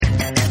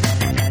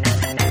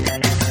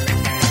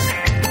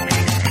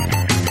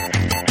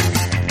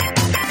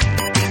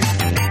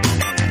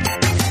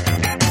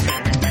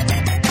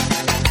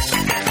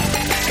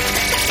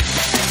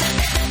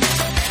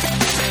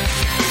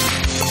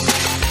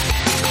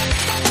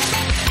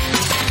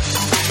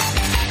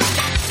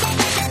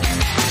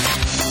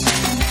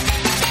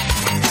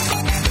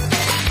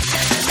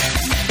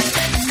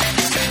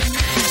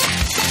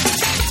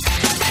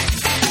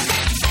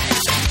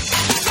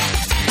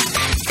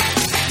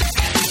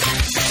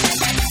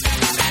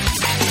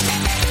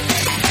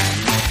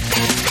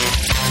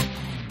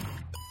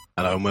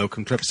Hello and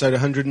welcome to episode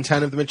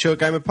 110 of the Mature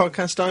Gamer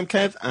Podcast. I'm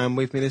Kev, and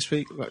with me this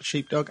week we've got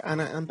Sheepdog,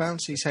 Anna and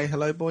Bouncy. Say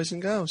hello, boys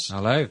and girls.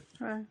 Hello.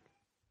 Hi.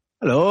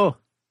 Hello.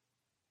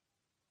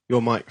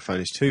 Your microphone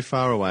is too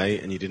far away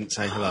and you didn't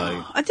say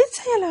hello. I did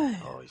say hello.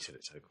 Oh, you said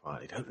it so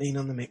quietly. Don't lean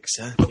on the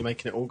mixer. You're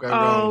making it all go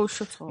wrong. Oh,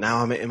 shut up. Now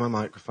I'm hitting my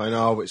microphone.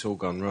 Oh, it's all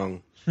gone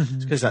wrong. It's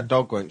because that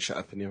dog won't shut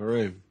up in the other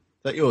room.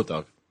 Is that your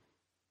dog?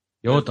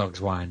 Your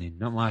dog's whining,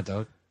 not my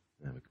dog.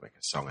 Yeah, we can make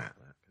a song out of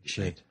that. We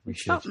should. We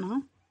Stop should.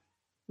 now.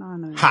 No,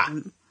 no,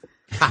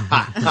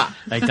 Ha!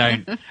 They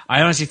don't.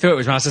 I honestly thought it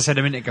was when I said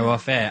a minute ago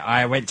off air.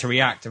 I went to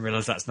react and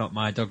realised that's not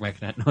my dog making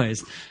that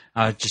noise.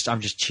 I'm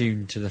just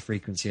tuned to the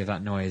frequency of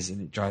that noise,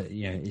 and it drives.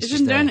 You know, it's He's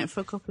just been doing it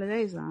for a couple of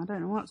days now. I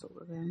don't know what's up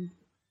with him.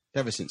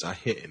 Ever since I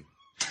hit him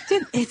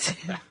Didn't it?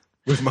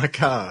 with my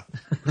car.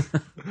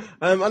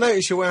 I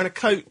noticed you're wearing a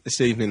coat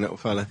this evening, little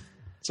fella.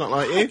 It's not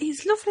like you.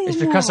 He's lovely. It's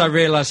and because I warm.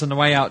 realised on the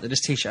way out that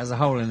this t-shirt has a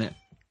hole in it.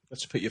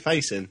 Let's put your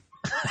face in.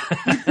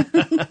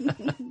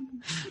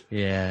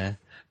 Yeah.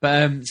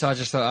 But so I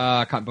just thought,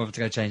 I can't bother to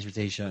go change my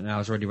t-shirt, and I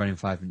was already running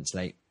 5 minutes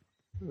late.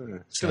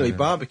 It's going to be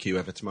barbecue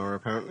weather tomorrow,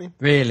 apparently.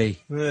 Really?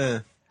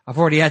 Yeah. I've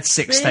already had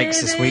 6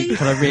 steaks this week.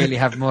 Can I really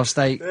have more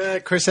steak?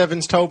 Chris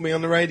Evans told me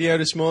on the radio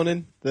this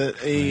morning that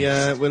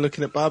we're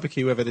looking at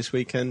barbecue weather this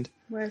weekend.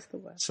 Where's the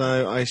West?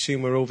 So I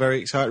assume we're all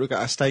very excited. We've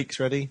got our steaks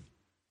ready.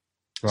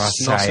 Well, I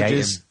say I ate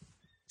Sausages. them.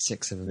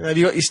 6 of them. Have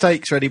you got your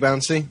steaks ready,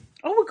 Bouncy?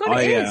 Oh my god,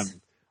 it is.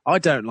 I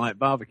don't like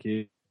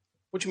barbecue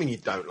What do you mean you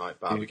don't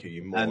like barbecue,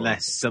 you moron?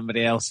 unless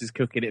somebody else is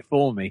cooking it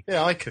for me.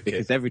 Yeah, I cook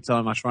Because it. every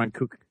time I try and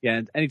cook,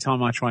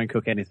 anytime I try and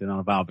cook anything on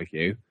a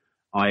barbecue,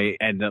 I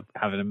end up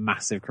having a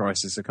massive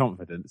crisis of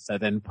confidence. So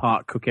then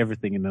cook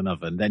everything in an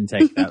oven, then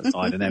take it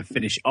outside, and then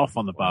finish off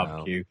on the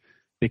barbecue.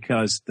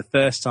 Because the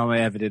first time I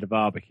ever did a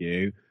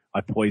barbecue,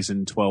 I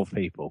poisoned 12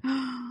 people.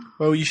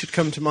 Well, you should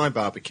come to my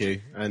barbecue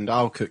and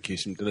I'll cook you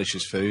some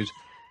delicious food.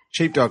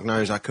 Sheepdog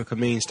knows I cook a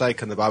mean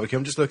steak on the barbecue.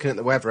 I'm just looking at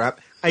the weather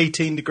app.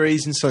 18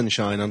 degrees and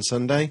sunshine on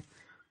Sunday.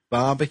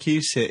 Barbecue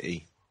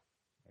City.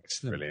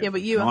 Excellent. Brilliant. Yeah,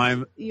 but you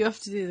I'm- have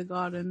to do the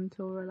garden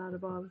until we're allowed a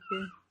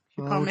barbecue.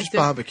 You Oh, just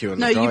barbecue on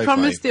the No, driveway. you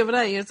promised the other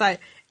day. You was like,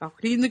 I'll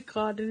clean the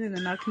garden and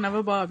then I can have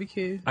a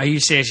barbecue. Are you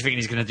seriously thinking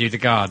he's going to do the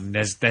garden?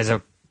 There's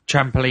a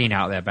trampoline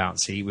out there,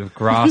 Bouncy, with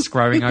grass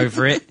growing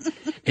over it.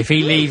 If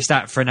he leaves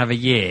that for another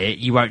year,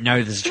 you won't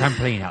know there's a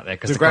trampoline out there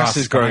because The grass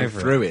is gone growing over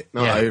through it,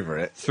 not Yeah. over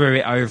it. Through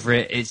it, over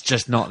it. It's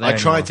just not there. I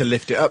tried anymore. to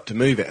lift it up to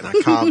move it and I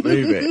can't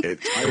move it.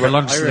 It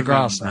belongs to the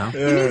grass now. What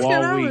is going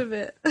While on we- with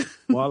it?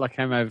 While I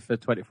came over for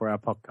the 24-hour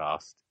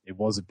podcast, it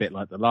was a bit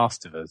like The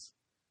Last of Us.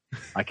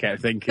 I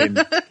kept thinking,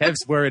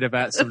 Kev's worried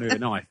about somebody with a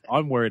knife.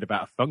 I'm worried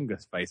about a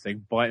fungus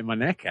facing, biting my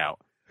neck out.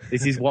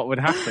 This is what would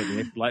happen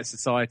if, like,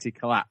 society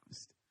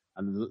collapsed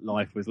and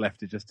life was left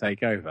to just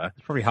take over.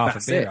 There's probably half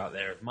That's a beer it. out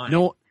there of mine.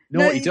 Naughty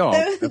No, Dog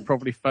no. have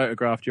probably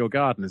photographed your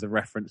garden as a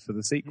reference for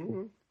the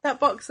sequel. That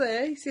box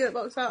there, you see that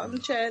box out on the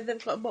chair?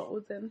 They've got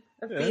bottles in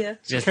of beer.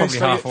 There's In probably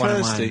case I half get one of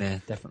thirsty. mine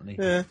there, definitely.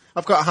 Yeah,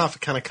 I've got half a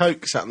can of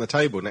Coke sat on the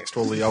table next to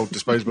all the old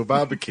disposable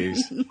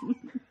barbecues.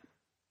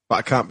 But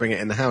I can't bring it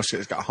in the house because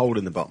it's got a hole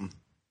in the bottom.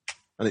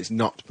 And it's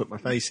not to put my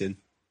face in.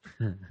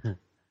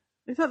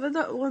 Is that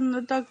the one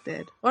the dog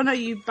did? Oh no,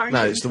 you banged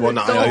No, it it's the into one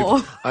that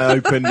door. I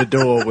opened the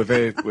door with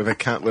a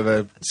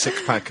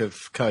 6-pack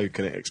of Coke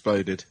and it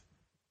exploded.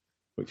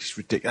 Which is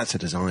ridiculous. That's a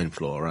design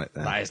flaw right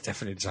there. That is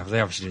definitely design. They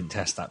obviously didn't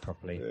test that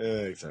properly.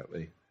 Yeah,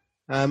 exactly.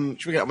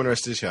 Should we get on with the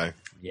rest of the show?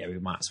 Yeah, we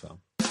might as well.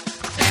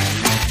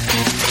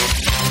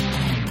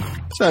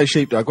 So,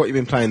 Sheepdog, what have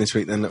you been playing this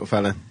week then, little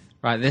fella?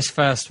 Right, this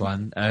first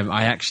one,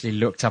 I actually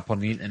looked up on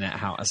the internet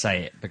how to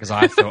say it because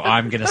I thought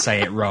I'm going to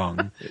say it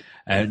wrong.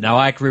 Now,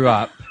 I grew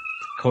up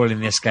calling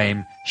this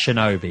game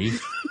Shinobi,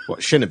 What,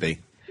 Shinobi?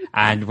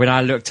 and when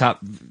I looked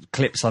up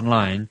clips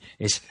online,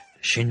 it's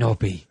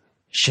Shinobi,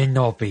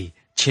 Shinobi,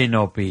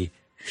 Chinobi,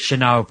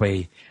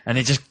 Shinobi, and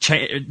it just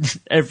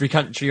every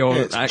country or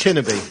Yeah, it's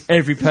Chinobi.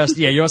 every person.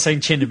 Yeah, you're saying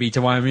Chinobi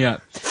to wind me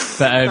up,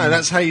 but No,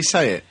 that's how you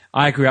say it.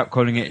 I grew up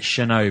calling it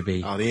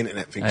Shinobi. Oh, the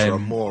internet thinks you're a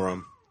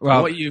moron.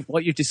 Well,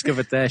 What you've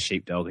discovered there,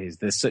 Sheepdog, is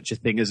there's such a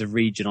thing as a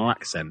regional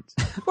accent.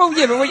 well,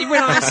 yeah, but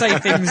when I say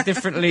things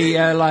differently,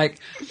 like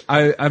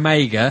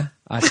Omega,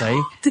 I say,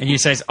 and you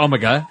say it's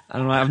Omega,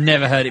 and I'm like, I've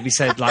never heard it be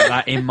said like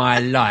that in my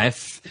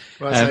life.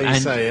 Well, that's how you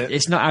and say it.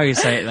 It's not how you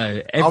say it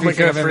though.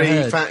 Everything I've ever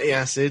Omega-3 heard, fatty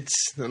acids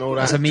and all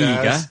that That's Amiga.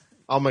 jazz.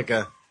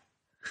 Omega.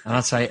 and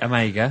I'd say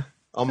Omega.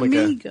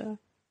 Omega. Amiga.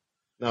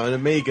 No, an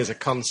Amiga's a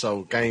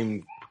console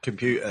game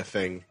computer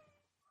thing.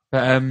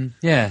 But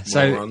yeah,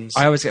 so Morons.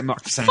 I always get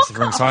mocked for saying stuff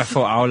wrong, so I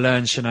thought I'll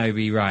learn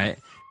Shinobi right,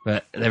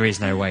 but there is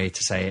no way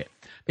to say it.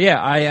 But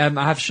yeah, I have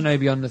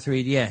Shinobi on the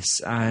 3DS,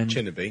 and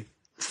Shinobi.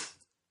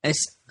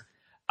 it's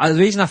the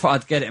reason I thought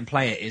I'd get it and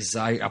play it is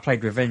I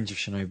played Revenge of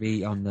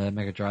Shinobi on the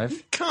Mega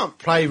Drive. Can't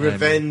play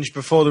Revenge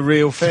before the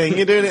real thing.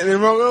 You're doing it in the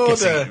wrong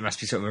Guessing order. it must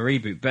be sort of a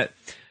reboot, but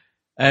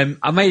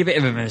I made a bit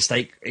of a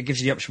mistake. It gives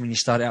you the option when you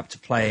start it up to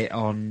play it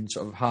on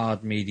sort of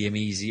hard, medium,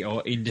 easy,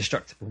 or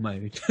indestructible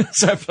mode.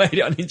 So I played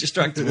it on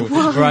indestructible,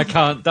 where I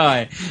can't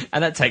die,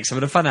 and that takes some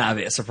of the fun out of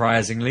it,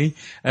 surprisingly.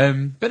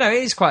 But no,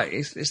 it is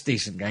it's a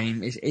decent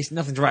game. It's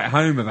nothing to write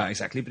home about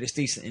exactly, but it's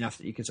decent enough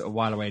that you can sort of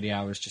while away the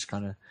hours just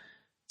kind of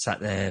sat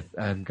there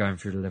going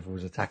through the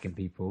levels, attacking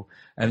people.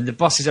 The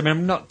bosses, I mean,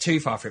 I'm not too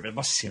far through it, but the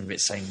bosses seem a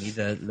bit samey.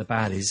 The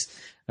baddies.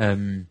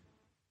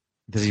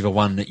 There's either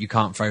one that you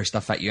can't throw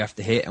stuff at, you have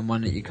to hit, and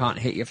one that you can't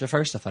hit, you have to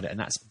throw stuff at it. And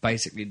that's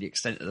basically the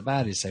extent of the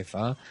baddies so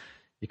far.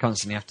 You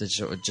constantly have to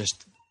sort of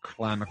just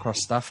climb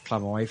across stuff,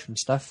 climb away from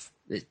stuff.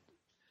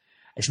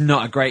 It's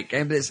not a great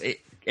game, but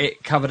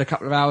it covered a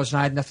couple of hours and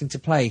I had nothing to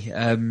play.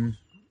 Could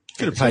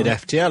have played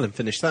FTL and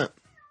finished that.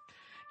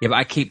 Yeah, but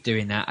I keep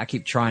doing that. I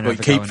keep trying But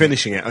you keep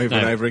finishing it over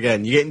and over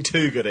again. You're getting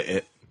too good at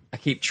it. I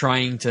keep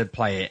trying to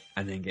play it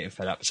and then getting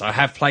fed up. So I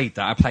have played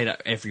that. I play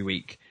that every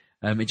week.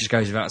 It just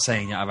goes without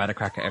saying that I've had a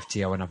crack at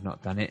FTL and I've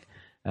not done it.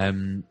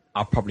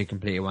 I'll probably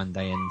complete it one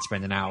day and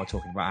spend an hour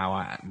talking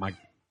about my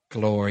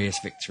glorious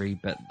victory,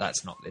 but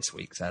that's not this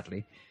week,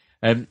 sadly.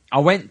 I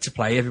went to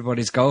play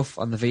Everybody's Golf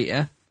on the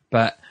Vita,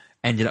 but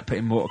ended up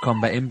putting Mortal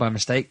Kombat in by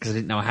mistake because I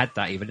didn't know I had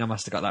that even. I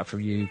must have got that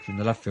from you from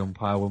the Love Film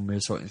pile when we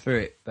were sorting through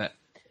it. But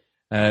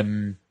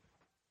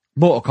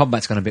Mortal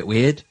Kombat's gone a bit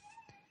weird.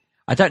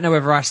 I don't know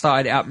whether I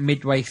started it up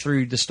midway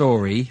through the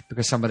story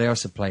because somebody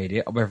else had played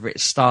it, or whether it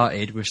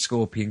started with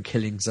Scorpion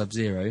killing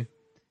Sub-Zero.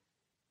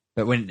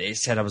 But when it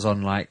said I was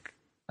on like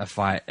a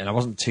fight, and I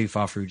wasn't too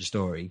far through the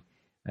story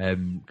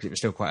because it was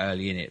still quite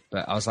early in it.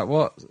 But I was like,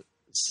 "What?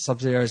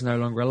 Sub-Zero is no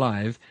longer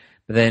alive."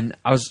 But then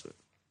I was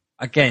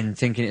again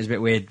thinking it was a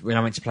bit weird when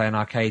I went to play an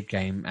arcade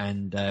game,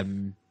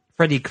 and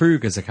Freddy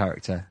Krueger's a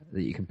character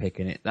that you can pick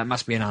in it. That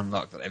must be an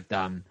unlock that they've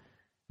done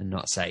and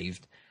not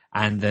saved.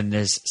 And then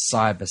there's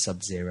Cyber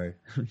Sub-Zero,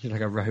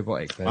 like a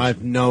robotic version. I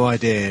have no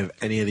idea of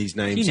any of these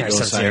names. You know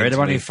Sub-Zero, the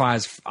one who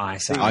fires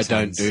ice. I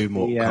don't do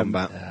Mortal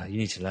Kombat. You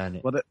need to learn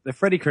it. Well, the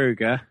Freddy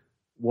Krueger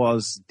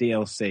was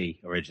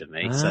DLC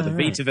originally. So the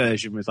Vita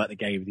version was like the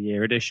Game of the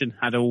Year edition,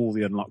 had all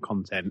the unlocked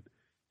content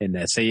in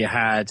there. So you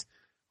had,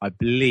 I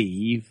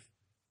believe,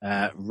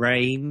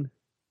 Rain,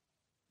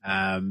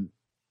 I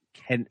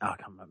can't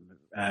remember,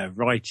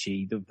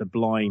 Raichi, the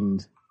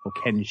blind, or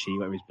Kenshi,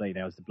 whatever his blade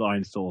now was, the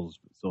blind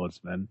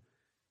swordsman.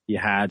 You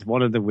had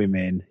one of the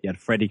women, you had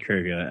Freddy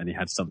Krueger, and you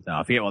had something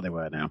else. I forget what they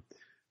were now.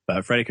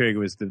 But Freddy Krueger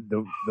was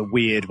the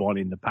weird one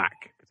in the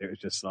pack, because it was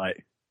just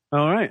like,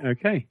 all right,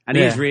 okay. And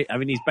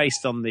he's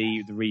based on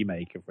the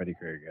remake of Freddy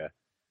Krueger,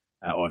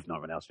 or if not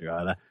anyone else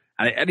either.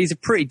 And he's a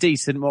pretty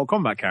decent Mortal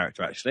Kombat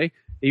character, actually.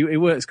 He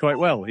works quite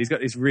well. He's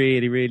got this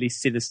really, really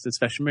sinister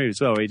special move as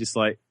well. Where he just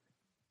like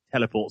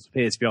teleports,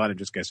 appears behind him,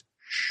 just goes,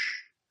 shh.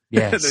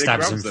 Yeah,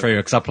 stabs him through,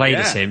 because I played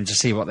as him to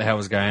see what the hell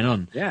was going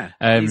on. Yeah,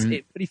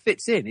 but he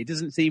fits in. He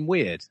doesn't seem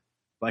weird.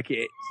 Like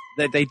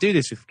they do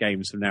this with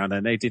games from now and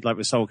then. They did like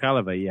with Soul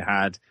Calibur. You've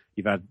had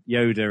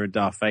Yoda and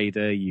Darth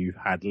Vader. You've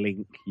had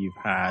Link. You've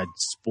had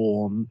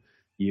Spawn.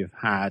 You've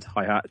had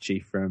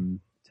Heihachi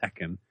from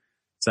Tekken.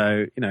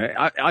 So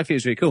I think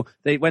it's really cool.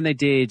 When they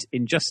did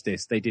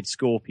Injustice, they did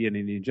Scorpion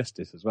in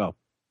Injustice as well,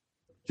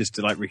 just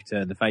to like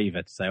return the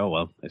favour to say, oh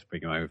well, let's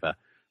bring him over.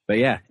 But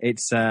yeah,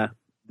 it's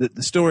the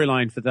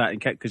storyline for that,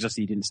 because just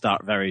he didn't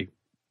start very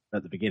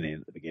at the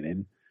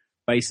beginning,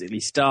 basically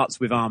starts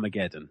with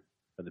Armageddon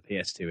for the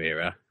PS2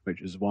 era, which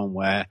was one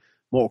where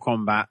Mortal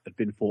Kombat had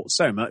been fought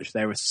so much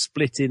they were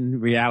splitting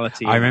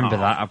reality. I remember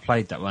that. I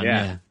played that one.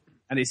 Yeah.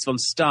 And this one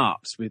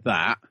starts with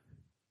that,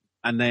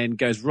 and then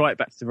goes right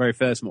back to the very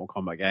first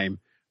Mortal Kombat game,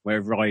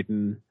 where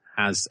Raiden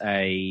has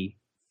a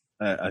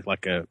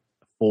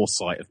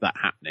foresight of that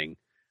happening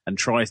and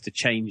tries to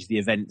change the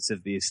events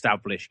of the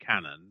established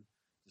canon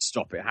to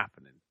stop it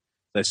happening.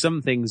 So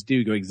some things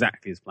do go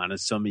exactly as planned, and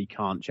some he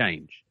can't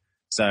change.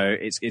 So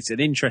it's an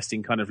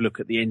interesting kind of look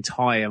at the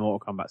entire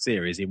Mortal Kombat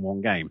series in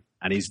one game,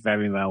 and it's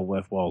very well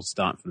worthwhile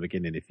starting from the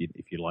beginning if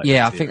you like.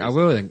 Yeah, I think I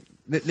will. Then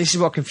this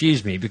is what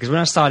confused me, because when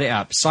I started it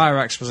up,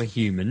 Cyrax was a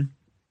human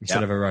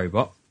instead of a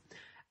robot,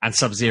 and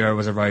Sub-Zero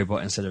was a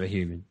robot instead of a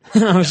human.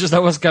 I was just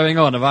like, what's going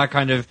on? Have I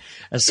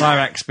has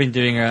Cyrax been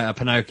doing a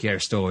Pinocchio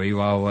story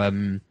while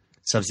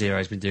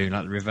Sub-Zero's been doing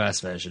like the reverse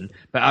version?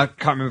 But I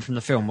can't remember from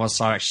the film, was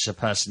Cyrax just a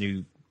person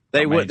who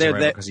they're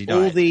because he died?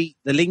 All the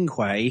Lin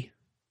Kuei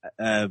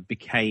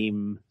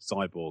became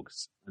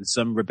cyborgs, and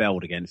some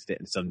rebelled against it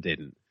and some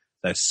didn't.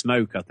 So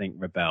Smoke, I think,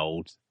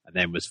 rebelled and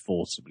then was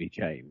forcibly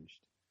changed.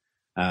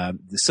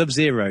 The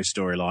Sub-Zero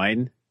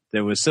storyline,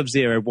 there was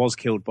Sub-Zero was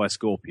killed by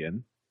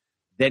Scorpion,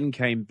 then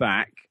came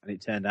back, and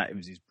it turned out it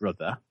was his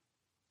brother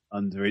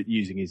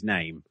using his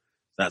name.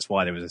 So that's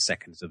why there was a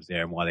second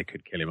Sub-Zero and why they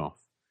could kill him off.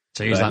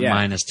 So he was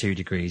 -2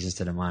 degrees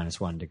instead of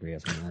 -1 degree or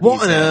something.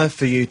 What on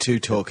earth are you two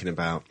talking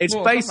about? It's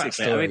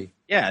basically,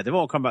 the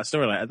Mortal Kombat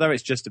storyline, although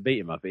it's just a beat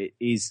 'em up,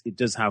 it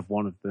does have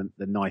one of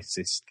the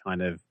nicest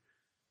kind of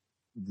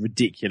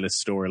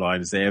ridiculous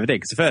storylines they ever did.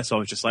 Because the first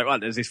one was just like,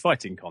 there's this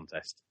fighting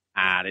contest,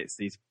 and it's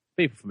these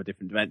people from a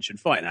different dimension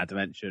fighting our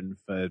dimension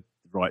for the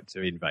right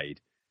to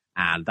invade,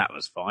 and that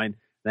was fine.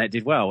 Then it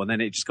did well, and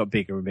then it just got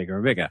bigger and bigger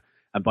and bigger.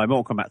 And by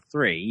Mortal Kombat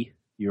 3,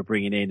 you were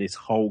bringing in this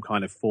whole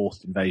kind of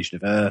forced invasion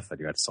of Earth, and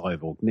you had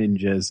cyborg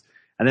ninjas,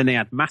 and then they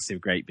had massive,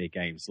 great big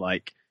games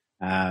like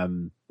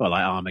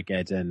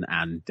Armageddon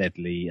and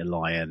Deadly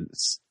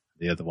Alliance,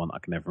 the other one I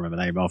can never remember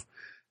the name of,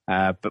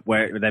 but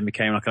where it then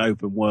became like an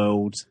open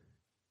world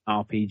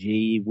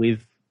RPG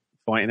with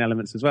fighting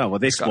elements as well. Well,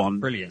 this It's got one, a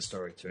brilliant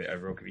story to it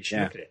overall. You should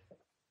Yeah. look at it.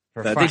 For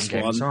a this fighting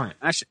game, one, it's right.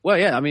 actually, well,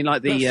 yeah, I mean,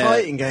 like The the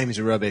fighting games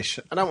are rubbish.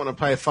 I don't want to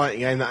play a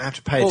fighting game that I have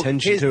to pay Well,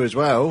 attention to as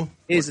well.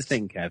 here's the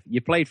thing, Kev.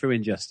 You played through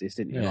Injustice,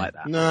 didn't you? Yeah. Like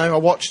that. No, I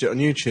watched it on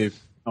YouTube.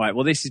 All right.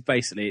 Well, this is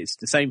basically it's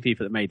the same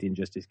people that made the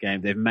Injustice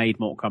game. They've made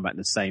Mortal Kombat in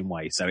the same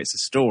way. So it's a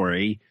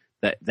story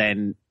that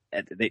then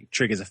it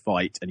triggers a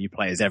fight, and you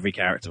play as every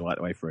character right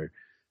the way through.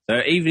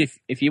 So even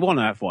if you want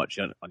to watch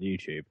it on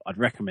YouTube, I'd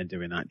recommend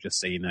doing that just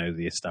so you know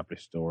the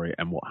established story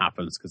and what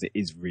happens, because it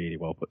is really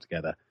well put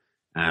together.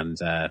 And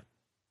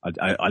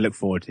I look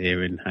forward to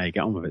hearing how you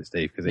get on with it,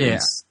 Steve, because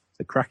it's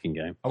a cracking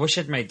game. I wish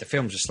they'd made the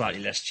films with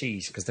slightly less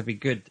cheese because they'd be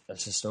good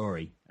as a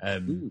story.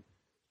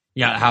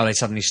 Yeah, how they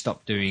suddenly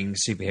stopped doing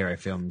superhero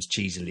films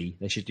cheesily.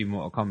 They should do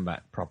Mortal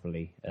Kombat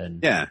properly.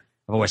 And Yeah.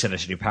 I've always said they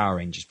should do Power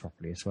Rangers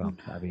properly as well.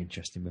 That'd be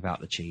interesting without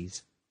the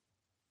cheese.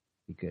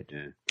 Be good.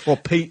 Yeah. Or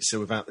pizza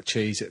without the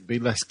cheese. It'd be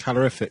less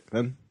calorific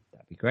then.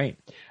 That'd be great.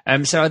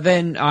 So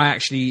then I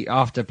actually,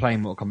 after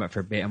playing Mortal Kombat for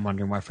a bit and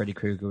wondering why Freddy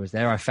Krueger was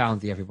there, I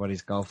found the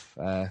Everybody's Golf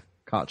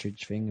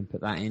cartridge thing and put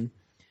that in.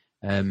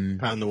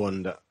 Found the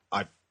one that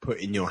I put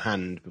in your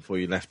hand before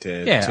you left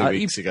here 2 you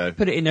weeks ago.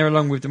 put it in there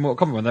along with the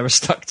Mortal Kombat one. They were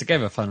stuck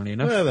together, funnily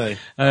enough. Were they?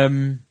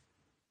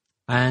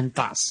 And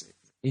that's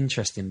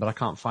interesting, but I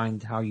can't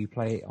find how you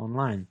play it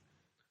online.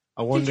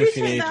 I Did wonder you if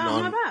you take need that an out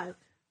on. of my bag?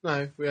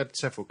 No, we had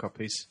several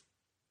copies.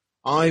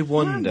 I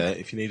wonder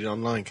if you need an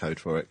online code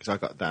for it because I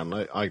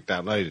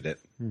downloaded it.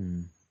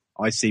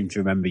 I seem to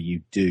remember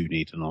you do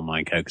need an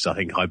online code because I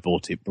think I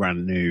bought it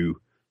brand new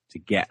to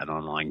get an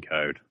online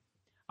code.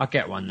 I'll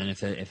get one then if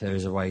there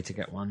is a way to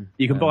get one.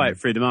 You can buy it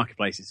through the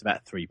marketplace. It's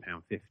about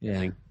 £3.50. Yeah. I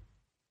think.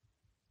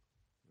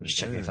 Just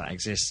checking if that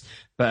exists.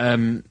 But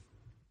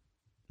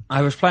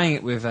I was playing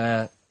it with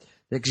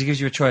because it gives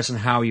you a choice on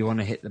how you want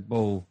to hit the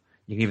ball.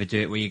 You can either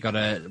do it where you got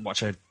to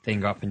watch a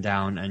thing go up and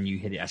down and you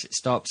hit it as it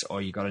stops,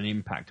 or you got an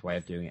impact way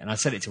of doing it. And I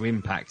set it to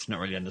impact, not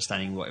really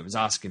understanding what it was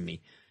asking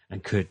me,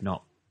 and could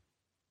not.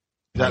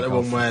 Is that play the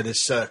golf. one where the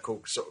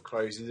circle sort of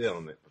closes in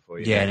on it before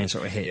you? Yeah, hit and it? it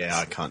sort of hits. Yeah,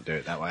 I can't do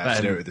it that way. I But, have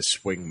to do it with the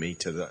swing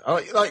meter.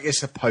 Like you're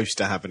supposed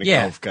to have in a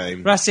Yeah, golf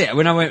game. But that's it.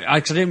 When I went,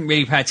 cause I didn't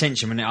really pay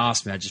attention when it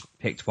asked me. I just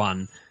picked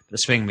one. But the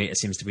swing meter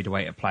seems to be the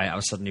way to play it. I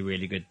was suddenly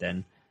really good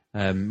then.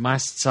 My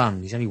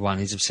son, he's only one.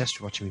 He's obsessed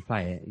with watching me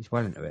play it. He's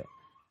well into it.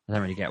 I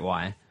don't really get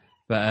why.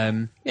 But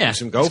yeah,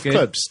 Some golf it's good.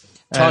 clubs.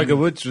 Tiger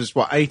Woods was,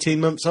 18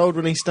 months old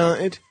when he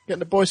started? Getting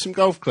the boys some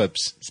golf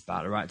clubs. It's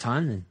about the right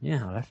time then.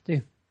 Yeah, I'll have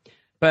to.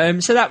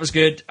 But so that was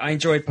good. I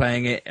enjoyed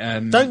playing it.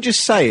 Don't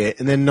just say it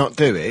and then not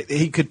do it.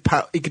 He could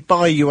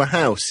buy you a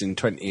house in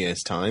 20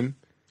 years' time.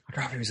 I'd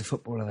rather he was a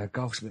footballer though.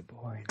 Golf's a bit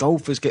boring.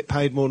 Golfers get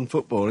paid more than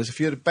footballers. If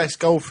you're the best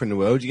golfer in the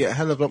world, you get a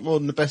hell of a lot more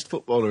than the best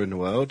footballer in the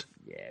world.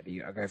 Yeah, but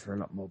you gotta go for a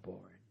lot more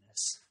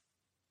boringness.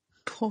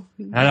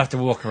 Boring. I'd have to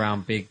walk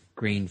around big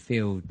green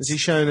fields. Has he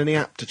shown any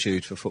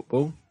aptitude for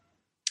football?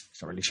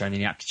 He's not really showing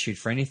any aptitude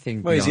for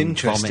anything. Well, he's beyond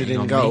interested vomiting in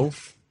on me.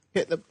 golf.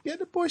 Get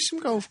the boys some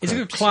golf He's a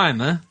clubs. good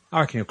climber. I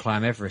reckon he'll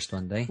climb Everest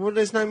one day. Well,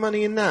 there's no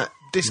money in that.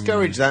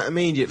 Discourage that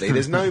immediately.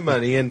 There's no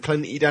money and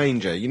plenty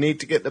danger. You need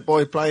to get the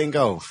boy playing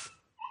golf.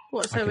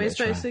 What, I'll so give we're it a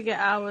try. supposed to get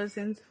hours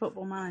into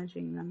football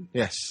managing them?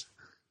 Yes.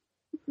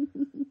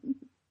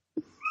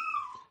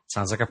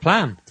 Sounds like a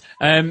plan.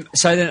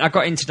 So then I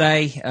got in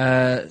today.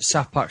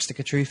 South Park Stick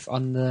of Truth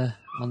on the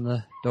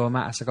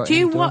doormat as I got Do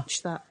you indoor.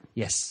 watch that?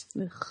 Yes,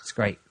 Ugh. it's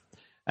great.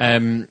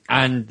 And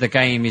the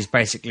game is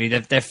basically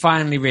they've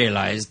finally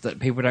realised that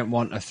people don't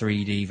want a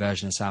 3D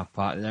version of South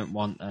Park. They don't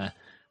want a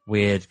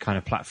weird kind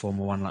of platformer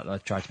one like I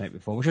tried to make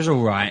before, which was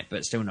all right,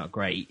 but still not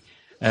great.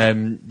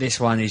 This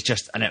one is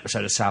just an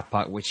episode of South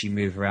Park which you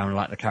move around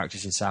like the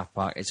characters in South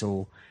Park. It's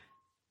all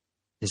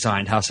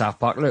designed how South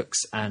Park looks,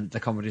 and the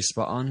comedy's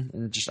spot on.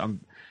 And just I'm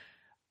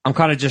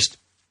kind of just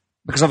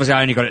because obviously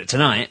I only got it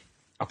tonight.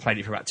 I played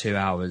it for about 2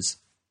 hours.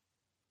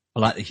 I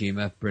like the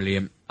humour,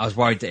 brilliant. I was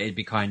worried that it'd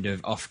be kind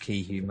of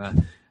off-key humour,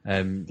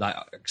 like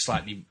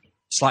slightly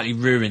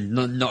ruined,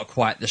 not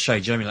quite the show.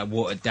 Do you know what I mean? Like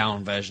watered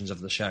down versions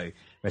of the show.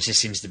 Whereas this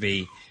seems to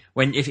be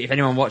if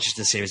anyone watches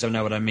the series, they'll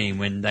know what I mean.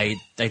 When they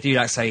do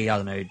like say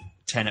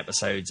 10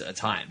 episodes at a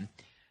time,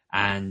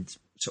 and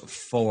sort of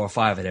 4 or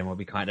 5 of them will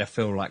be kind of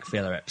feel like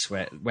filler eps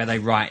where they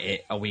write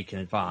it a week in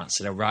advance.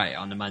 So they'll write it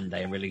on the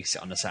Monday and release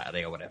it on the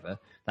Saturday or whatever.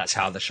 That's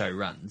how the show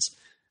runs.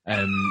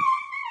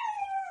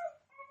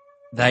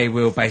 They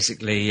will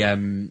basically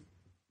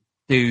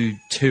do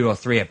 2 or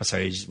 3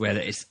 episodes where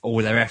it's all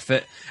their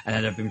effort, and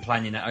then they've been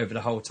planning it over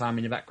the whole time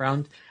in the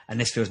background. And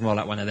this feels more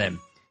like one of them.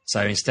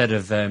 So instead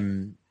of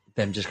them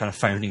just kind of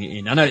phoning it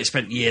in, I know they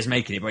spent years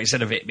making it, but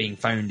instead of it being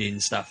phoned in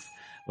stuff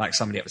like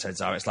some of the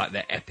episodes are, it's like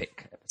they're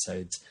epic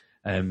episodes.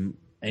 And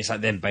it's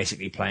like them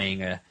basically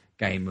playing a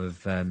game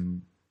of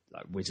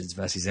like wizards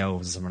versus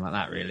elves or something like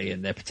that, really,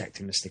 and they're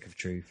protecting the stick of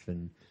truth,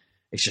 and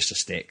it's just a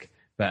stick.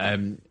 But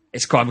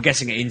it's quite. I'm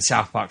guessing in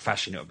South Park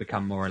fashion, it'll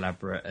become more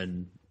elaborate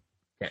and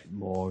get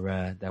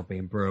more. They'll be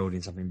embroiled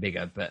in something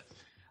bigger. But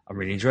I'm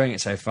really enjoying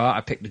it so far.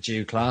 I picked the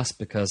Jew class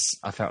because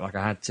I felt like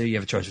I had to. You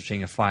have a choice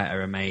between a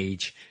fighter, a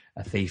mage,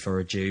 a thief, or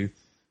a Jew.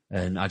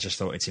 And I just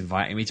thought it's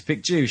inviting me to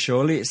pick Jew.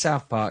 Surely it's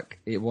South Park.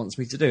 It wants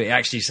me to do it. It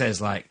actually says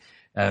like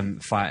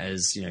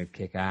fighters,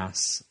 kick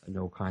ass and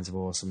all kinds of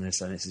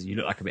awesomeness. And it says you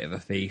look like a bit of a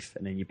thief.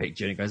 And then you pick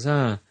Jew and it goes,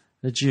 a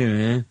Jew,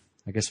 eh?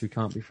 I guess we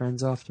can't be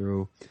friends after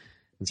all.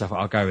 And so I thought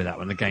I'll go with that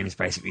one. The game is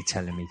basically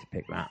telling me to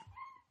pick that.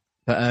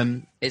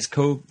 But it's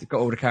cool. They've got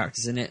all the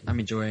characters in it. I'm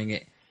enjoying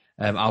it.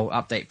 I'll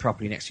update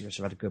properly next week.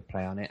 So I've had a good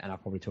play on it, and I'll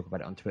probably talk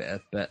about it on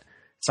Twitter. But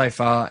so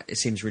far, it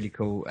seems really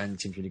cool and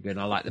it seems really good. And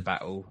I like the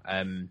battle.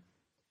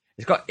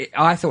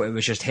 I thought it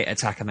was just hit,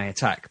 attack, and they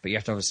attack, but you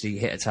have to obviously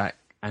hit, attack,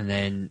 and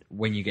then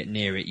when you get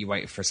near it, you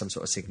wait for some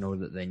sort of signal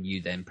that then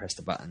you then press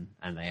the button,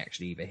 and they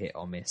actually either hit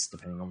or miss,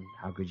 depending on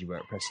how good you were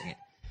at pressing it.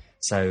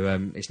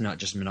 So it's not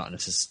just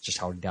monotonous, it's just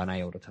holding down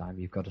A all the time.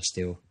 You've got to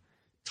still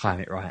time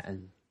it right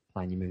and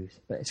plan your moves.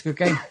 But it's a good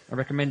game. I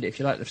recommend it if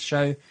you like the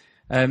show.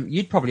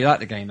 You'd probably like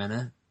the game,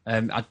 Anna.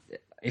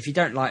 If you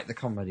don't like the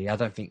comedy, I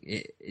don't think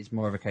it's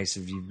more of a case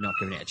of you not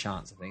giving it a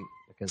chance, I think.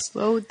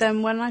 Well,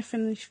 then when I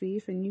finish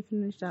Thief and you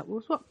finish that,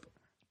 we'll swap.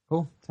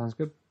 Cool, sounds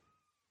good.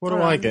 What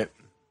do I get?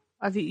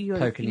 I think you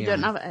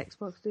don't have an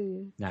Xbox, do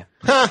you? No.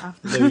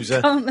 Loser.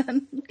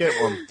 Then.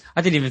 Get one.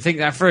 I didn't even think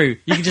that through.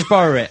 You can just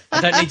borrow it. I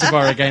don't need to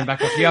borrow a game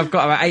back off you. I've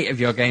got about 8 of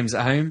your games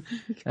at home.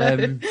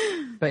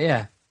 But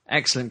yeah,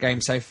 excellent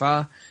game so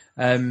far.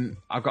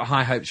 I've got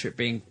high hopes for it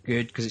being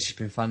good because it's just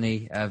been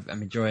funny.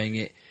 I'm enjoying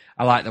it.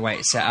 I like the way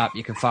it's set up.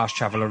 You can fast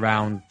travel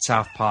around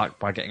South Park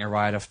by getting a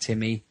ride off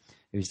Timmy,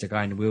 who's the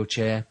guy in the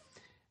wheelchair.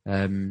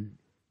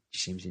 She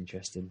seems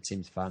interesting.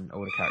 Seems fun.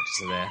 All the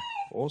characters are there.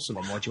 Awesome.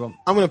 What more do you want?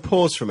 I'm going to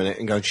pause for a minute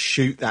and go and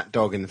shoot that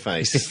dog in the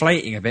face. He's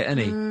deflating a bit, isn't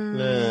he?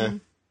 Yeah.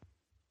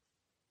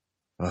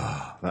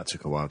 Oh, that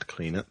took a while to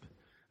clean up.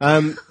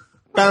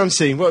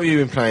 Bouncy, what have you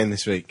been playing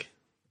this week?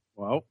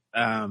 Well,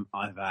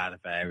 I've had a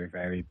very,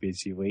 very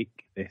busy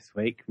week this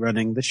week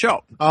running the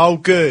shop. Oh,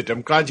 good.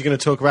 I'm glad you're going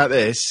to talk about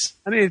this.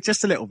 I mean,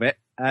 just a little bit.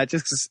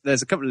 Just because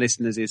there's a couple of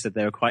listeners who said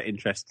they were quite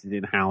interested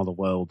in how the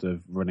world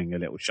of running a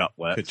little shop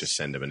works. Could just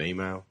send them an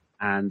email.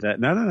 And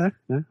no.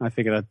 I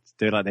figured I'd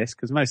do it like this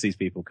because most of these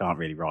people can't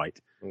really write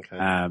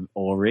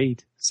or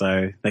read.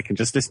 So they can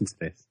just listen to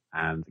this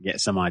and get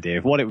some idea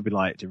of what it would be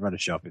like to run a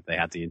shop if they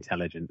had the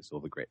intelligence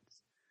or the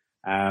grits.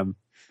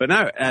 But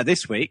no,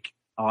 this week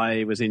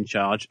I was in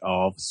charge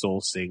of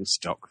sourcing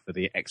stock for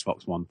the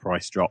Xbox One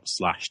price drop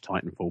 /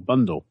 Titanfall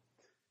bundle.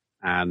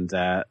 And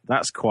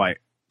that's quite...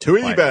 To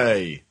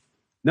eBay!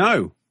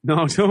 No,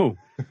 not at all.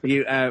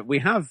 We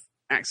have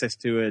access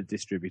to a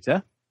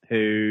distributor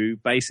who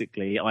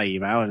basically I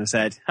emailed and I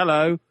said,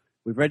 hello,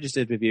 we've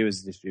registered with you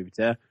as a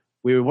distributor.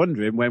 We were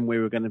wondering when we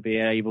were going to be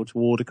able to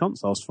order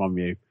consoles from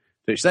you.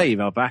 To which they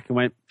emailed back and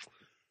went,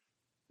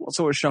 what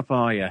sort of shop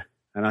are you?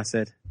 And I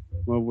said,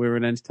 well, we're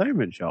an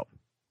entertainment shop.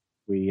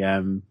 We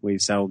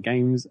sell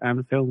games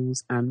and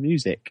films and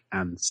music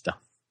and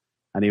stuff.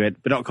 And he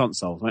went, but not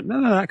consoles. I went,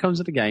 no, that comes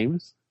with the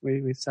games.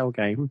 We sell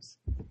games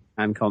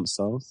and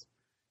consoles.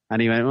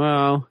 And he went,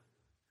 well,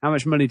 how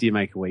much money do you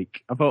make a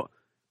week? I thought,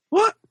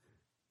 what?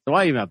 So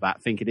I emailed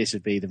back thinking this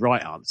would be the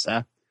right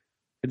answer.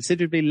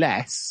 Considerably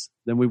less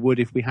than we would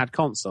if we had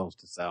consoles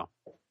to sell.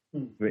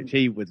 To which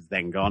he would have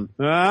then gone,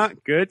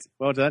 good,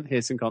 well done,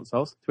 here's some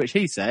consoles. To which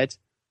he said,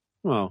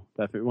 well,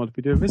 definitely want to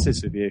be doing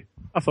business with you.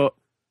 I thought,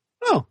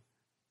 oh,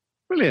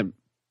 brilliant,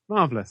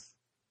 marvellous.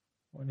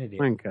 What an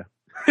idiot. Wanker.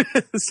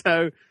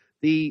 So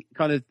the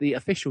kind of the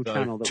official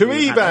channel that to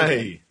we had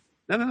eBay.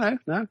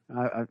 No.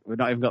 We've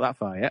not even got that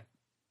far yet.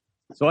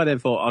 So I then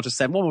thought I'll just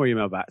send one more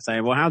email back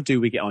saying, well, how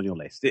do we get on your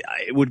list?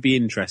 It would be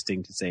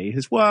interesting to see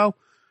as well.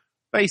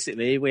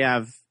 Basically, we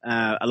have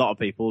a lot of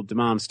people,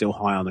 demand still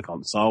high on the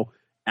console.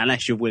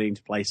 Unless you're willing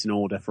to place an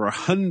order for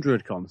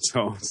 100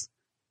 consoles,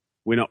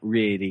 we're not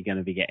really going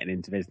to be getting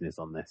into business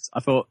on this.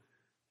 I thought,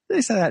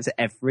 they say that to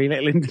every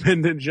little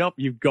independent shop.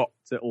 You've got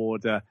to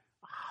order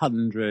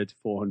 100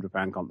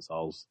 £400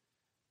 consoles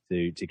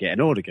to get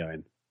an order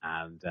going.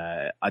 And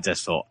I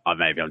just thought,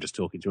 maybe I'm just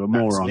talking to a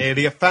moron.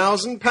 Nearly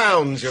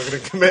 £1,000 you're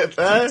going to commit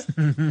there.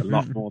 A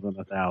lot more than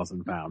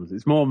 £1,000.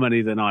 It's more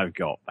money than I've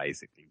got,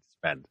 basically, to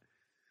spend.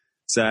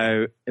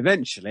 So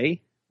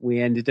eventually,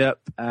 we ended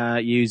up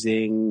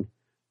using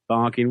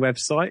bargain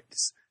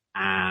websites.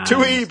 And to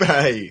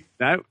eBay.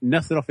 No,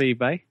 nothing off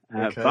eBay.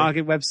 Okay.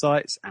 Bargain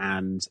websites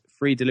and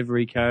free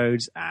delivery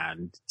codes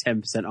and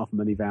 10% off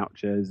money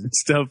vouchers and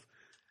stuff.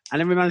 And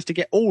then we managed to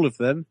get all of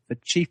them for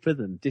cheaper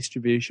than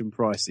distribution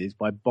prices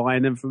by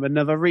buying them from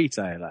another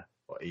retailer.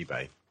 What,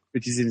 eBay?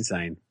 Which is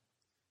insane.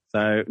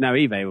 So now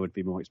eBay would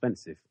be more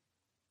expensive.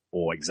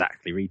 Or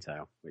exactly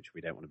retail, which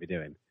we don't want to be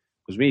doing.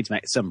 Because we need to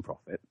make some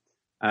profit.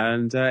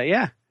 And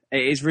it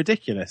is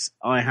ridiculous.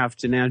 I have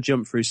to now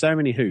jump through so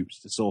many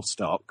hoops to source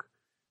stock.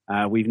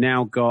 We've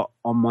now got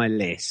on my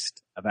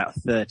list about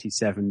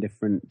 37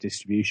 different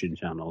distribution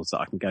channels that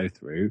I can go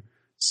through.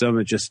 Some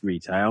are just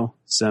retail,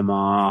 some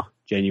are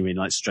genuine,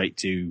 like straight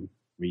to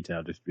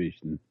retail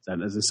distribution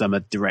centers, and some are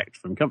direct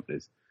from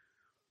companies.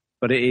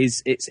 But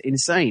it's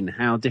insane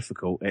how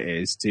difficult it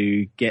is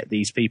to get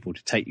these people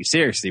to take you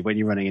seriously when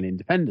you're running an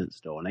independent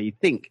store. Now, you'd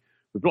think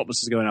with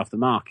Blockbusters going off the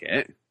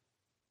market,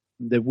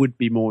 there would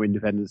be more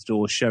independent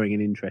stores showing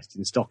an interest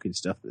in stocking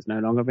stuff that's no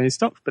longer being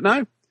stocked.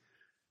 But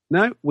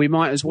no, we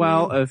might as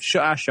well have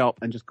shut our shop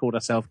and just called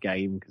ourselves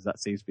Game, because that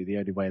seems to be the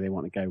only way they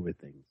want to go with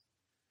things.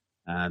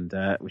 And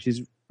which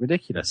is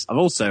ridiculous. I've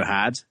also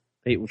had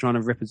people trying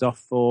to rip us off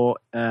for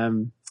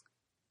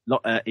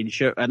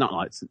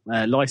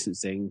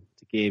licensing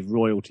to give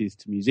royalties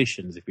to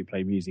musicians if we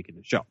play music in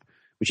the shop,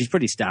 which is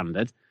pretty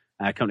standard.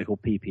 A company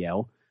called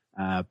PPL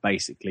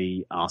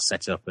basically are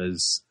set up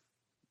as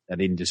an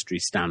industry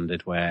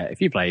standard where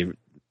if you play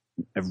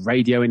a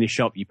radio in your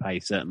shop, you pay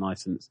a certain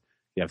license.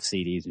 If you have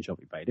CDs in your shop,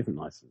 you pay a different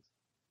license.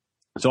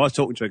 So I was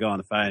talking to a guy on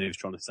the phone who was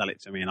trying to sell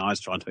it to me, and I was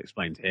trying to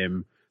explain to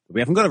him that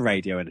we haven't got a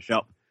radio in the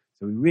shop,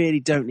 so we really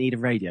don't need a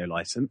radio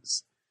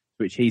license.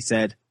 Which he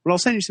said, well, I'll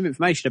send you some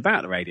information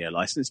about the radio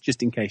license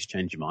just in case you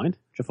change your mind,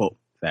 which I thought,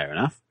 fair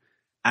enough.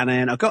 And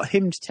then I got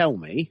him to tell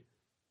me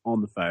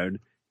on the phone,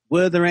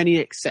 were there any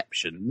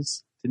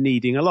exceptions to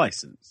needing a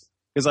license?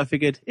 Because I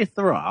figured if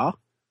there are,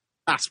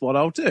 that's what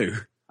I'll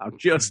do. I'll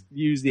just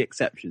use the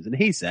exceptions. And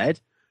he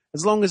said,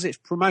 as long as it's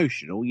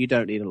promotional, you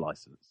don't need a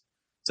license.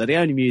 So the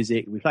only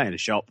music we play in the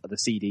shop are the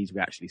CDs we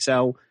actually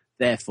sell.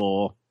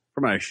 Therefore,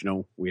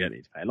 promotional, we don't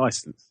need to pay a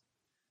license.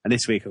 And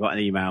this week I got an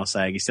email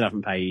saying you still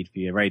haven't paid for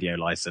your radio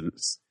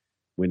license.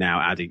 We're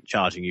now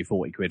charging you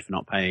 40 quid for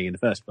not paying in the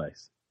first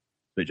place.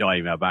 Which I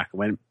emailed back and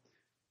went,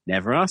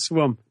 never asked for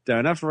one.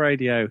 Don't have a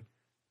radio.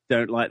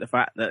 Don't like the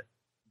fact that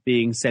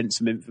being sent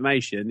some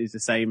information is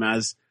the same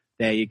as,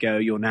 there you go,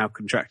 you're now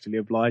contractually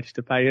obliged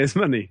to pay us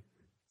money.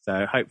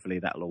 So hopefully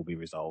that'll all be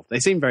resolved.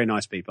 They seem very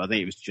nice people. I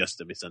think it was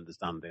just a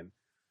misunderstanding.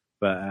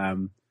 But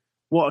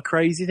what a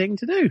crazy thing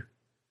to do.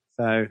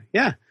 So,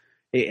 yeah,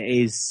 it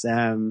is...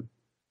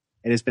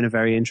 it has been a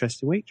very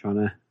interesting week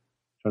trying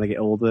to get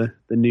all the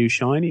new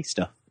shiny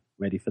stuff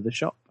ready for the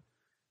shop.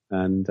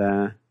 And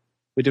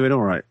we're doing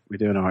all right. We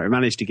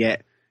managed to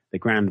get the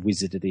Grand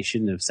Wizard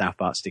edition of South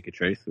Park Stick of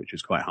Truth, which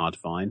was quite hard to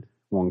find.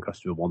 One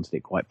customer wanted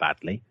it quite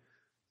badly.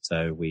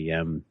 So we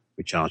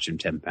charged him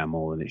 £10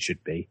 more than it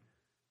should be,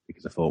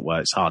 because I thought, well,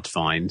 it's hard to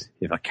find.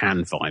 If I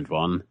can find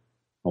one,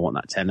 I want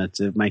that tenner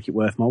to make it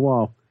worth my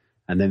while.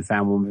 And then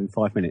found one within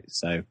 5 minutes.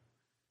 So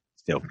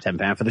still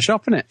 £10 for the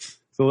shop, innit?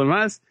 That's all that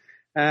matters.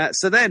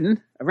 So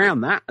then,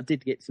 around that, I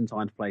did get some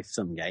time to play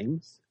some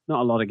games.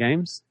 Not a lot of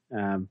games,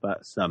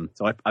 but some.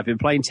 So I've been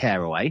playing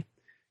Tearaway,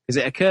 because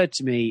it occurred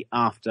to me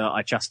after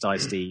I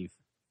chastised Steve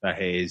for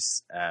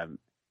his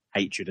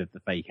hatred of the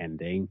fake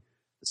ending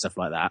and stuff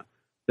like that,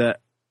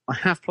 that I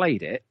have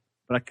played it,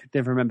 but I could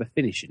never remember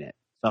finishing it.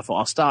 So I thought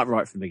I'll start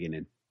right from the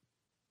beginning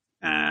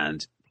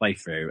and play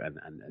through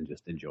and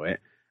just enjoy it.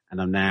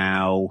 And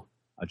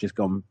I've just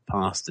gone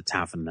past the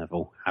tavern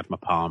level, had my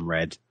palm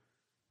read,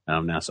 and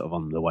I'm now sort of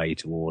on the way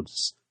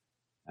towards,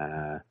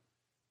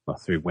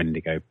 through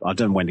Wendigo. I've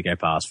done Wendigo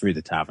Pass through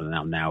the tavern, and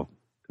I'm now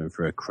going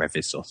through a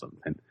crevice or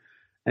something.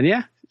 And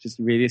yeah, just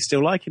really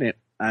still liking it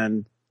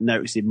and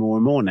noticing more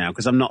and more now,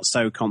 because I'm not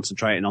so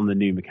concentrating on the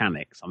new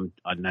mechanics.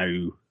 I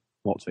know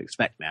what to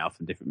expect now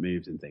from different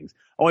moves and things.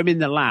 Oh, I'm in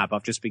the lab.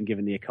 I've just been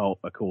given the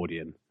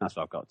accordion. That's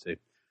what I've got to.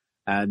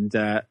 And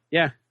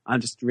yeah, I'm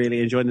just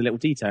really enjoying the little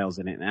details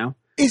in it now.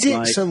 Is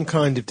it some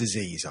kind of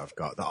disease I've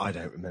got that I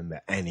don't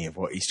remember any of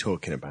what he's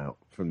talking about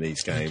from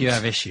these games? You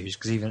have issues,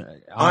 because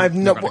even I've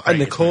not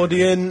an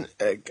accordion,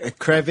 a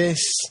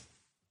crevice.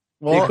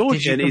 What? The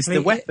accordion is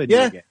the weapon.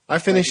 Yeah, you get. I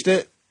finished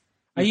it.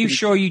 Are you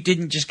sure you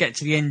didn't just get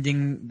to the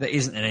ending that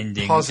isn't an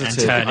ending? Positive.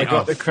 And turn I it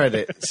got off? the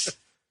credits.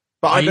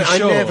 But Are you I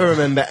sure? never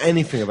remember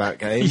anything about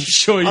games. Are you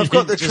sure I've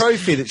got the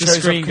trophy that the shows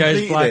screen I've goes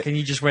completed black it. and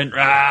you just went,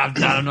 I'm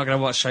done, I'm not going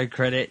to watch show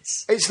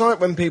credits. It's like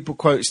when people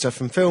quote stuff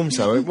from films,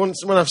 though. When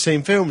I've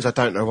seen films, I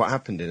don't know what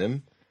happened in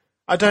them.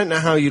 I don't know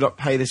how you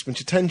pay this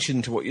much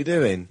attention to what you're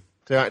doing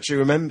to actually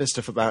remember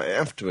stuff about it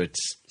afterwards.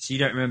 So you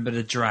don't remember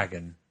the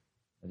dragon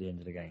at the end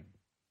of the game?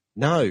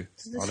 No.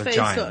 Does this Or the face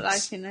giants. look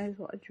like he knows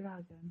what a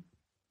dragon?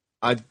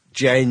 I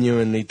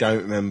genuinely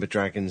don't remember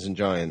dragons and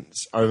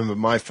giants. I remember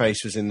my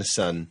face was in the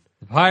sun.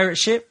 The pirate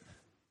ship?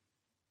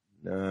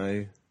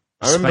 No.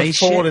 I remember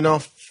Spaceship? falling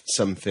off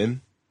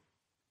something.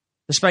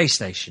 The space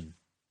station?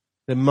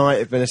 There might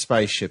have been a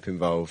spaceship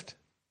involved.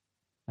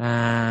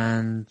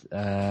 And there's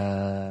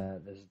a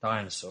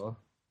dinosaur.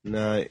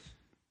 No.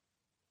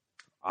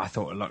 I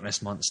thought a Loch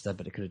Ness Monster,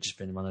 but it could have just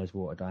been one of those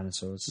water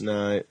dinosaurs.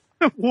 No.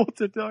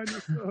 Water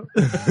dinosaur.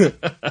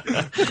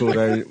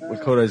 We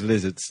call those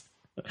lizards.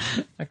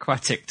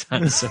 Aquatic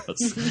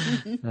dinosaurs.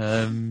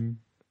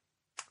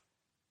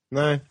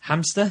 No.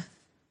 Hamster?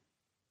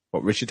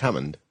 What, Richard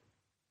Hammond?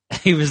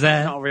 He was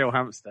there. Not a real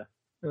hamster.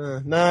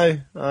 No.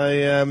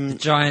 The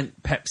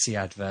giant Pepsi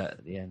advert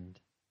at the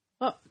end.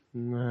 What?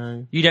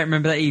 No. You don't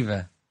remember that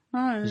either?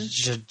 No. It's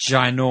just a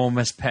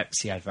ginormous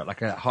Pepsi advert,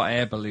 like a hot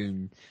air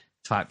balloon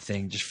type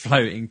thing, just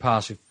floating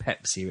past with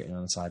Pepsi written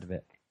on the side of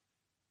it.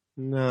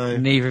 No.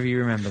 Neither of you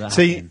remember that.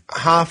 See, happening.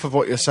 half of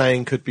what you're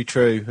saying could be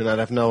true, and I'd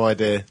have no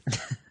idea.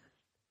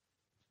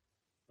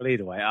 Well,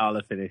 either way, I'll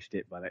have finished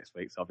it by next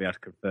week, so I'll be able to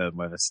confirm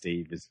whether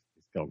Steve has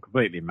gone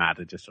completely mad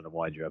and just trying to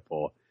wind you up,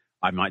 or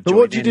I might. But join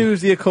what do you in. do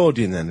with the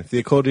accordion then? If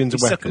the accordion's a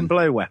Suck weapon, and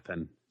blow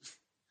weapon.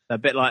 A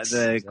bit like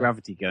the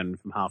gravity gun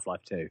from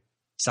Half-Life 2.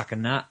 Suck a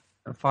nut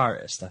and fire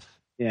it at stuff.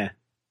 Yeah.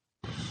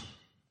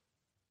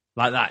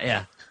 Like that,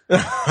 yeah.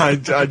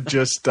 I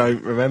just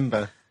don't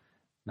remember.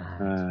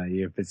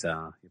 You're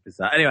bizarre. You're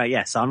bizarre. Anyway,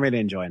 yes, I'm really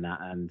enjoying that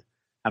and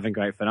having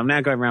great fun. I'm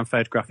now going around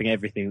photographing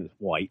everything that's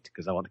white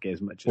because I want to get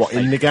as much. What,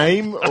 in the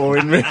game or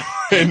in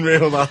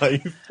real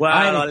life? Well,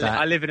 I did that.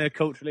 I live in a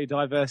culturally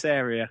diverse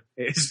area.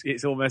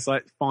 It's almost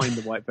like find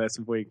the white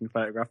person before you can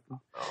photograph them.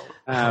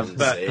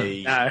 But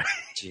no.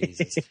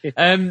 Jesus. It's Did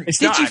not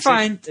you actually.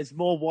 find? There's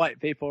more white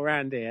people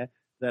around here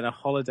than a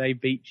holiday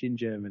beach in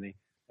Germany.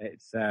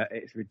 It's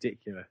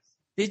ridiculous.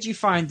 Did you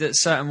find that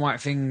certain white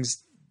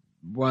things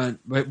were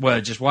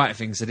just white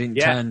things? They didn't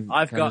Yeah, turn.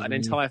 I've kind got of an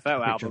entire photo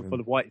picture album of full them.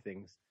 of white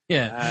things.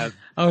 Yeah,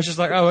 I was just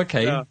like, oh,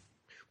 okay. Yeah.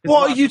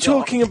 What are you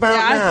talking about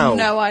Yeah, I now? have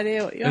no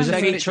idea what you're There's a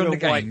saying. Take it feature to on a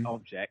the white game.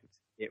 object.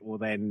 It will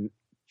then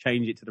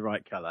change it to the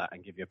right colour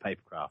and give you a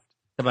paper craft.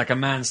 Like a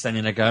man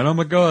standing there going, "Oh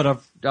my god,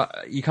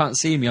 you can't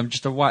see me. I'm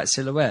just a white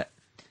silhouette."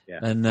 Yeah.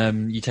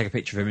 And you take a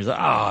picture of him. He's like,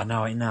 "Oh,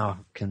 now I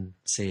can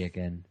see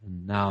again."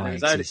 And now I It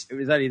exist.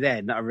 was only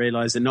then that I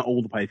realised that not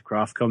all the paper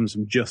craft comes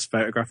from just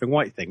photographing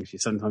white things. You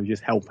sometimes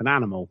just help an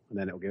animal and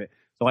then it'll give it.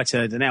 So I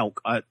turned an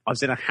elk. I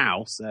was in a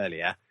house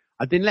earlier.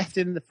 I'd been left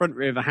in the front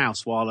room of a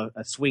house while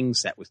a swing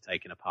set was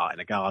taken apart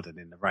in a garden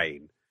in the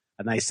rain.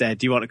 And they said,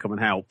 "Do you want to come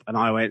and help?" And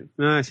I went,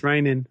 "No, it's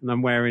raining and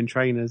I'm wearing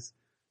trainers."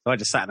 So I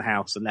just sat in the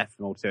house and left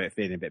them all to it,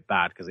 feeling a bit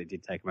bad because it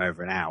did take them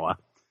over an hour.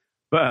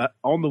 But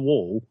on the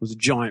wall was a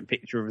giant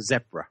picture of a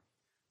zebra.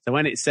 So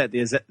when it said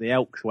the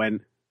elk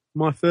went,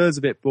 "My fur's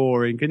a bit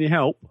boring, can you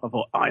help?" I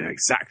thought, I know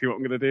exactly what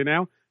I'm going to do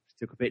now. Just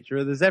took a picture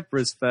of the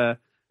zebra's fur.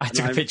 I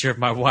took a picture of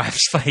my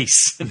wife's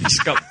face and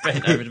just got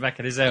bent over the back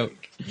of his elk.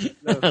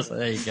 So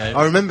there you go.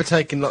 I remember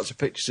taking lots of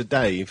pictures of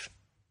Dave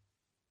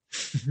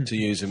to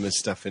use him as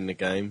stuff in the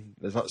game.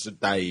 There's lots of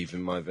Dave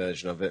in my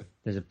version of it.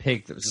 There's a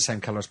pig that was the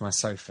same colour as my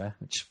sofa,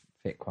 which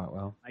fit quite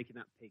well. Making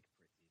that pig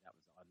pretty.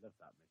 I love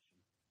that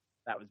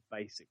mission. That was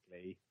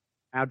basically,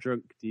 how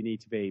drunk do you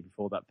need to be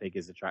before that pig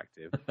is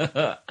attractive?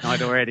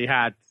 I'd already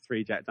had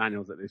 3 Jack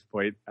Daniels at this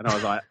point, and I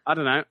was like, I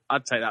don't know,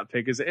 I'd take that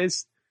pig as it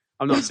is.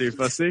 I'm not too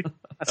fussy.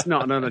 That's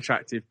not an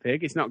unattractive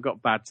pig. It's not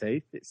got bad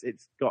teeth.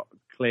 It's got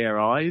clear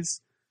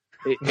eyes.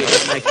 It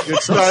make a good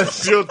sausage.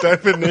 That's your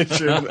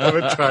definition of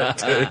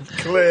attractive.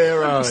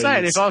 Clear I'm eyes.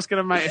 saying if I was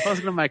going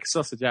to make a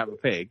sausage out of a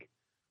pig,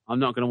 I'm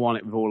not going to want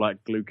it with all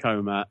like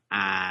glaucoma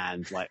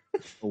and like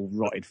all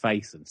rotted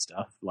face and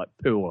stuff, like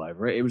poo all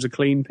over it. It was a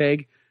clean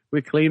pig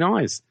with clean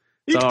eyes.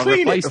 You'd So I clean it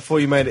replaced- before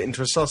you made it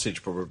into a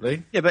sausage,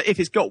 probably. Yeah, but if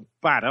it's got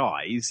bad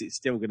eyes, it's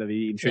still going to be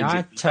Yeah, intrinsically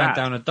I turned bad.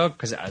 down a dog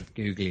because it had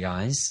googly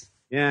eyes.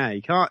 Yeah,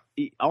 you can't.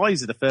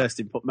 Eyes are the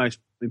first most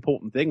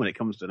important thing when it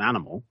comes to an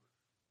animal,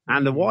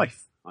 and the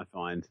wife. I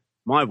find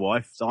my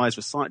wife's eyes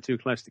were slightly too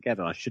close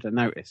together. I should have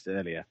noticed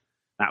earlier.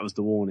 That was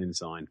the warning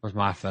sign. Was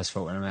my first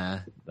thought when I met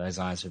her. Those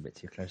eyes were a bit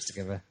too close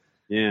together.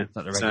 Yeah, It's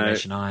not the so,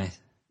 regulation eye.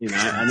 you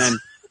know. And then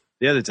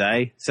the other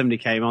day, somebody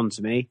came on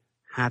to me,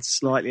 had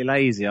slightly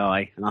lazy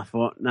eye, and I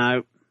thought, no,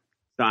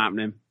 it's not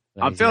happening.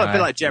 I Lazy feel a bit eye,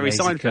 like Jerry lazy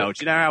Seinfeld. cook.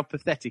 You know how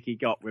pathetic he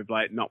got with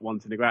like not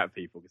wanting to go out with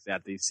people because they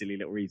had these silly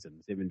little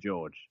reasons. Him and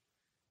George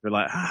were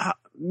like,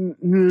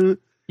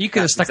 You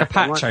could have That's stuck a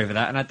exactly patch right. over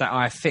that and had that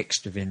eye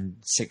fixed within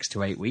 6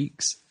 to 8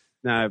 weeks.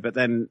 no, but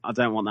then I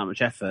don't want that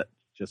much effort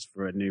just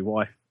for a new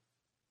wife.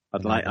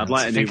 I'd like a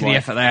new Think of the wife.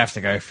 effort they have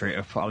to go through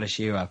to polish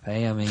you up,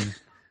 eh? I mean,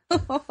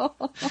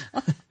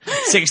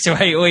 6 to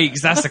 8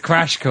 weeks, that's the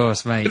crash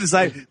course, mate.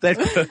 So they'd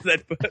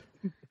put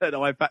an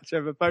eye patch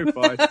over both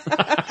eyes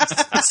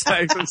to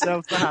save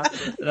themselves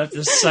that. They'll have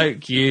to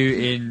soak you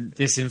in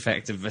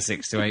disinfectant for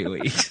 6 to 8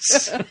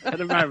 weeks. At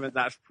the moment,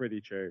 that's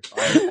pretty true.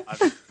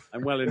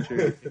 I'm well and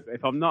truly.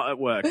 If I'm not at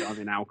work, I'm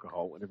in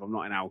alcohol, and if I'm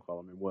not in alcohol,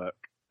 I'm in work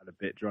and a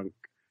bit drunk.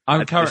 I I'm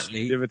had this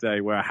currently... the other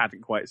day where I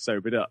hadn't quite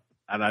sobered up,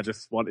 and I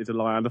just wanted to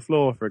lie on the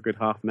floor for a good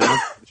half an hour.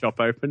 The shop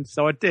opened,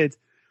 so I did,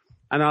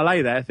 and I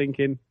lay there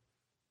thinking,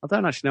 I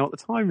don't actually know what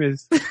the time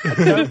is. I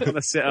don't want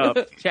to sit up,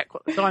 check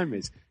what the time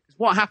is. Because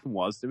what happened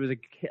was there was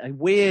a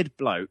weird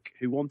bloke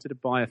who wanted to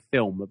buy a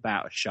film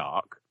about a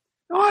shark.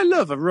 Now, I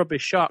love a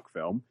rubbish shark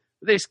film,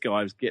 but this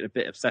guy was getting a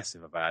bit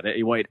obsessive about it.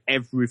 He wanted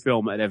every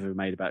film that had ever been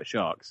made about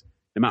sharks,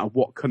 no matter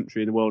what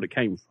country in the world it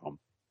came from.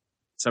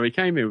 So he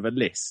came in with a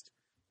list.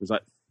 It was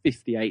like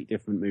 58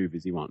 different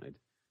movies he wanted.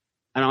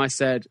 And I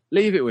said,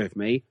 leave it with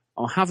me.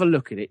 I'll have a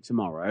look at it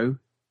tomorrow.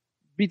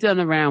 Be done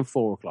around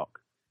 4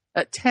 o'clock.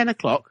 At 10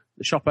 o'clock,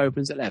 the shop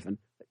opens at 11.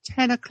 At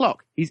 10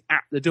 o'clock, he's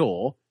at the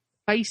door,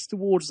 face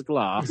towards the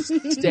glass,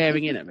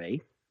 staring in at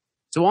me.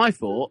 So I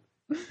thought,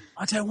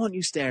 I don't want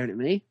you staring at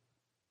me.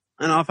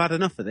 and I've had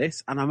enough of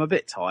this, and I'm a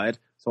bit tired,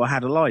 so I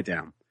had a lie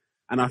down.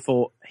 And I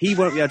thought, he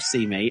won't be able to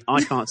see me,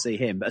 I can't see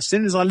him, but as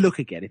soon as I look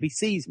again, if he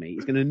sees me,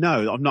 he's going to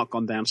know that I've not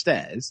gone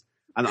downstairs,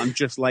 and I'm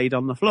just laid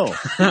on the floor.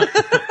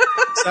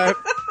 So,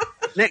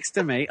 next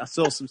to me, I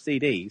saw some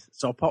CDs,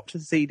 so I popped a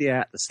CD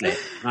out the slit,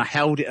 and I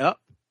held it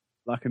up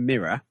like a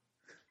mirror,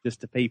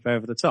 just to peep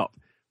over the top.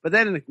 But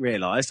then I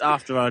realised,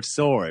 after I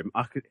saw him,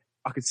 I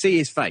could see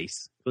his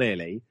face,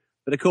 clearly,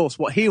 but of course,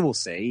 what he will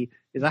see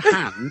is a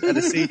hand and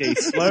a CD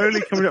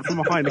slowly coming up from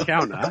behind the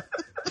counter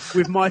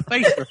with my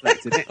face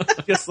reflected in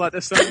it, just like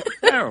the sun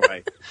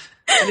away.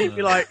 And he'd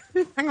be like,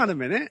 hang on a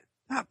minute,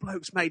 that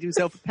bloke's made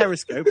himself a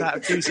periscope out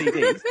of 2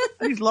 CDs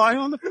and he's lying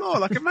on the floor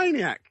like a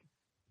maniac.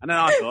 And then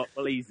I thought,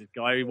 well, he's the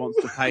guy who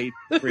wants to pay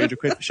 300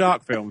 quid for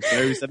shark films, so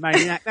who's the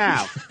maniac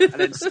now? And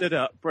then stood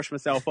up, brushed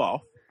myself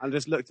off, and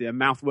just looked at him,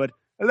 mouth word,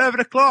 11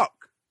 o'clock.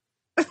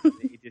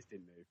 He just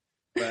didn't move.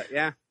 But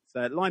yeah,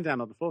 so lying down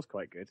on the floor's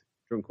quite good,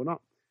 drunk or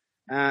not.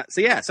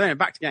 So anyway,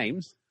 back to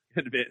games.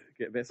 Get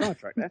a bit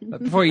sidetracked there.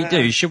 But before you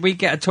do, should we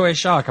get a toy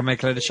shark and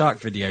make a load of shark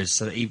videos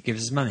so that Eve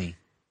gives us money?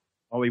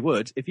 Oh, we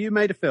would. If you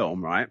made a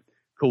film, right,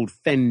 called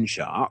Fen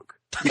Shark,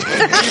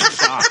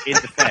 shark in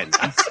the fens,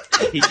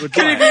 he would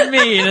Could buy it be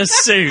me in a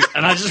suit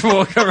and I just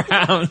walk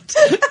around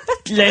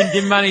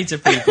lending money to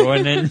people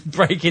and then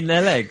breaking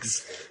their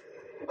legs?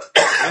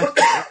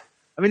 I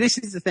mean, this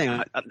is the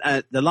thing.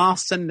 The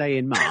last Sunday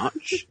in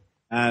March,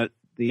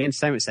 the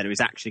entertainment centre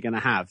is actually going to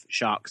have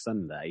Shark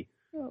Sunday.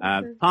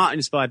 Part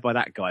inspired by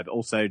that guy, but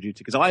also due to,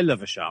 because I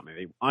love a shark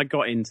movie. I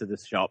got into the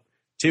shop,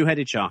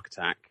 Two-Headed Shark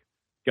Attack,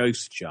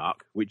 Ghost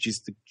Shark, which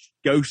is the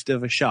ghost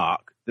of a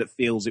shark that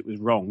feels it was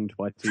wronged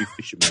by 2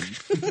 fishermen,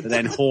 that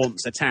then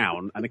haunts a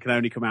town and it can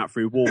only come out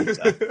through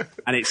water.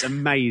 And it's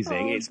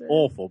amazing. It's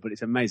awful, but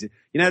it's amazing.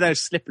 You know those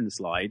slip and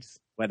slides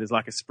where there's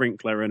like a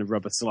sprinkler and a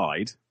rubber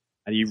slide?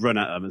 And you run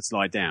at them and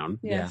slide down.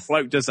 Yeah.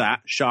 Bloke does that.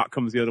 Shark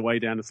comes the other way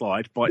down the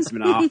slide, bites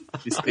him in half,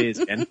 disappears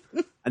again.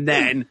 And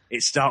then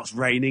it starts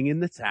raining in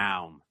the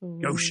town.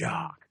 Go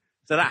Shark.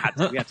 So we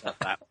had to have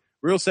that.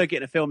 We're also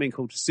getting a film in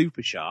called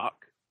Super Shark,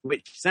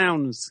 which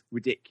sounds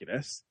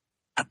ridiculous.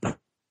 But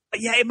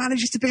yeah, it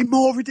manages to be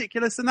more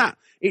ridiculous than that.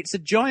 It's a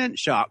giant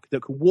shark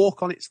that can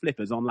walk on its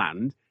flippers on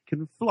land,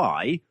 can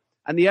fly,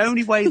 and the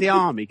only way the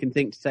army can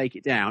think to take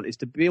it down is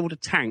to be able to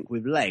tank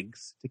with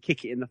legs to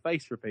kick it in the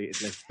face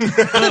repeatedly.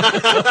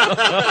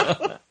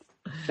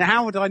 Now,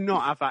 how would I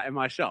not have that in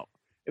my shop?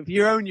 If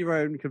you own your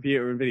own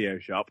computer and video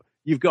shop,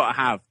 you've got to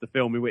have the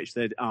film in which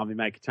the army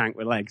make a tank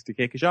with legs to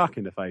kick a shark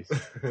in the face,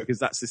 because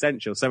that's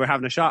essential. So we're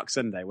having a Shark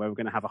Sunday where we're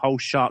going to have a whole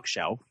shark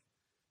shelf,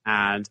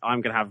 and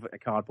I'm going to have a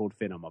cardboard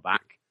fin on my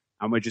back,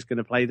 and we're just going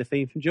to play the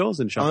theme from Jaws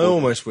and I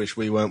almost wish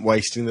we weren't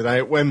wasting the day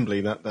at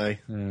Wembley that day.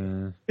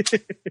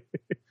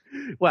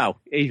 Well,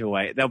 either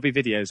way, there'll be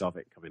videos of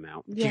it coming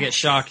out. If you get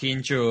Sharky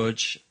and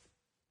George,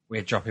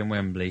 we're dropping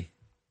Wembley.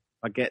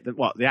 I get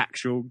the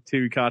actual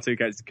 2 cartoon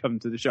characters to come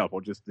to the shop,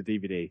 or just the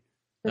DVD?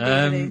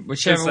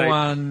 Whichever So,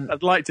 one.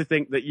 I'd like to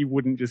think that you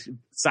wouldn't just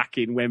sack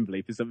in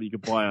Wembley for something you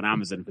could buy on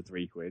Amazon for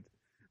 £3.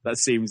 That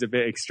seems a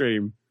bit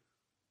extreme.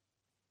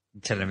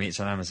 You're telling me it's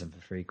on Amazon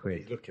for £3.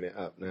 He's looking it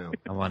up now.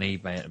 I'm on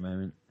eBay at the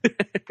moment.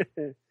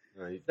 No,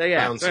 he's So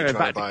yeah, bouncing anyway,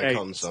 trying to back buy to a games.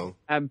 console.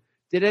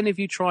 Did any of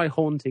you try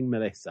Haunting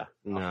Melissa?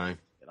 No.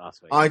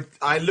 Last week,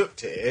 I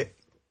looked at it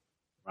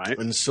right?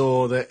 and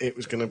saw that it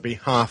was going to be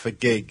half a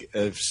gig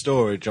of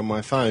storage on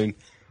my phone.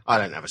 I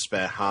don't have a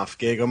spare half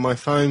gig on my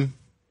phone.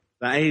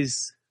 That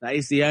is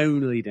the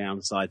only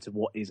downside to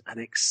what is an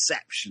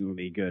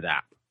exceptionally good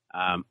app.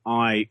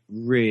 I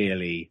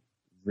really,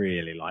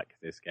 really like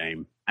this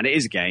game. And it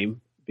is a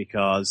game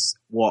because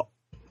what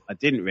I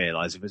didn't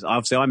realise was,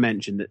 obviously I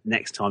mentioned that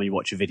next time you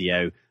watch a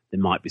video, there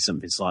might be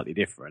something slightly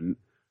different.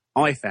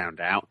 I found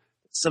out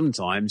that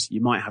sometimes you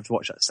might have to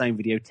watch that same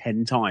video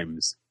 10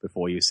 times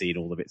before you see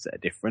all the bits that are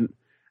different.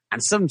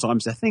 And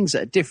sometimes the things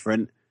that are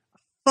different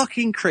are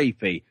fucking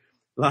creepy.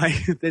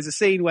 Like, there's a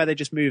scene where they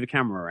just move a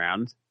camera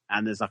around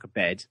and there's like a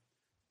bed.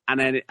 And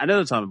then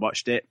another time I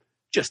watched it,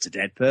 just a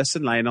dead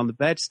person laying on the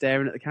bed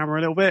staring at the camera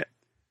a little bit.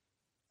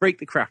 Freaked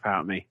the crap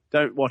out of me.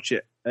 Don't watch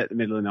it at the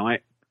middle of the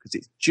night because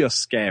it's just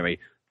scary.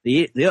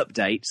 The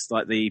updates,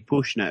 like the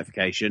push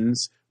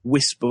notifications,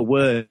 whisper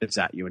words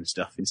at you and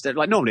stuff. Instead,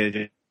 like normally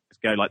they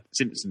just go like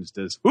Simpsons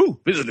does. Ooh,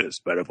 visitors,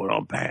 better put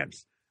on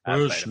pants.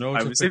 Push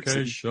Homer Simpson.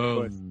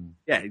 notification.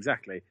 Yeah,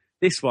 exactly.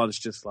 This one's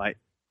just like,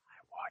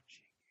 I'm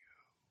watching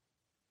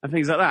you. And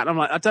things like that. And I'm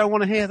like, I don't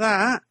want to hear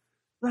that.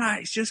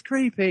 It's just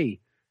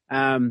creepy.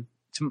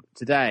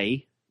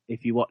 Today,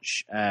 if you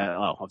watch,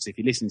 obviously if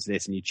you listen to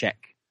this and you check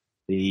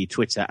the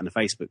Twitter and the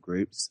Facebook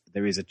groups,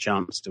 there is a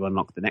chance to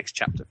unlock the next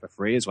chapter for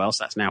free as well.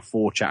 So that's now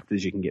 4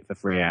 chapters you can get for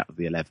free out of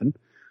the 11.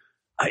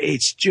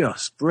 It's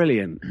just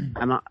brilliant.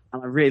 And I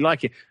really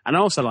like it. And I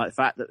also like the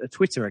fact that the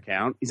Twitter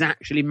account is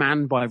actually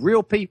manned by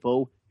real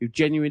people who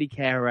genuinely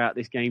care about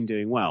this game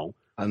doing well.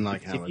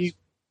 Unlike ours.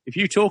 If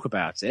you talk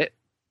about it,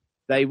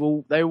 they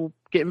will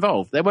get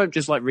involved. They won't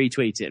just like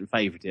retweet it and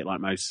favourite it like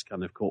most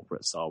kind of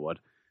corporate style would.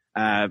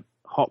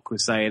 Hock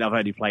was saying, I've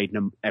only played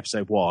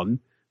episode 1.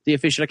 The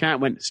official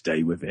account went,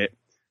 stay with it.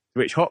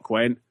 which Hock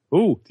went,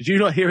 "Oh, did you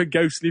not hear a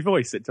ghostly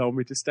voice that told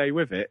me to stay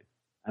with it?"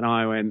 And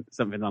I went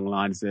something along the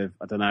lines of,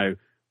 "I don't know,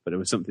 but there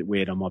was something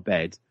weird on my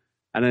bed."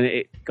 And then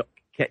it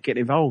kept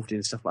getting involved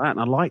in stuff like that, and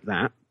I like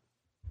that.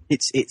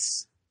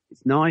 It's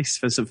nice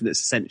for something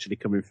that's essentially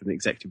coming from the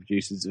executive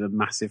producers of a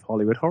massive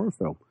Hollywood horror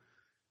film.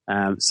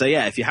 So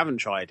yeah, if you haven't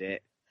tried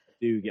it,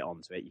 do get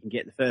onto it. You can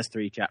get the first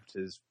 3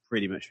 chapters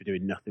pretty much for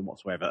doing nothing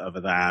whatsoever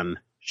other than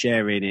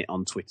sharing it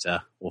on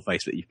Twitter or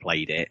Facebook. You've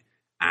played it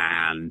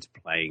and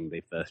playing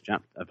the first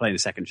chapter, playing the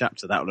second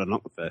chapter. That will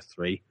unlock the first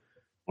 3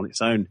 on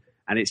its own,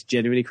 and it's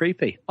genuinely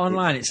creepy.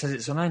 Online, it says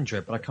it's on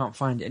Android, but I can't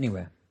find it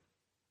anywhere.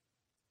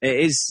 It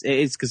is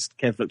because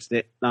Kev looked at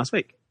it last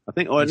week, I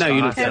think. Or no,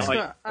 you looked at Kev's it.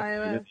 got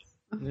iOS.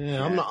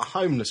 Yeah, I'm not a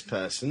homeless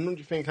person. What do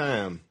you think I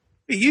am?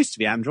 You used to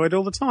be Android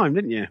all the time,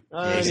 didn't you?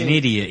 Yeah, he's an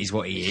idiot, is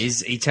what he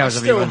is. He tells I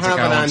still everyone to have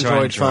go an onto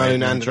Android phone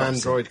and an drops it.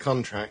 Android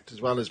contract,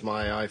 as well as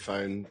my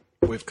iPhone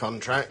with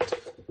contract.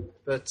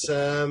 But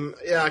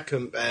yeah, I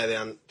couldn't bear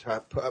to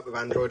put up with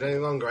Android any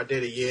longer. I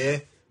did a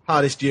year,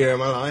 hardest year of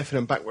my life, and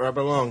I'm back where I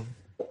belong.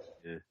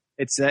 Yeah,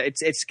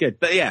 it's good.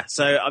 But yeah,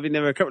 so I mean,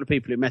 there were a couple of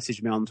people who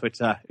messaged me on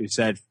Twitter who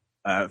said,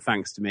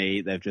 thanks to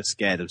me, they've just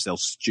scared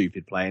themselves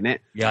stupid playing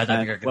it. Yeah, I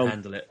don't think I can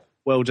handle it.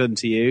 Well done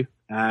to you.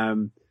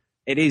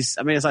 It is.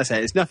 I mean, as I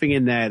said, there's nothing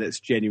in there that's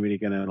genuinely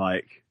going to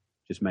like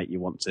just make you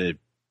want to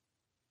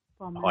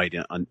hide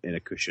in a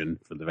cushion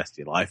for the rest of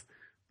your life.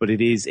 But it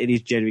is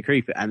genuinely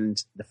creepy,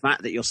 and the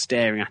fact that you're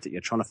staring at it,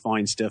 you're trying to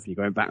find stuff, and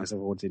you're going backwards and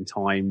forwards in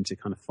time to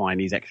kind of find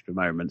these extra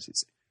moments.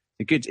 It's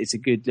a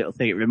good little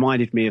thing. It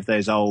reminded me of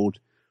those old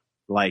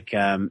like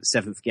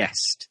Seventh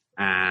Guest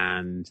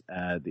and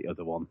the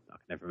other one I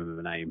can never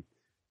remember the name,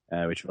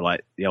 which were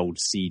like the old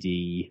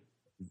CD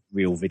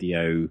real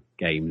video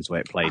games where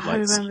it played I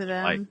like remember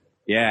them. like.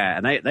 Yeah,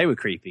 and they were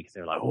creepy because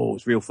they were like, oh,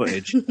 it's real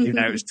footage, even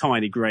though it was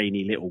tiny,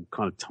 grainy, little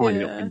little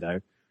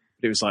window.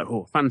 But it was like,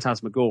 oh,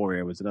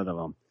 Phantasmagoria was another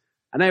one,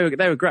 and they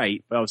were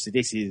great. But obviously,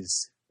 this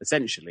is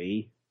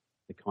essentially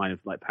the kind of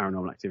like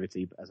Paranormal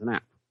Activity but as an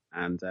app,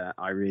 and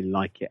I really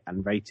like it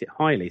and rate it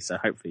highly. So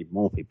hopefully,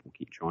 more people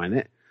keep trying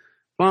it.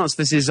 Plants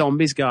vs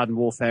Zombies: Garden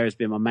Warfare has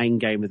been my main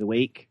game of the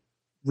week.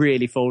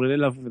 Really fallen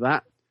in love with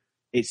that.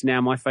 It's now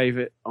my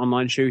favourite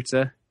online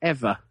shooter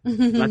ever.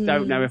 And I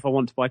don't know if I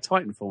want to buy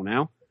Titanfall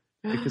now.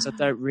 Because I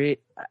don't really,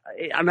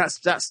 and that's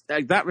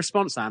that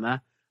response,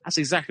 Anna. That's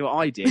exactly what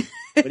I did.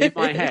 But in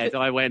my head,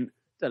 I went,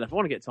 "Don't know if I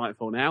want to get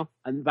Titanfall now."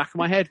 And the back of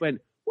my head went,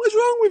 "What's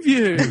wrong with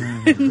you?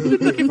 I've been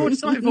looking forward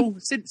to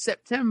Titanfall since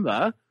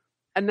September,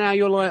 and now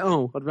you're like,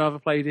 oh, I'd rather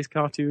play this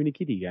cartoony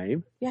kiddie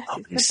game." Yes, Oh,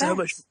 it's it's the so best.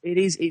 much. It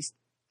is. It's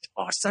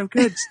so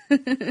good,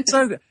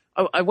 so good.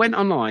 I went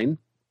online.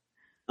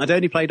 I'd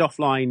only played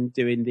offline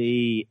doing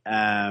the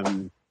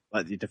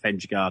like the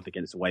defend your garden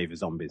against a wave of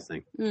zombies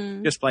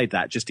thing. Just played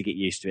that just to get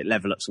used to it,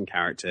 level up some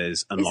characters,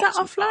 Is unlock that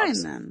some offline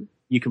cards. then?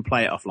 You can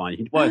play it offline.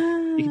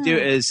 You can do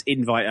it as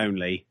invite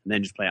only, and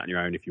then just play it on your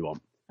own if you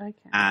want. Okay.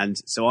 And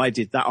so I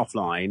did that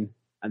offline,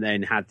 and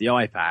then had the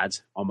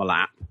iPad on my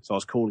lap, so I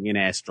was calling in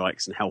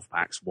airstrikes and health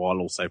packs while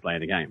also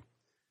playing the game.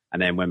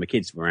 And then when my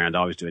kids were around,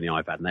 I was doing the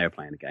iPad and they were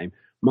playing the game.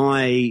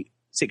 My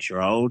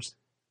 6-year-old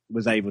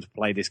was able to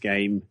play this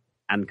game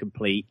and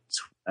complete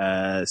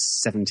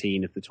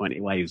 17 of the 20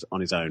 waves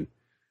on his own,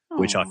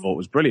 which I thought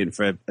was brilliant.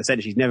 For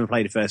essentially, he's never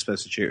played a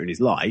first-person shooter in his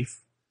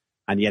life,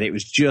 and yet it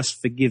was just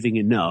forgiving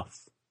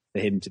enough for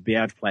him to be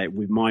able to play it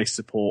with my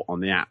support on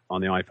the app,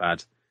 on the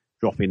iPad,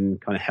 dropping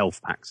kind of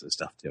health packs and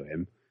stuff to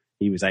him.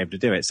 He was able to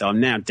do it. So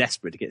I'm now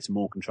desperate to get some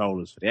more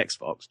controllers for the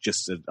Xbox,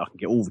 just so I can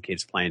get all the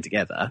kids playing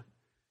together,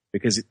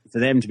 because for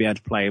them to be able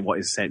to play what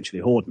is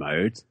essentially Horde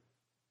mode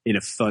in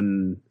a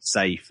fun,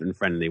 safe, and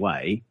friendly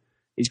way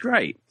is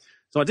great.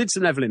 So I did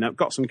some leveling up,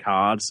 got some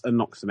cards,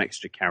 unlocked some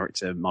extra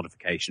character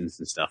modifications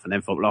and stuff, and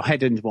then thought, well, I'll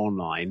head into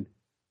online,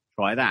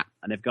 try that.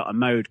 And they've got a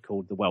mode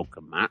called the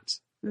Welcome Mat,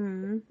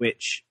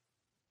 which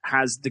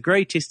has the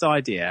greatest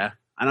idea,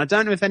 and I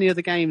don't know if any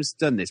other game's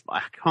done this, but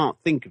I can't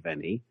think of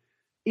any.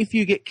 If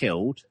you get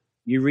killed,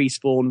 you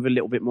respawn with a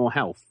little bit more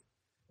health.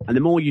 And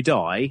the more you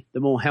die, the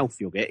more health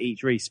you'll get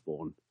each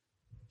respawn,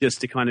 just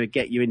to kind of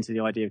get you into the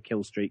idea of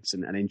kill streaks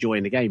and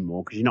enjoying the game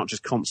more, because you're not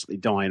just constantly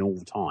dying all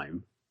the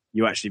time.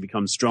 You actually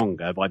become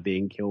stronger by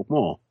being killed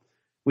more,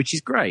 which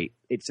is great.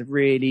 It's a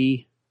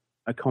really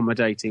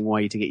accommodating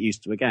way to get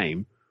used to a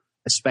game,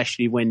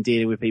 especially when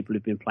dealing with people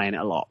who've been playing it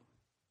a lot,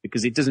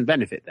 because it doesn't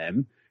benefit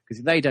them, because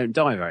if they don't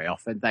die very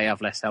often, they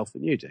have less health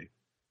than you do,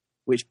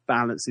 which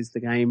balances the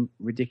game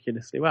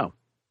ridiculously well.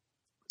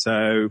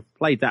 So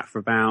played that for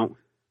about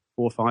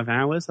 4 or 5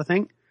 hours, I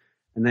think,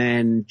 and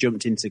then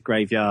jumped into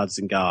Graveyards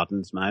and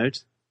Gardens mode,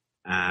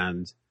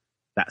 and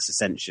that's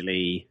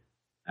essentially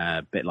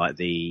a bit like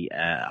the,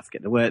 I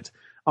forget the word,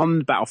 on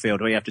the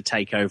battlefield where you have to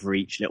take over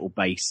each little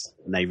base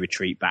and they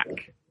retreat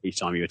back each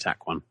time you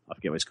attack one. I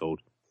forget what it's called.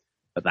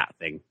 But that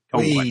thing.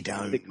 We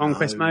don't Is it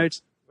Conquest know. mode?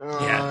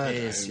 Yeah, it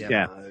is,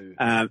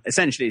 Yeah.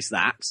 Essentially it's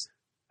that.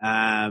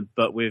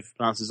 But with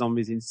Plants vs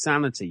Zombies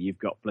Insanity, you've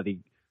got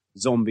bloody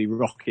zombie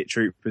rocket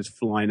troopers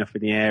flying up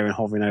in the air and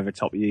hovering over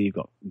top of you. You've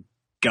got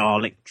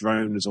garlic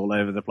drones all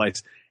over the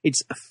place.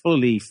 It's a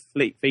fully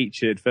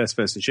featured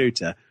first-person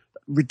shooter.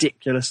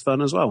 Ridiculous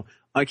fun as well.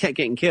 I kept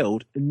getting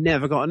killed and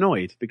never got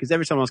annoyed because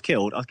every time I was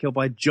killed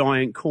by a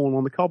giant corn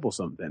on the cob or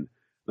something. And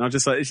I was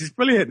just like, this is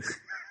brilliant.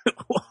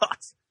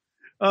 What?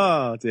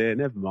 Oh dear,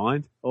 never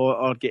mind.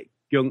 Or I'd get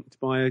gunked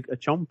by a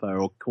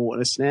chomper or caught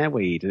in a snare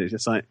weed. And it's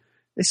just like,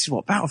 this is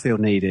what Battlefield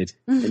needed.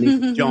 They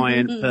need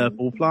giant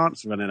purple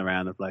plants running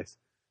around the place.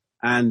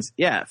 And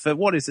yeah, for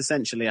what is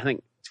essentially, I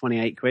think,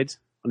 28 quid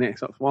on the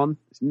Xbox One,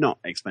 it's not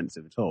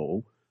expensive at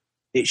all.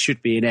 It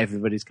should be in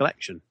everybody's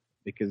collection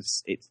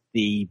because it's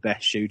the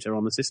best shooter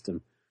on the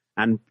system.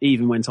 And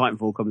even when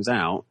Titanfall comes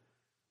out,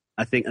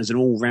 I think as an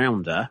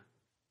all-rounder,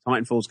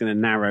 Titanfall's going to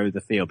narrow the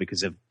field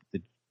because of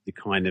the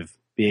kind of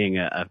being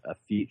a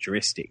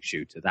futuristic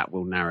shooter. That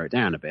will narrow it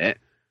down a bit.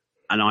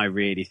 And I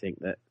really think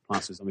that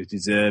Plants vs. Zombies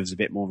deserves a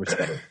bit more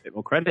respect, a bit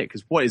more credit,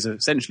 because what is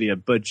essentially a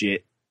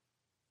budget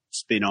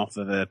spin-off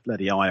of a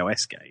bloody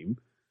iOS game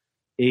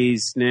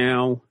is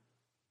now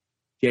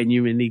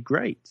genuinely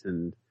great.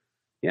 And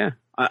yeah,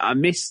 I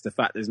miss the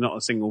fact there's not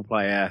a single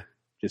player,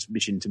 just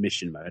mission to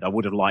mission mode. I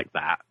would have liked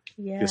that,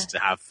 just to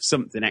have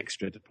something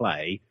extra to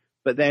play.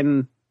 But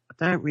then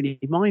I don't really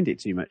mind it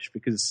too much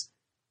because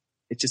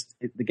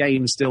the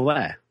game's still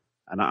there,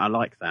 and I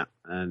like that.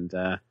 And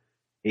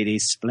it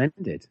is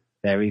splendid,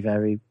 very,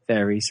 very,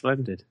 very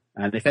splendid.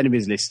 And if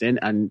anybody's listening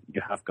and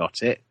you have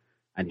got it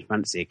and you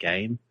fancy a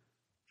game,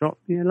 drop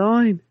me a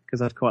line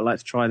because I'd quite like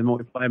to try the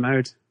multiplayer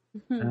mode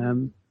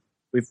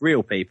with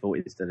real people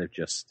instead of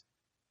just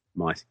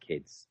my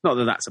kids. Not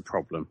that that's a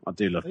problem. I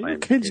do love playing Your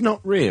with kids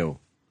not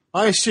real?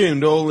 I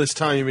assumed all this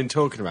time you've been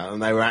talking about them,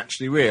 they were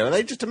actually real. Are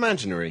they just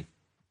imaginary?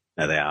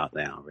 No, they are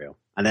real.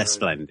 And they're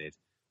splendid.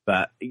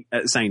 But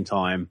at the same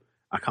time,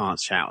 I can't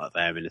shout at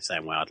them in the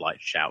same way I'd like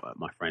to shout at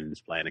my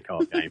friends playing a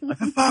card game. Like,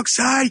 for fuck's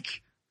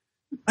sake!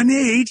 I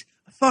need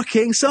a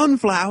fucking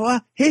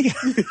sunflower here!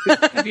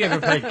 Have you ever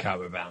played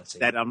Carbo Bouncy?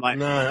 Then I'm like,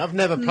 No, I've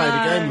never played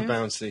a game with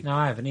Bouncy. No,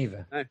 I haven't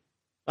either.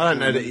 I don't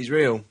know that he's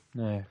real.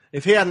 No.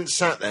 If he hadn't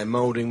sat there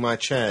moulding my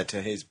chair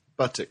to his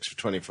buttocks for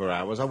 24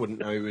 hours, I wouldn't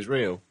know he was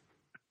real.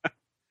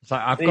 It's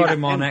like I've got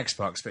him on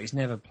Xbox, but he's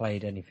never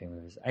played anything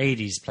with us.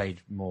 Adie's played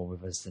more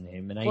with us than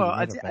him, and Adie well,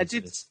 never plays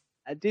with us.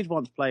 I did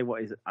want to play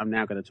what I'm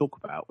now going to talk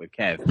about with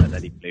Kev, but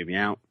then he blew me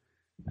out,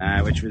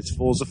 which was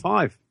Forza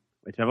 5,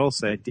 which I've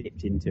also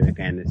dipped into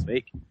again this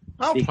week.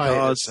 I'll play it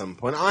at some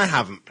point. I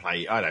don't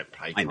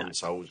play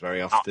consoles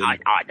very often. I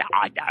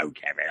know,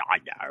 Kevin, I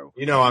know.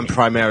 You know I'm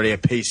primarily a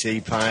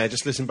PC player.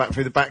 Just listen back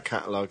through the back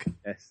catalogue.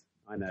 Yes,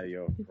 I know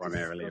you're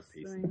primarily a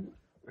PC.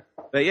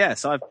 But yeah,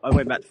 so I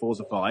went back to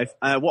Forza 5.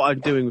 What I'm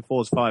doing with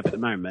Forza 5 at the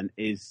moment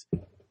is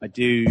I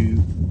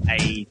do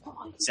a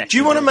session. Do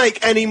you want to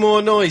make any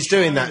more noise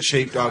doing that,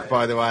 Sheepdog,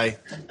 by the way?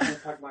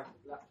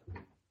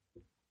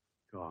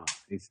 God,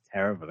 he's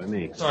terrible, isn't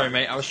he? Sorry,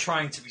 mate. I was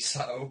trying to be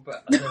subtle,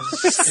 but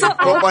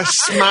What, by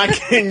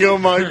smacking your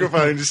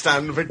microphone to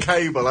stand with a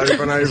cable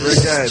over and over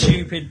again?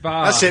 Stupid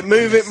bar. That's it.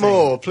 Move it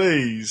more,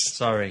 please.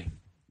 Sorry.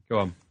 Go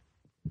on.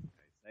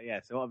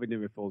 So what I've been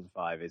doing with Forza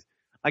 5 is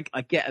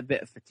I get a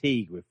bit of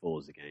fatigue with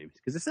Forza games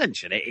because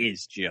essentially it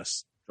is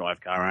just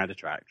drive car around a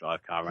track,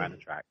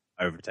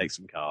 overtake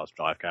some cars,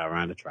 drive car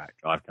around a track,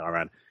 drive car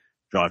around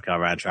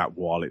a track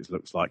while it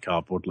looks like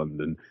Cardboard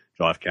London,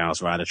 drive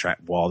cars around a track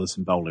while there's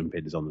some bowling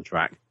pins on the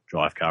track,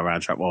 drive car around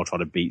a track while trying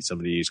to beat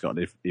somebody who's got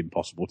the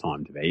impossible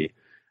time to beat.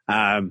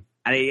 And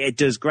it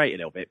does great a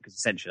little bit because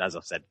essentially, as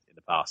I've said in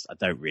the past, I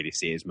don't really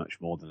see it as much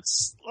more than a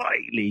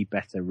slightly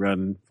better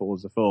run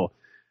Forza 4.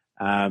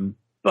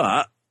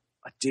 But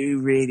I do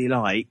really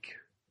like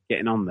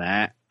getting on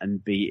there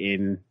and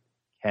beating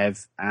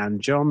Kev and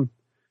John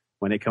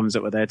when it comes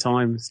up with their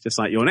times. Just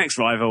like your next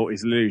rival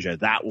is Luja.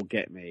 That will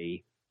get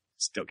me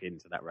stuck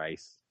into that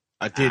race.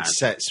 I did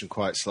set some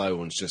quite slow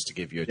ones just to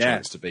give you a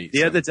chance to beat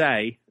the some. other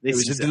day. It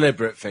was a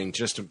deliberate thing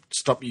just to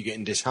stop you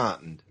getting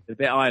disheartened. The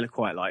bit I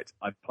quite liked,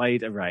 I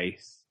played a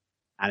race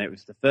and it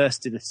was the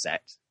first in a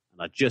set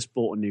and I just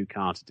bought a new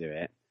car to do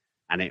it.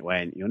 And it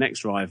went, your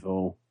next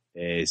rival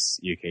is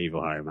UK Evil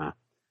Homer.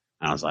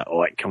 And I was like, all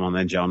right, come on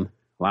then, John.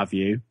 I'll have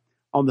you.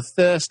 On the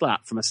first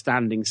lap from a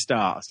standing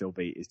start, I still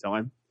beat his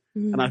time.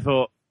 And I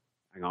thought,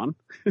 hang on,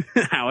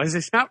 how is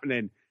this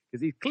happening?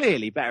 Because he's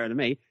clearly better than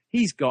me.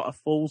 He's got a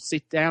full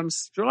sit-down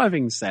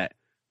driving set.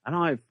 And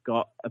I've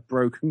got a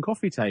broken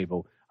coffee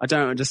table. I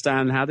don't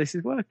understand how this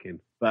is working.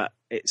 But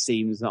it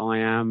seems that I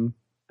am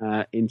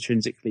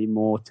intrinsically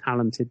more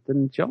talented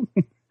than John.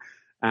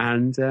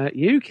 And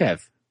you,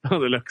 Kev, by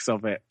the looks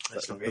of it.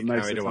 Let's not get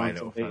carried away,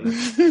 little fella.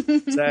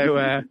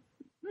 So...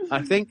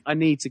 I think I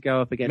need to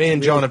go up against... Me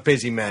and John are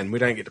busy men. We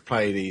don't get to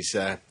play these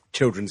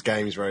children's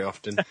games very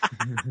often.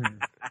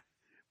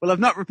 Well, I've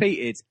not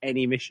repeated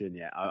any mission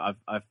yet.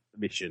 I've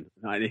mission,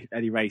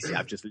 any race yet.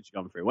 I've just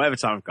literally gone through. Whatever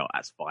time I've got,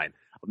 that's fine.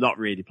 I'm not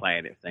really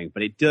playing anything,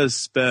 but it does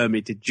spur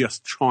me to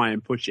just try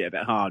and push it a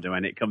bit harder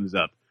when it comes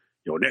up.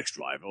 Your next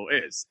rival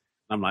is...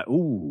 And I'm like,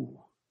 ooh,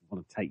 I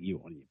want to take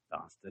you on, you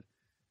bastard.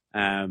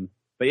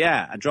 But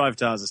yeah, and Drive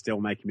Tars are still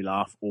making me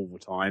laugh all the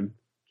time.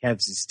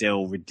 Kev's is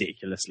still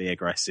ridiculously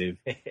aggressive.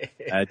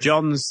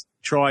 John's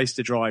tries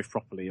to drive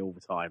properly all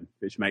the time,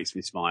 which makes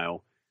me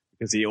smile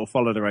because he'll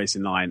follow the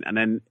racing line and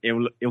then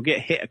he'll get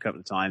hit a couple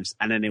of times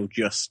and then he'll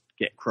just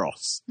get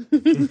cross.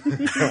 And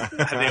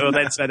he'll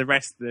then spend the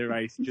rest of the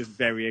race just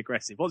very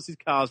aggressive. Once his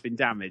car's been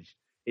damaged,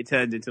 it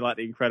turns into like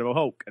the Incredible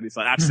Hulk, and it's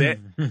like, that's it.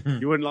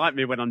 You wouldn't like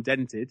me when I'm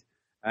dented,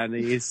 and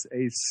he's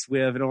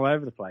swerving all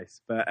over the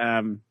place. But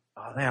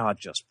they are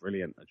just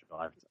brilliant. The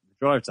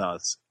drive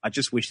tires. I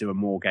just wish there were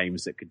more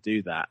games that could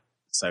do that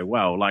so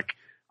well. Like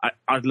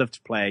I'd love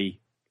to play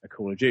a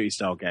Call of Duty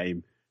style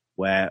game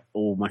where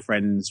all my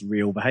friends'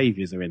 real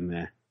behaviours are in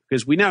there,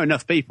 because we know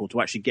enough people to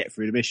actually get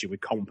through the mission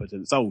with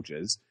competent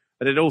soldiers.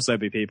 But there'd also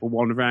be people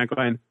wandering around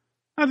going,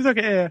 "How did I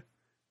get here?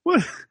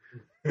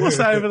 What's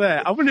that over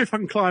there? I wonder if I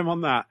can climb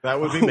on that." That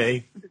would be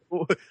me.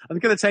 I'm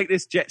going to take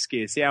this jet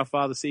ski and see how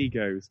far the sea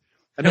goes.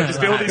 And there'll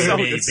just be all these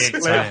soldiers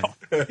split off.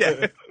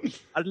 Yeah.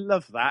 I'd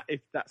love that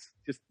if that's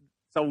just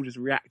soldiers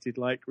reacted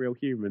like real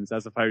humans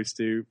as opposed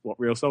to what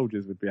real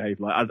soldiers would behave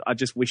like. I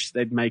just wish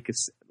they'd make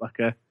us like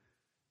a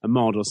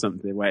mod or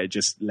something where it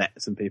just let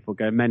some people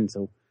go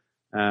mental.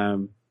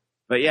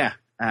 But yeah,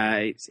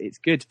 it's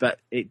good, but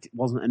it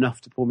wasn't enough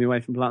to pull me away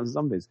from Plants and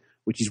Zombies,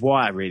 which is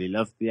why I really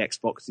loved the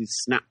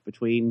Xbox's snap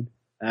between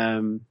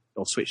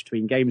or switch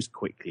between games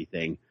quickly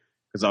thing,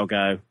 because I'll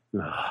go,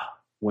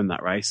 won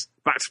that race,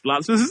 back to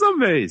Plants vs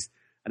Zombies,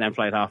 and then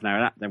played half an hour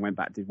of that, then went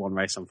back, did one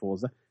race on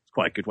Forza. It's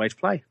quite a good way to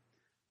play.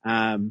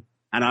 And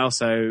I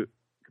also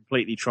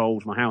completely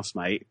trolled my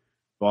housemate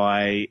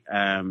by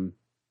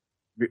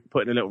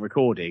putting a little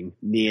recording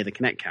near the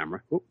Kinect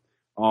camera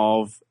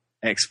of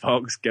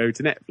Xbox Go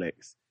to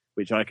Netflix,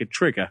 which I could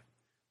trigger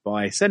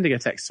by sending a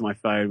text to my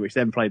phone, which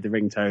then played the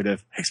ringtone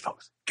of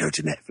Xbox Go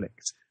to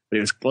Netflix. But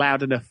it was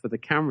loud enough for the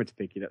camera to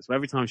pick it up. So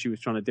every time she was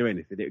trying to do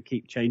anything, it would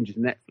keep changing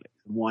Netflix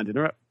and winding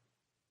her up.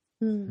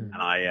 And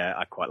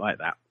I quite like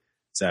that.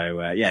 So,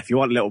 if you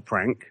want a little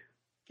prank,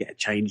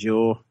 change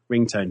your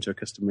ringtone to a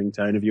custom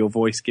ringtone of your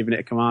voice, giving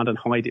it a command and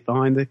hide it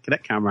behind the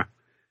Kinect camera.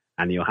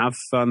 And you'll have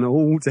fun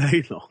all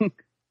day long.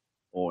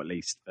 Or at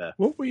least...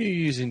 what were you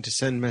using to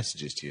send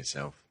messages to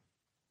yourself?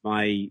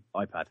 My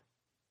iPad.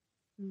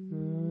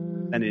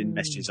 Sending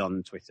messages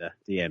on Twitter,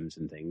 DMs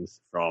and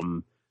things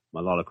from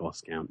my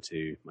Holocaust account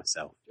to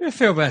myself. I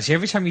feel better.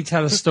 Every time you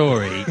tell a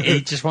story, he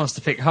just wants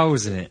to pick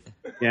holes in it.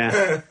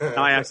 Yeah.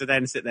 I have to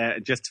then sit there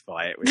and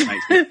justify it, which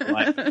makes me feel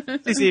like,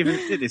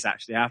 did this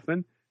actually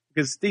happen?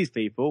 Because these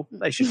people,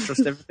 they should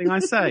trust everything I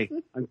say.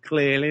 I'm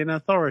clearly an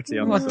authority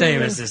on What day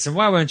was this? And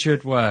why weren't you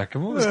at work?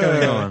 And what was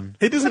going on?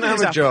 He doesn't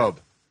have a job.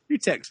 You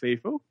text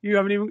people. You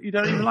don't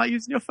even like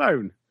using your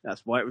phone.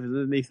 That's why it was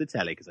underneath the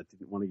telly, because I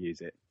didn't want to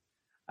use it.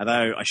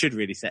 Although I should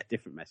really set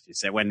different messages.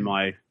 So when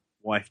my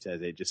wife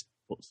does it, just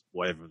puts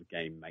whatever the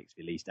game makes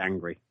me least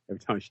angry. Every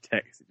time she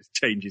texts, it just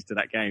changes to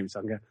that game. So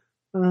I can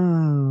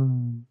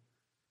go,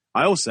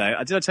 I also,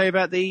 did I tell you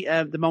about the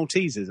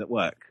Maltesers at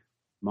work?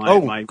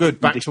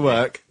 Good. Back to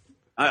work.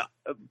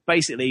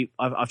 Basically,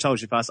 I've told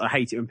you in the past, I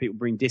hate it when people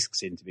bring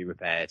discs in to be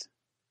repaired.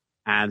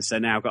 And so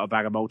now I've got a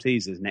bag of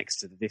Maltesers next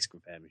to the disc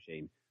repair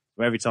machine.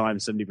 So every time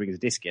somebody brings a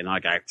disc in, I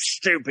go,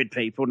 stupid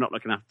people, not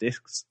looking after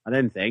discs. I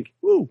then think,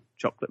 ooh,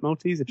 chocolate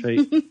Malteser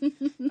treat.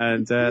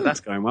 And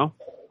that's going well.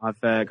 I've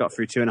got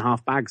through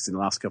 2.5 bags in the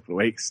last couple of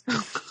weeks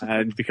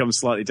and become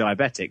slightly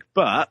diabetic,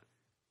 but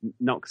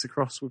knocks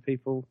across with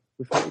people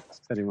with discs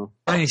anymore.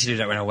 I need to do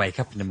that when I wake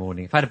up in the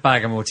morning. If I had a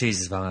bag of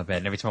Maltesers by my bed,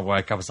 and every time I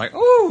woke up, I was like,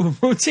 ooh,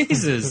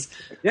 Maltesers.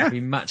 Yeah. I'd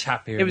be much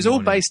happier. It was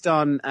all based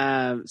on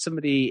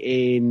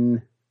somebody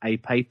in a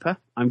paper.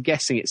 I'm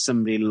guessing it's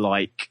somebody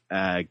like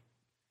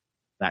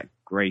that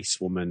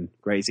Grace woman.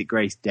 Is it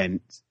Grace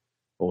Dent?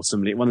 Or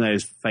somebody, one of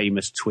those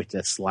famous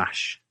Twitter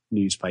 /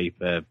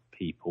 newspaper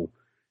people.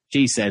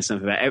 She said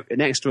something about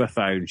next to her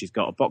phone, she's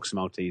got a box of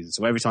Maltesers.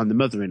 So every time the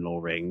mother-in-law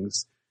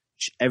rings,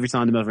 every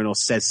time the mother-in-law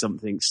says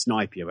something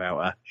snipey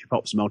about her, she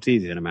pops a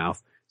Malteser in her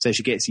mouth. So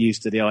she gets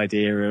used to the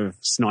idea of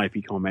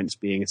snipey comments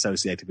being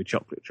associated with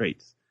chocolate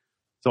treats.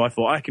 So I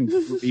thought I can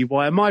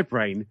rewire my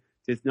brain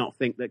to not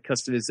think that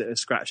customers that have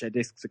scratched their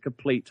discs are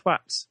complete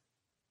twats.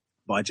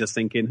 By just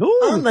thinking,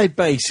 aren't they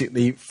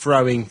basically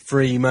throwing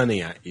free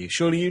money at you?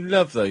 Surely you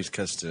love those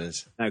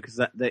customers. No,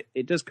 because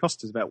it does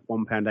cost us about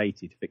 £1.80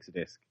 to fix a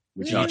disc.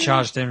 You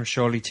charged them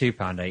surely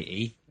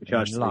 £2.80. We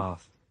charged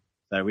laugh.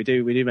 So we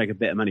do make a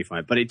bit of money from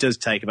it, but it does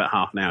take about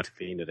half an hour to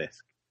clean a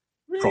disc.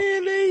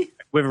 Really?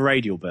 With a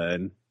radial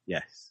burn,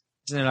 yes.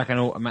 Isn't it like an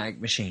automatic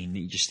machine that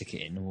you just stick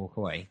it in and walk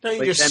away? Don't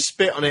you just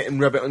spit on it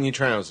and rub it on your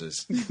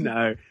trousers?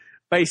 No.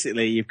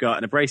 Basically, you've got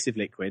an abrasive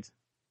liquid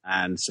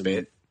and some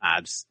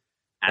pads,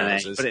 and then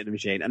you put it in the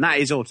machine, and that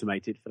is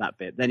automated for that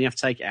bit. Then you have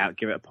to take it out,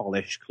 give it a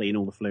polish, clean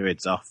all the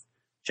fluids off,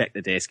 check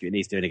the disc, if it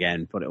needs doing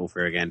again, put it all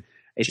through again.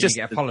 It's just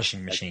get a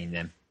polishing machine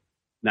then.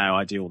 No,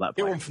 I do all that.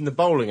 Get one from the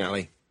bowling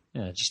alley.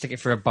 Yeah, just stick it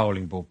through a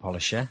bowling ball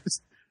polisher.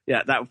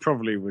 Yeah, that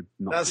probably would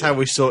not. That's how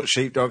we sort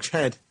Sheepdog's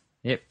head.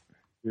 Yep.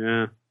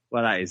 Yeah.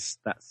 Well, that is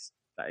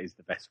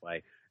the best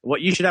way.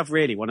 What you should have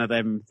really one of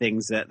them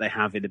things that they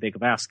have in the Big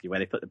Lebowski where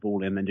they put the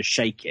ball in and then just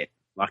shake it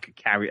like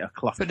a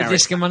cloth Put the carrot.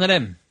 disc in one of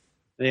them.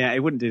 Yeah, it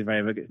wouldn't do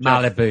very good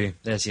job. Malibu.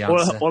 There's the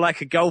answer. Or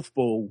like a golf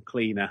ball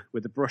cleaner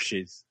with the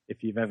brushes,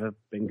 if you've ever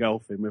been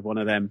golfing with one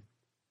of them.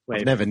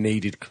 I've never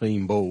needed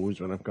clean balls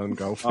when I've gone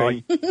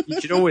golfing.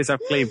 You should always have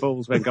clean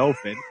balls when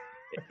golfing.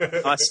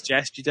 I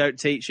suggest you don't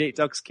teach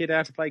Sheepdog's kid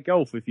how to play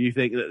golf if you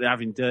think that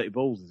having dirty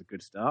balls is a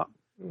good start.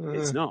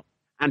 It's not.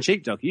 And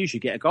Sheepdog, you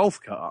should get a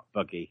golf cart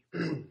buggy,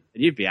 and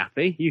you'd be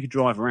happy. You could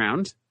drive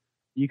around.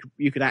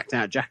 You could act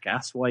out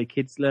Jackass while your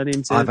kids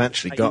learning to. I've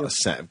actually got a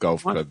set of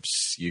golf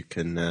clubs you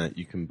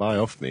can buy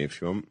off me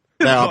if you want.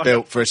 They are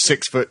built for a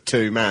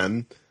 6'2"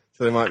 man.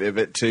 So they might be a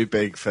bit too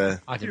big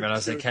for... I didn't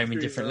realise they came in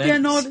different lengths. Yeah,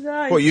 nor did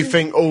I. What, you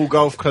think all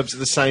golf clubs are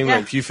the same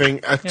length? You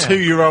think a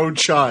 2-year-old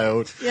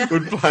child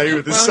would play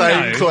with the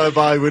same club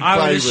I would play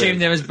with? I would assume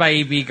there was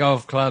baby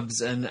golf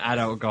clubs and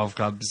adult golf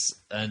clubs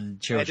and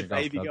children golf clubs.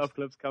 Where do baby golf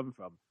clubs come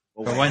from?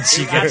 But once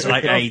you get to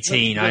like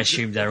 18, I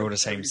assume they're all the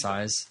same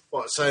size.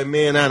 What, so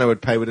me and Anna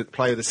would play with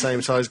the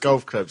same size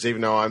golf clubs,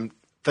 even though I'm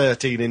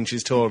 13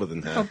 inches taller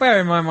than her? Well, bear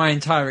in mind my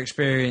entire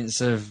experience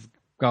of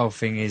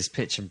golfing is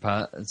pitch and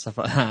putt and stuff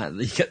like that.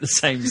 You get the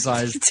same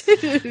size.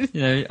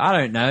 I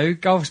don't know.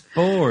 Golf's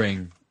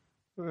boring.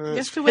 You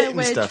have to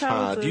wear stuff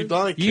hard. trousers. You'd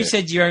like You it.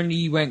 said you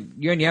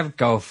only have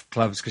golf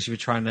clubs because you were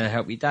trying to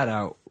help your dad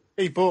out.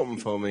 He bought them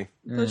for me.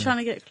 They're trying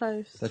to get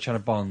close. They're trying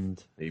to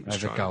bond He was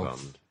over trying golf.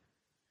 to bond.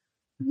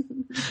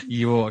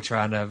 You walked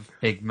around a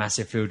big,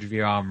 massive field with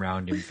your arm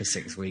round him for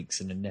 6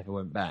 weeks and then never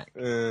went back.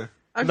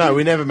 No,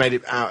 we never made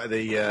it out of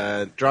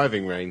the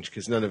driving range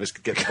because none of us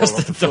could get the ball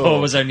off the The door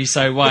floor. was only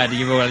so wide and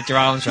you all had your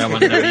arms around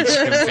one and each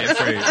couldn't fit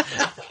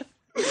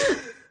through.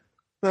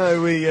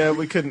 No,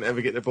 we couldn't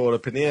ever get the ball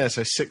up in the air.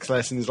 So 6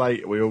 lessons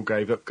later, we all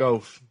gave up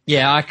golf.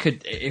 Yeah, I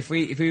could. If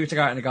we were to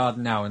go out in the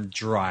garden now and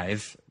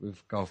drive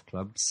with golf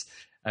clubs,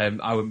 I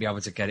wouldn't be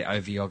able to get it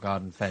over your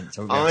garden fence.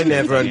 I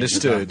never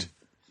understood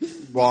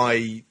why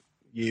you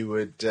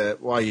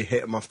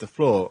hit them off the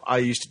floor. I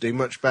used to do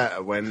much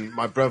better when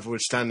my brother would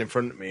stand in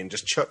front of me and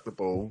just chuck the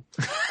ball,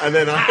 and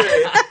then I hit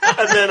it,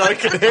 and then I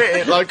could hit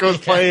it like I was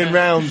playing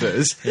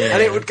rounders,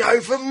 and it would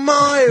go for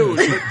miles.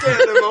 But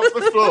getting them off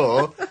the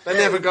floor, they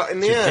never got in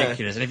the air.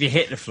 Ridiculous. And if you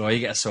hit the floor, you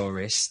get a sore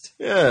wrist.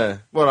 Yeah,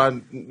 well,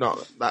 I'm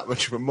not that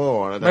much of a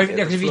moron. I don't hit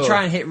the If you floor.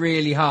 try and hit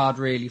really hard,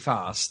 really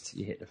fast,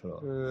 you hit the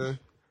floor.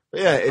 But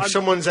yeah, if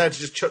someone's there to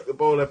just chuck the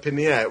ball up in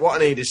the air, what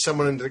I need is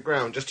someone under the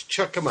ground just to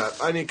chuck them up,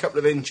 only a couple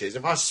of inches.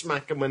 If I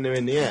smack them when they're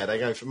in the air, they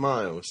go for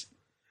miles.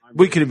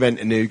 We could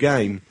invent a new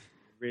game.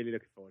 Really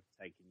looking forward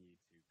to taking you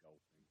to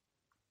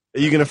golfing.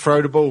 Are you going to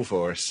throw the ball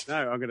for us? No,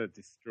 I'm going to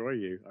destroy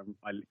you.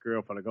 I grew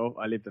up on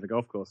I lived on a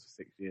golf course for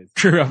 6 years.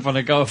 Grew up on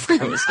a golf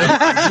course.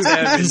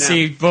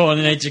 Conceived, born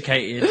and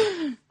educated.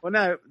 Well,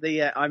 no,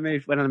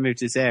 when I moved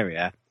to this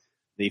area,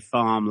 the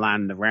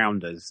farmland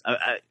around us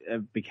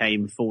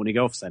became Thorney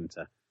Golf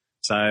Centre.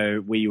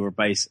 So we were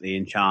basically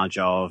in charge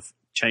of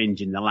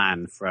changing the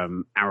land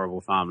from arable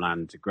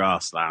farmland to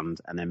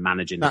grassland and then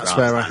managing the That's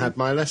grassland. where I had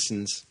my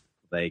lessons.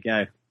 There you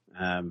go.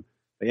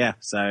 But yeah,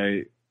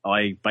 so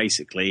I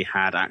basically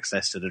had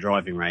access to the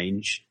driving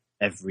range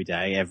every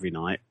day, every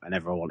night,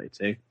 whenever I wanted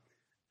to.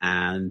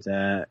 And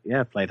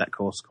played that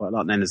course quite a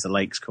lot. And then there's the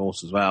Lakes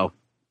course as well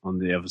on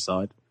the other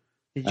side.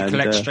 Did you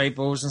collect stray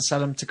balls and sell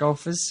them to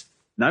golfers?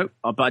 No,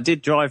 but I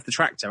did drive the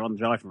tractor on the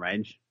driving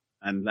range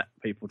and let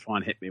people try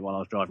and hit me while I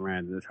was driving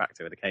around in the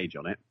tractor with a cage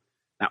on it.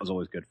 That was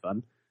always good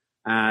fun.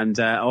 And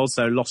I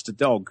also lost a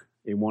dog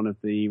in one of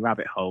the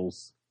rabbit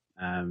holes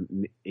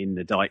in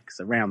the dikes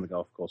around the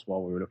golf course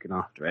while we were looking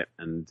after it.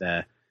 And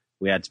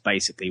we had to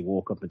basically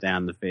walk up and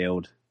down the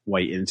field,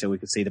 waiting until we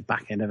could see the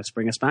back end of a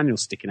Springer Spaniel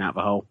sticking out of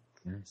a hole.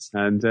 Yes.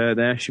 And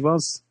there she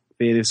was,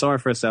 feeling sorry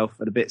for herself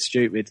and a bit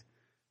stupid.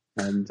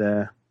 And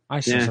I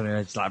saw something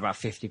that's like about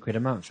 £50 a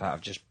month out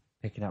of just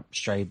picking up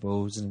stray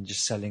balls and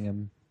just selling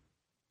them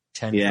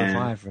 10 for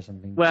 5 or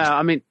something. Well,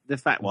 I mean, the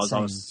fact was insane.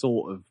 I was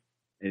sort of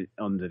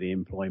under the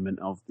employment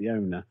of the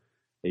owner.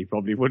 He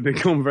probably wouldn't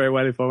have gone very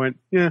well if I went,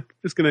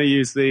 just going to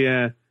use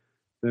the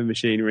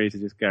machinery to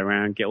just go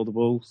around, get all the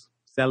balls,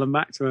 sell them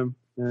back to him.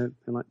 They're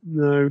like,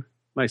 no.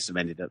 Most of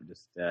them ended up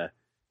just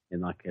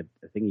in like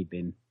a thingy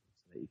bin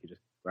so that you could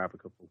just grab a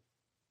couple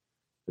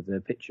for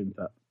the pitch and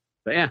putt.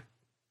 But yeah.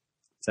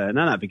 So,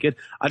 no, that'd be good.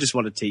 I just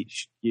want to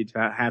teach you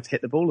how to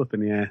hit the ball up in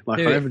the air, like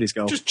on everybody's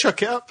golf. Just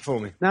chuck it up for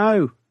me.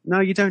 No,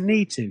 you don't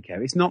need to,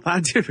 Kev. It's not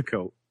that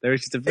difficult. There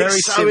is just a very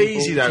It's so simple...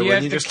 easy, though,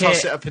 when you just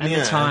toss it up in the air.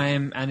 the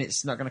time, and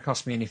it's not going to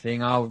cost me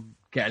anything. I'll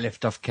get a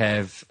lift off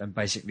Kev and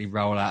basically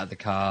roll out of the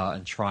car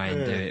and try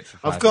and do it for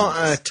 5 I've got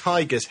minutes. a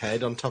tiger's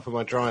head on top of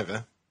my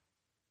driver.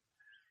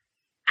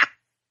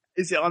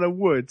 Is it on a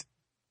wood?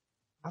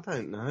 I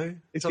don't know.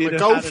 It's If on you'd a have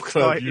golf had a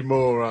club, tiger- you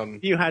moron.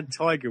 If you had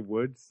Tiger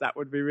Woods, that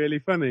would be really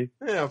funny.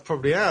 Yeah, I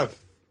probably have.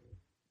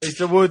 Is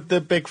the wood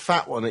the big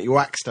fat one that you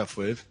whack stuff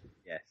with?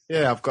 Yes.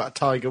 Yeah, I've got a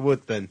tiger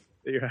wood then.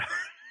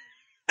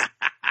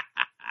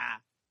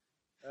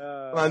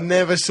 I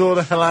never saw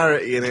the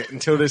hilarity in it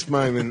until this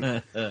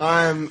moment.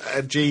 I am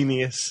a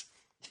genius.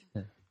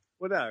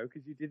 Well, no,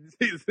 because you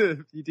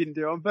didn't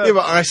do it on purpose. Yeah,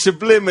 but I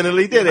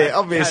subliminally did it,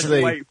 obviously.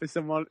 You had to wait for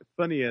someone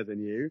funnier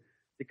than you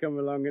to come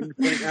along and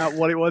point out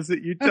what it was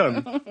that you'd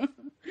done.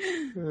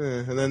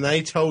 And then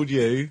they told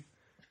you,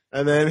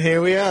 and then here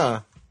we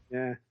are.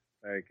 Yeah,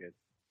 very good.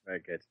 Very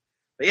good.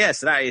 But yeah,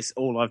 so that is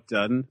all I've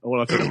done,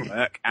 all I've done at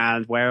work,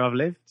 and where I've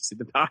lived in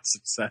the past.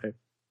 So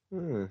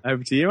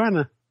over to you,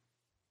 Anna.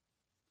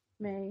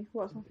 Me.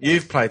 What's my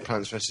You've played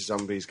Plants vs.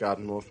 Zombies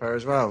Garden Warfare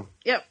as well.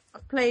 Yep, I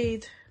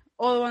played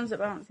all the ones that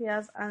Bouncy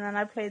has, and then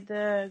I played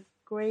the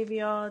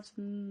Graveyard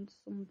and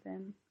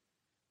something.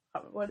 I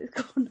can't remember what it's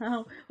called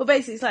now. Well,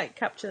 basically, it's like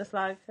capture the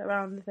flag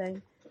around the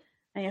thing,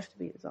 and you have to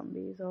beat the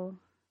zombies or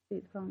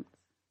beat the plants.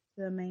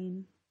 The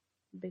main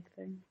big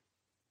thing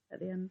at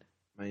the end.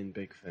 Main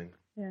big thing.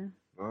 Yeah.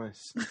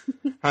 Nice.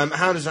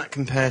 How does that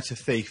compare to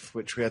Thief,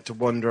 which we had to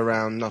wander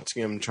around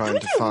Nottingham trying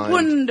to find?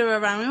 Wander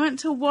around. We went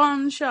to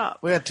one shop.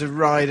 We had to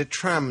ride a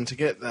tram to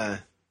get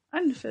there. I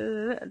didn't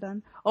feel it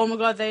done. Oh my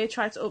god, they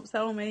tried to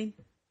upsell me.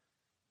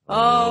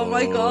 Oh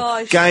my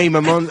gosh.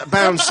 Gamer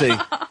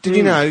Bouncy. Did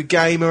you know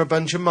Game are a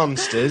bunch of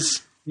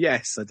monsters?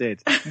 Yes, I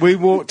did. We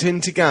walked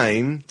into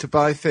Game to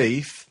buy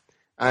Thief,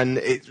 and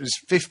it was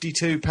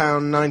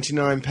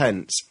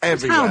 £52.99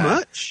 everywhere. How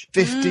much?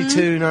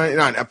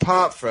 £52.99.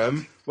 Apart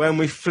from when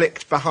we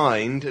flicked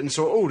behind and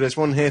saw, oh, there's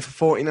one here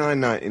for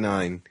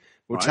 £49.99.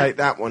 We'll take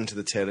that one to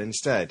the till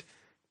instead.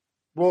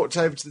 Walked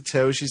over to the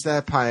till, she's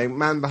there paying,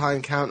 man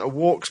behind counter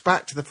walks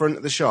back to the front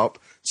of the shop,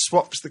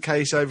 swaps the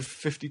case over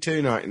for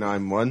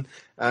 £52.99 one,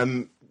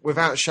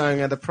 without showing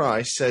her the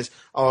price, says,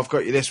 oh, I've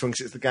got you this one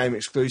because it's the Game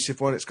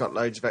exclusive one, it's got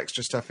loads of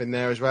extra stuff in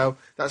there as well.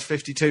 That's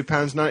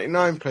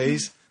 £52.99,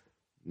 please.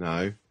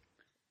 No.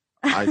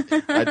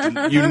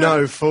 You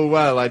know full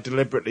well I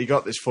deliberately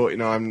got this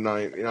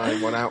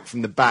 £49.99 one out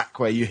from the back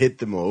where you hid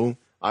them all.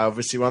 I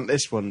obviously want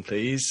this one,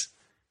 please.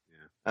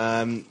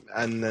 And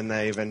then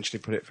they eventually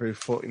put it through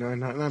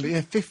 £49.99. But yeah,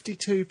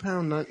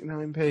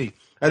 £52.99p.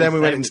 And then we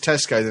went into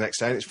Tesco the next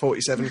day and it's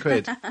 47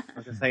 quid. I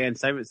was going to say,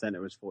 Entertainment Centre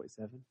was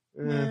 47.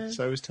 Yeah,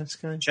 so was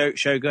Tesco.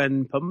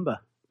 Shogun Pumba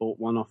bought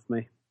one off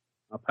me.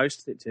 I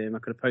posted it to him. I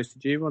could have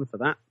posted you one for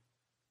that.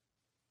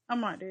 I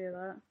might do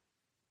that.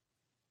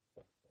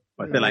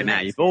 Well, I feel like now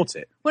you bought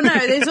it. Well, no,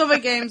 there's other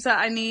games that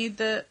I need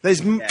that...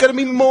 There's going to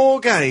be more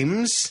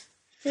games.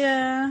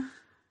 Yeah.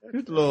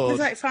 Good Lord. There's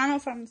like Final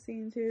Fantasy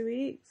in 2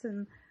 weeks,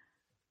 and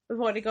we've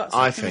already got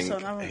I Second think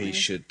Son, haven't he we?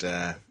 should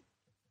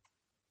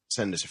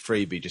send us a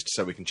freebie just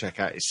so we can check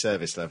out his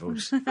service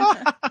levels.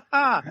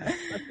 I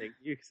think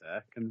you,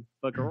 sir, can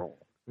bugger all.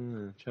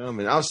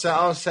 Charming.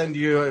 I'll send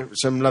you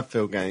some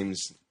Loveville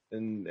games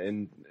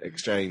in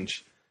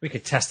exchange. We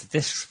could test the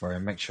discs for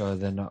him, make sure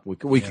they're not...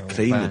 We could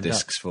clean the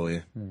discs for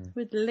you.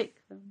 We'd lick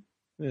them.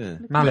 Yeah.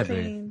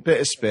 Malibu.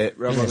 Bit of spit,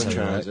 rub on the Yeah.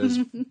 trousers.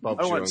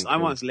 Bob's I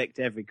once licked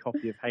every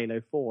copy of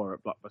Halo 4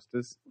 at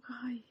Blockbusters.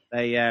 Why?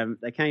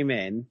 They came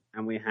in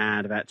and we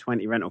had about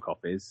 20 rental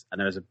copies, and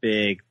there was a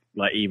big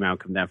email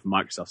come down from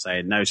Microsoft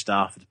saying no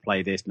staff to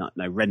play this, no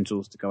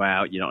rentals to go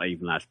out, you're not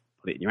even allowed to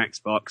put it in your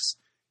Xbox.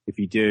 If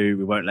you do,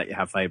 we won't let you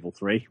have Fable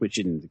 3, which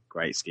in the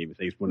great scheme of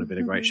things wouldn't have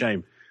been a great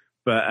shame.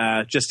 But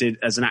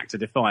as an act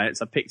of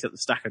defiance, I picked up the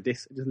stack of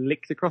discs and just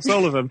licked across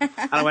all of them.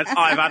 And I went,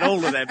 I've had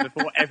all of them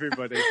before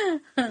everybody.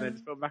 And then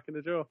just put them back in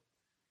the drawer.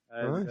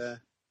 And Nice.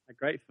 had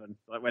great fun.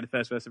 Like when the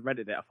first person read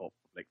it, I thought,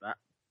 lick that.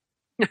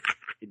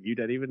 You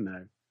don't even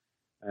know.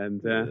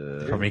 And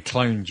Probably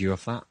cloned you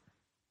off that.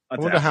 I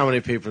wonder how many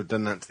people have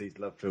done that to these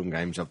Love Film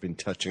games I've been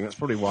touching. That's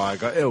probably why I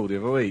got ill the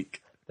other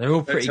week. They're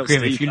all pretty tell grim.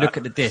 Steve If you that. look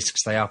at the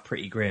discs, they are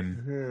pretty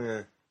grim.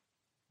 Yeah.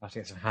 I have to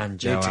get some hand Need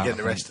gel to out, get I the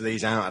think. rest of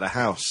these out of the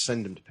house.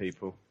 Send them to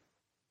people.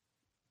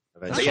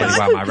 That's Eventually. probably I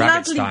why could my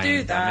rabbit's gladly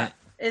dying, do damn that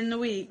in the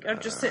week.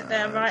 I'd just sit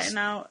there writing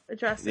out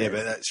addresses. Yeah,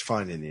 but that's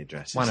finding the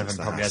addresses. One of That's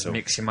them the probably has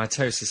hassle.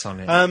 myxomatosis on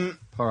it.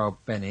 Poor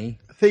old Benny.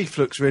 Thief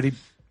looks really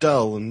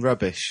dull and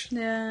rubbish.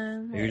 Yeah,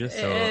 Who'd have it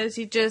thought? is.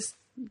 You just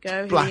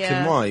go Black here.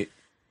 and white.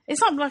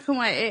 It's not black and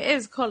white. It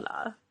is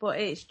colour, but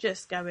it's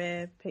just go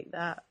here, pick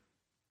that,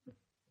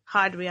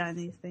 hide behind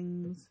these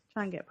things,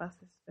 try and get past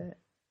this bit.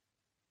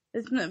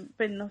 There's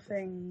been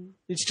nothing.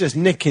 It's just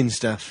nicking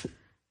stuff.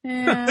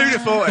 Yeah. who'd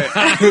have thought it?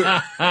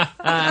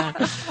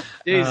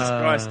 Jesus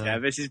Christ,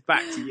 Kev, this is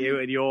back to you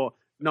and your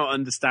not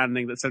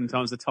understanding that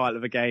sometimes the title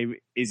of a game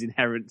is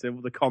inherent to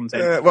the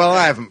content. Well,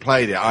 I haven't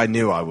played it. I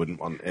knew I wouldn't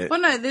want it.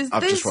 Well, no,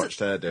 I've just watched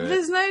her do it.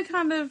 There's no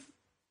kind of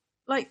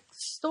like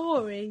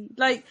story.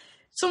 Like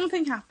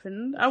something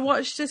happened. I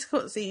watched this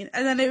cutscene,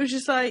 and then it was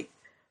just like,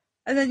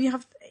 and then you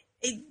have.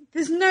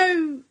 There's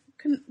no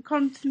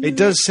continuity. It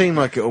does seem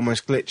like it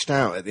almost glitched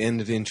out at the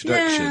end of the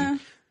introduction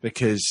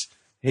because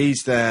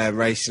he's there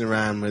racing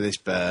around with this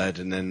bird,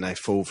 and then they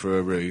fall through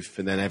a roof,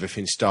 and then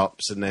everything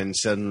stops, and then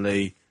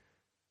suddenly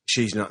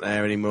she's not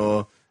there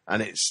anymore,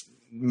 and it's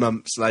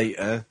months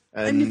later,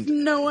 and you've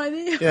no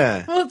idea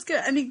Yeah. what's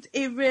good. And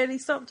it really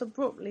stopped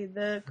abruptly,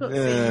 the cutscene.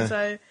 Yeah.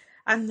 So,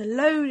 and the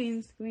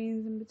loading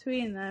screens in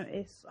between them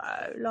is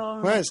so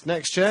long. well, it's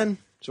next gen.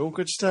 It's all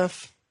good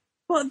stuff.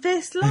 But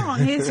this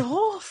long, it's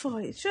awful.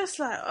 It's just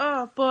like,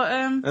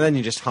 And then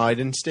you just hide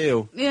and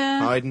steal.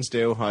 Yeah. Hide and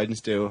steal, hide and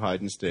steal, hide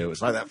and steal.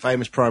 It's like that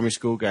famous primary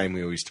school game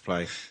we all used to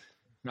play.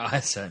 I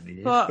certainly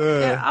did. But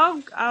yeah,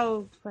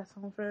 I'll press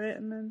on through it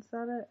and then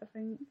sell it, I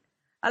think.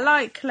 I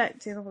like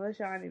collecting all the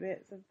shiny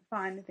bits and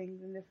finding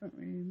things in different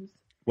rooms.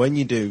 When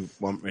you do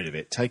want rid of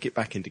it, take it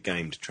back into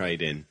game to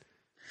trade in.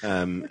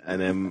 And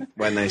then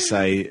when they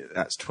say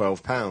that's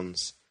 £12,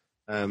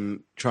 try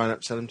and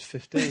upsell them to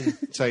 15.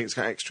 So it's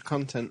got extra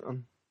content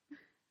on.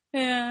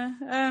 Yeah.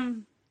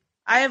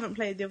 I haven't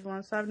played the other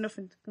one, so I have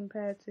nothing to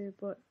compare to,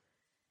 but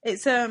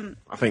it's I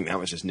think that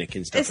was just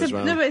nicking stuff as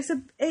well. No, but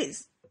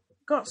it's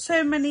got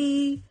so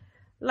many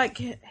like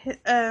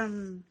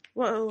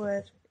what a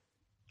word,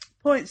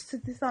 points to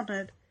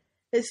Dishonored.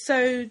 It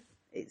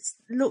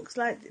looks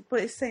like, but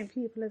it's the same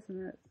people,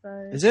 isn't it?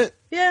 So is it?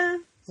 Yeah.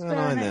 Well,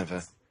 I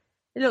never.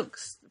 It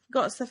looks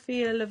got the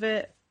feel of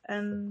it,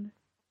 and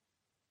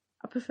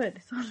I prefer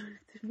Dishonored,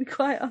 to be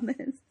quite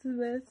honest, to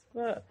this.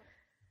 But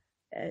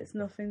yeah, it's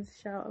nothing to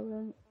shout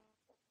about.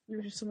 It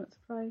was just something to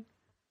play.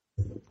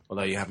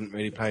 Although you haven't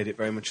really played it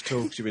very much at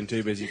all because you've been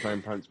too busy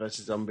playing Plants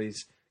vs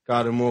Zombies,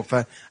 Garden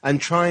Warfare,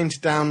 and trying to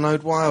download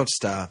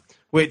WildStar,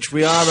 which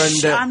we are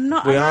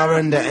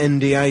under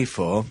NDA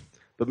for.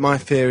 But my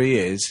theory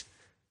is,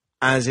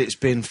 as it's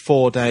been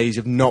 4 days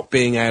of not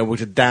being able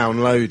to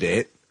download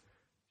it,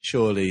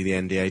 surely the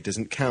NDA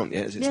doesn't count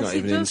yet, as it's not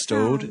even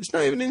installed. Count. It's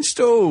not even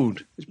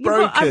installed. It's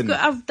broken.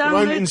 I've it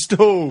won't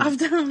install. I've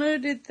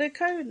downloaded the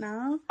code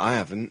now. I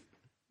haven't.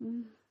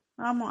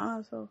 I'm not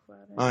allowed to talk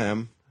about it. I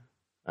am.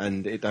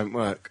 And it don't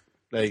work.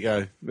 There you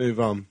go. Move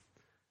on.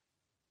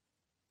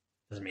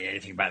 Doesn't mean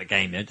anything about the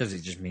game, though, does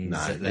it? Just means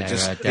that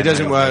it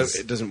doesn't work.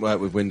 It doesn't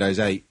work with Windows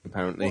 8,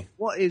 apparently.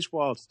 What is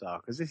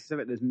WildStar? Because this is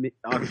something that's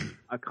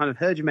I kind of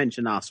heard you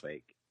mention last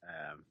week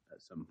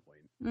at some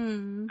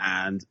point,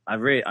 and I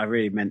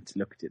really meant to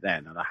look at it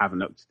then, and I haven't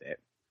looked at it,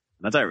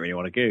 and I don't really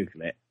want to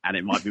Google it, and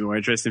it might be more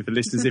interesting for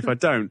listeners if I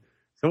don't.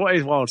 So, what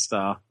is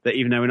WildStar? That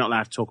even though we're not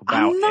allowed to talk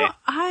about it,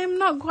 I'm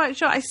not quite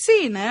sure. I've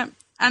seen it.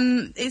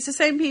 And it's the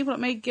same people that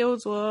made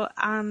Guild Wars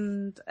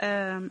and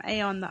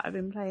Aeon that I've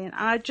been playing.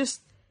 And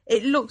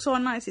it looks all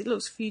nice. It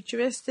looks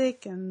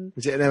futuristic and...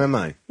 Is it an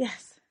MMO?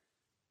 Yes.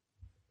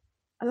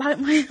 I like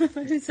my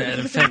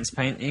MMOs. Fence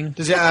painting.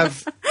 Does it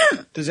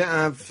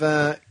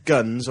have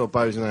guns or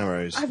bows and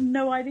arrows? I have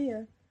no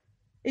idea.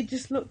 It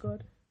just looked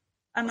good.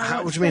 And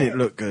what do you mean it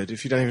looked good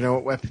if you don't even know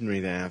what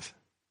weaponry they have?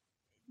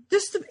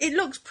 It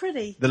looks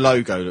pretty. The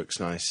logo looks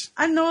nice.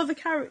 And all the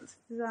character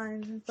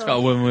designs and stuff. It's got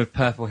a woman with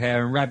purple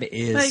hair and rabbit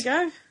ears. There you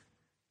go.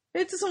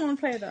 Who doesn't want to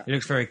play that? It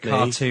looks very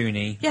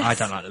cartoony. Yes. I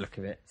don't like the look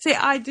of it. See,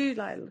 I do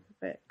like the look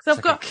of it. It's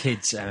I've got a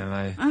kids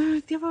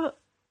MMO.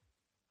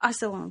 I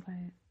still want to play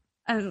it.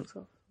 And it looks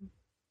awesome.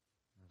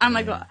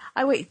 And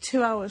I waited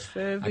 2 hours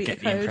for a beta I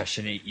get code. the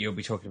impression you'll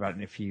be talking about it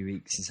in a few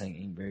weeks and saying it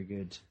ain't very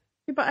good.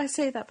 Yeah, but I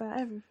say that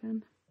about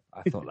everything.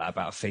 I thought that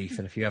about Thief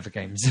and a few other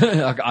games.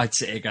 I'd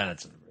sit here going,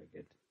 that's not very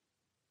good.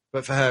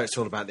 But for her, it's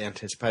all about the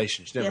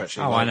anticipation. She never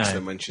actually likes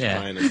them when she's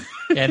playing them.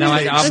 Yeah, no,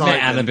 I've met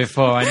Anna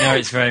before. I know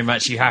it's very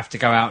much you have to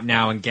go out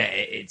now and get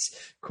it. It's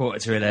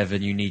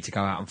 11:15. You need to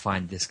go out and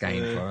find this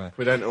game for her. If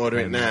we don't order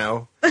it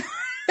now.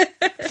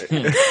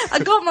 I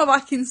got my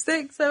backing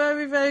stick, so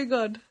very, very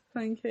good.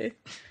 Thank you.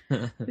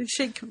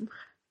 Shake them.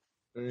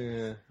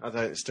 Yeah,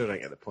 I still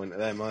don't get the point of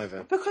them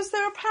either. Because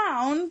they're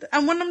 £1,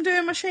 and when I'm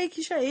doing my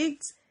shaky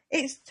shakes,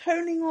 it's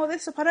toning all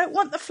this up. I don't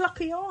want the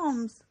fluffy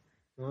arms.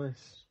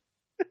 Nice.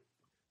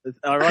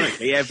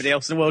 Ironically, everybody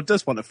else in the world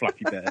does want a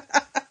fluffy bird.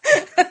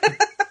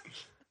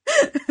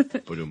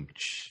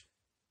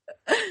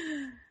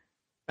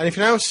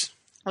 Anything else?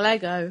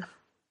 Lego.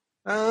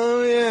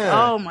 Oh, yeah.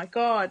 Oh, my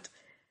God.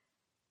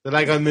 The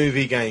Lego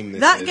movie game,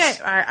 game,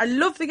 right, I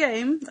love the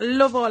game. I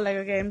love all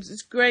Lego games.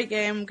 It's a great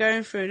game,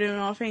 going through, doing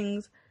all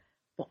things.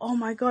 But, oh,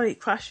 my God, it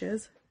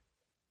crashes.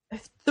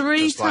 3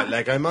 Just like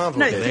Lego Marvel.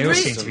 No, did, they all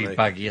seem to be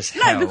buggy as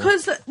hell. No,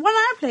 because when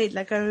I played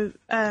Lego...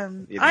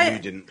 you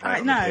didn't play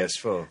it on the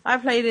PS4. I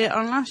played it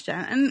on last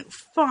gen, and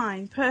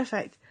fine,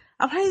 perfect.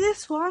 I play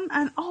this one,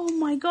 and oh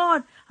my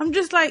God, I'm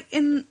just like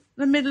in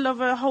the middle of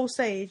a whole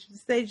stage. The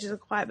stages are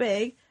quite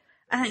big,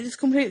 and it just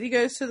completely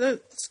goes to the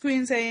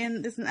screen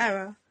saying there's an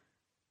error.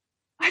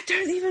 I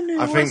don't even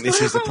know I think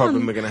this is the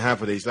problem we're going to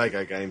have with these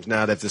Lego games.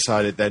 Now they've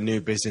decided their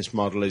new business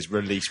model is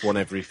release one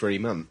every 3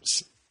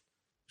 months.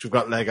 We've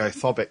got Lego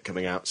Thobbit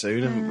coming out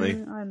soon, haven't we?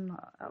 I'm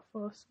not that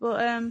fussed. But,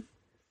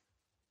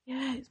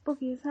 yeah, it's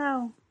buggy as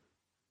hell.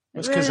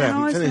 That's because they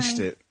haven't finished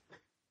it.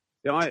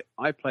 Yeah,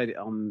 I played it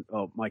on...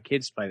 Well, my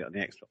kids played it on the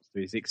Xbox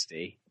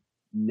 360.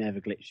 Never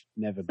glitched.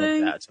 Never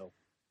bugged out at all.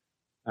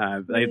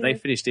 They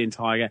finished the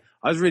entire game.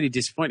 I was really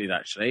disappointed,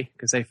 actually,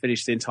 because they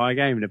finished the entire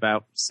game in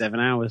about 7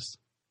 hours.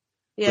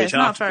 Yeah, which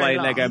after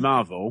playing Lego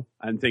Marvel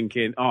and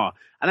thinking, and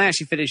I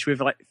actually finished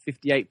with like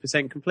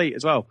 58% complete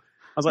as well.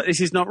 I was like,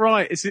 this is not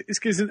right. This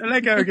isn't a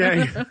Lego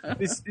game.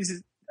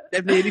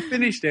 They've nearly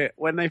finished it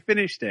when they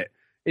finished it.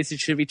 It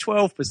should be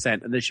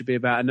 12%, and there should be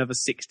about another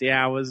 60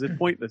 hours of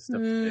pointless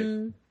stuff to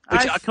do.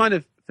 Which I kind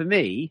of for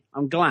me,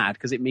 I'm glad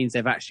because it means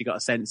they've actually got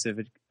a sense of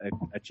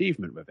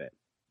achievement with it.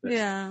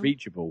 That's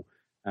reachable.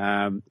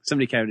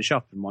 Somebody came to the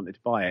shop and wanted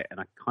to buy it, and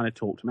I kind of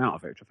talked them out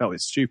of it, which I felt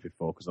was stupid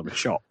for because I'm a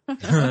shop.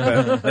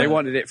 But they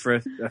wanted it for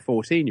a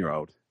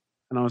 14-year-old.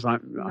 And I was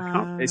like, I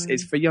can't.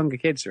 It's for younger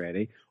kids,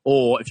 really,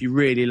 or if you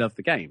really love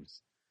the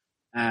games.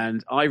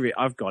 And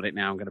I've got it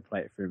now. I'm going to play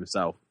it through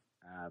myself.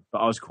 But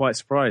I was quite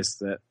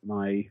surprised that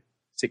my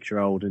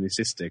 6-year-old and his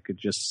sister could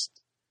just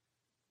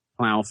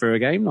plough through a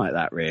game like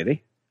that,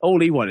 really. All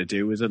he wanted to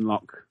do was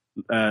unlock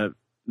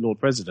Lord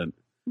President.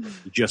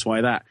 He just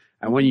wanted that.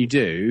 And when you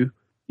do,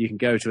 you can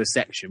go to a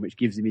section which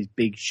gives him his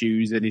big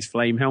shoes and his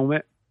flame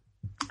helmet.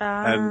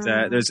 And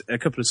there's a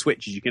couple of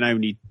switches you can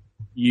only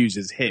use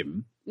as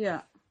him.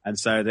 Yeah. And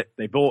so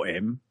they bought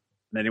him,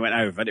 and then he went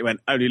over, and it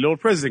went, only Lord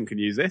President can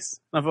use this.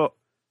 And I thought,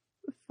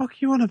 what the fuck are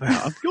you on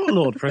about? I've got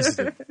Lord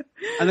President.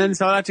 And then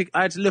so I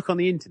had to look on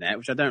the internet,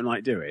 which I don't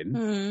like doing,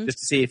 just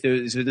to see if there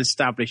was an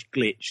established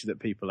glitch that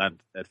people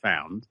had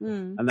found.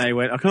 And they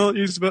went, I can't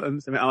use the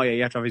buttons. They went, oh yeah,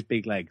 you have to have his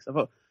big legs. I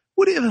thought,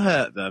 would it have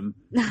hurt them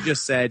if you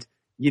just said,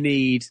 you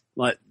need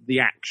like the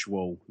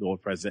actual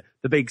Lord President,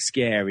 the big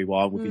scary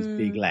one with his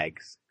big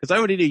legs? Because I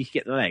already knew you could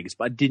get the legs,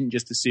 but I didn't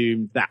just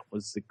assume that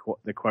was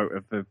the quote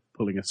of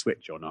pulling a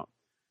switch or not.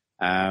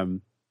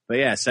 But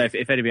yeah, so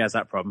if anybody has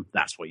that problem,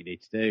 that's what you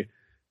need to do.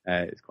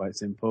 It's quite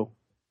simple,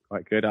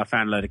 quite good. I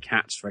found a load of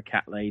cats for a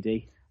cat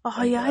lady.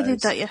 Oh yeah, I did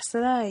that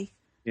yesterday.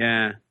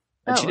 Yeah,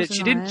 and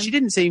she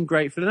didn't seem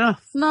grateful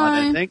enough. No,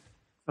 I don't think.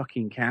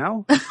 Fucking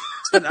cow.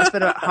 I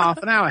spent about half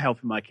an hour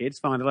helping my kids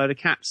find a load of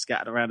cats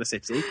scattered around the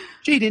city.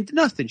 She didn't do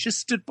nothing. She just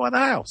stood by the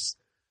house.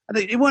 And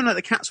it wasn't like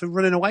the cats were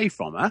running away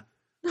from her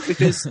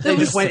because they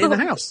just went in the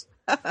house.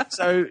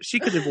 So she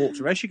could have walked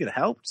away. She could have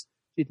helped.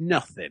 She did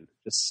nothing.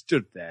 Just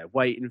stood there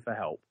waiting for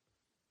help.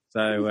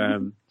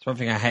 So it's one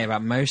thing I hate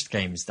about most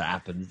games that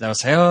happen. They'll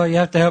say, oh, you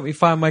have to help me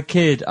find my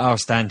kid. I'll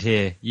stand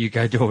here. You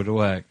go do all the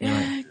work. Yeah,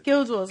 like,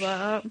 Guild Wars like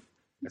that.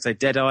 I'd say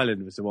Dead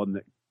Island was the one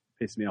that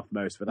pissed me off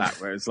most for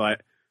that, where it's like,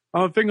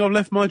 I think I've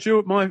left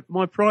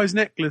my prize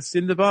necklace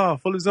in the bar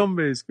full of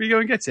zombies. Can you go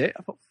and get it?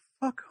 I thought,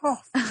 fuck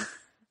off.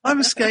 I'm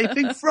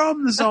escaping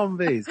from the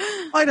zombies.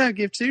 I don't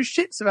give two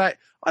shits about it.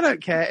 I don't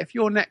care if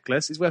your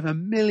necklace is worth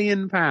 £1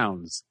 million.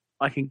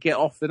 I can get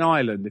off an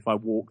island if I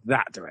walk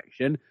that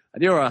direction.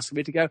 And you're asking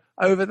me to go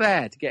over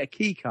there to get a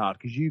key card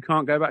because you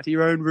can't go back to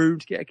your own room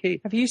to get a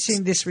key. Have you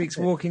seen this week's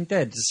Walking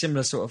Dead? It's a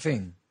similar sort of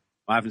thing.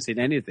 I haven't seen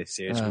any of this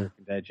series Walking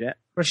Dead yet.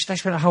 Well, they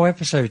spent a whole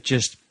episode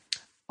just,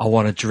 I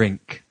want a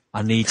drink.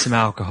 I need some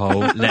alcohol.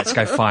 Let's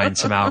go find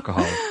some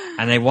alcohol.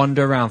 And they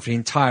wander around for the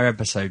entire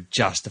episode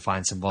just to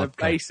find some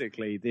vodka. So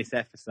basically, this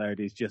episode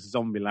is just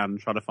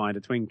Zombieland trying to find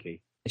a Twinkie.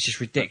 It's just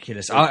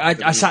ridiculous.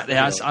 I sat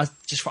there. I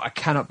just thought, I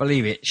cannot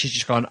believe it. She's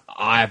just gone,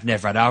 I've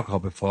never had alcohol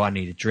before. I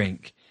need a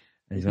drink.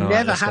 And gone,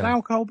 never had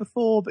alcohol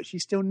before, but she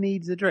still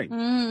needs a drink.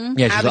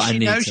 Yeah, she's like, I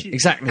need some.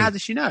 Exactly. How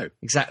does she know?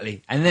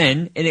 Exactly. And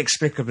then,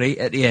 inexplicably,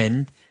 at the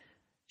end,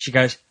 she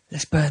goes,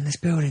 let's burn this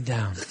building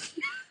down.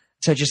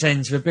 So it just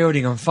ends with a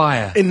building on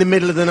fire. In the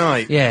middle of the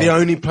night. Yeah. The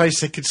only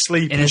place they could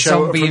sleep in and a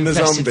shelter from the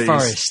zombie-infested zombies.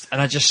 forest.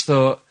 And I just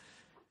thought,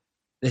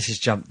 this has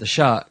jumped the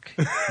shark.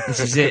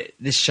 This is it.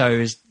 This show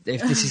is,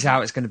 if this is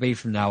how it's going to be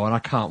from now on, I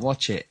can't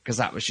watch it because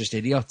that was just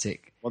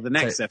idiotic. Well, the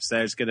next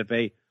episode is going to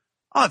be,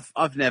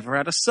 I've never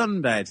had a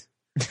sunbed.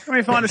 Can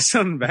we find a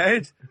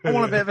sunbed? I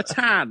want a bit of a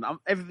tan.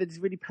 Everybody's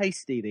really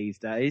pasty these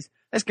days.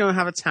 Let's go and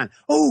have a tan.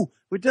 Oh,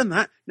 we've done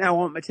that. Now I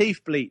want my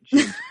teeth bleached.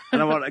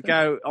 And I want to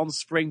go on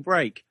spring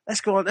break. Let's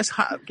go on. Let's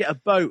get a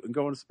boat and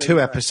go on spring break.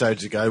 2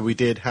 episodes ago, we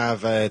did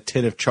have a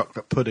tin of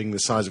chocolate pudding the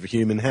size of a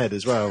human head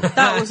as well.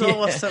 That was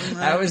awesome.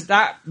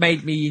 That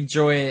made me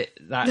enjoy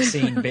that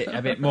scene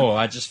a bit more.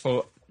 I just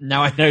thought,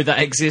 now I know that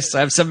exists. I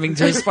have something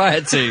to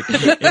aspire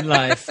to in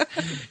life.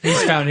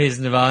 He's found his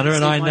nirvana,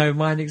 and I know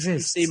mine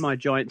exists. You've seen my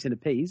giant tin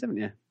of peas, haven't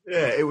you?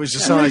 Yeah, it was the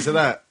size of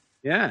that.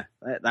 Yeah,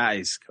 that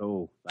is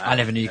cool. I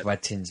never knew you could buy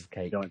tins of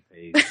cake. Giant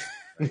peas.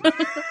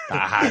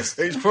 That has.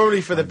 It's probably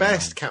for the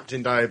best,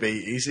 Captain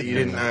Diabetes, that you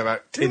didn't know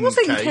about tin It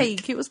wasn't cake.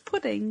 cake, it was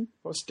pudding.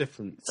 What's the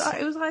difference?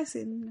 It was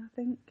icing, I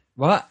think.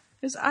 What?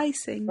 It was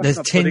icing. There's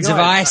not tins pudding of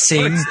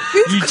icing.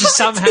 You just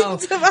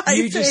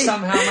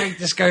somehow make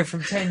this go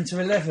from 10 to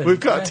 11. We've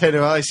got a tin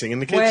of icing in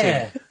the kitchen.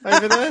 Where?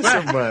 Over there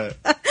somewhere.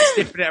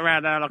 Sniffing it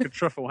around now like a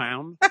truffle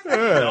hound.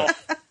 Yeah.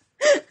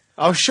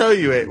 I'll show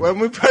you it when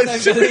we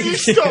both. You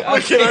stop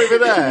looking over I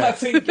there.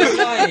 think you're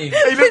lying.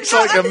 He looks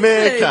like a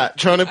meerkat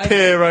trying to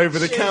peer over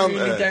the genuinely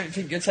counter. don't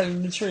think you're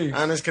telling the truth.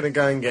 Anna's going to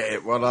go and get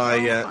it while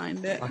I'll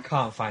find it. I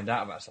can't find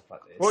out about stuff like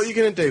this. What are you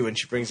going to do when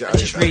she brings it over?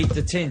 Just read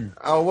the tin.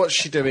 Oh, what's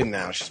she doing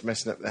now? She's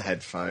messing up the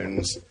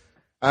headphones.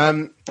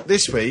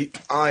 This week,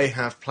 I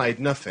have played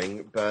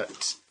nothing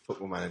but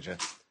Football Manager.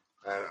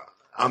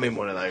 I'm in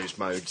one of those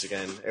modes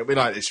again. It'll be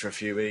like this for a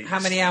few weeks. How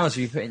many hours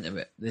have you put into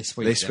it this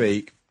week? This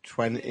week,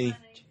 20.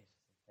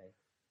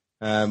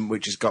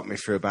 Which has got me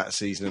through about a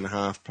season and a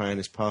half playing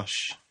as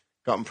Posh.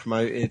 Gotten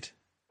promoted.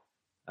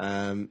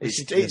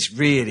 It's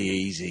really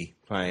easy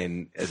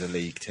playing as a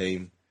league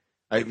team.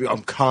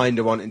 I'm kind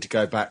of wanting to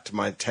go back to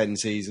my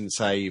 10-season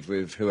save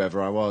with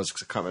whoever I was,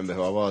 because I can't remember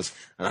who I was.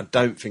 And I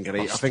don't think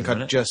I think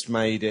I'd just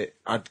made it.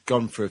 I'd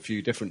gone for a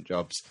few different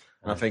jobs.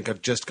 And I think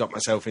I'd just got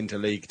myself into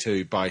League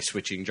 2 by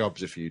switching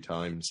jobs a few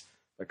times.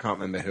 I can't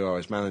remember who I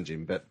was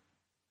managing, but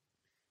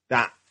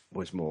that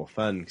was more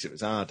fun because it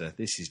was harder.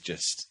 This is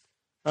just,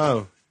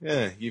 oh,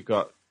 yeah, you've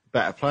got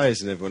better players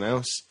than everyone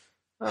else.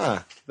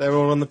 They're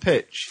all on the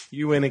pitch.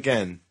 You win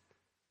again.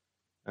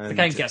 And the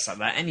game gets like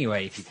that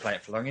anyway if you play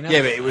it for long enough.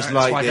 Yeah, but it was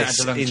like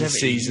this in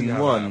Season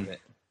 1.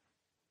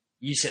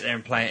 You sit there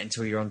and play it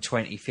until you're on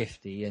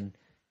 2050, and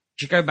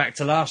you go back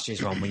to last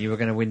year's one when you were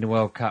going to win the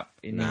World Cup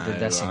in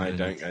England. I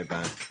don't go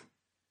back.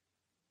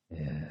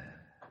 Yeah.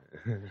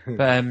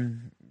 But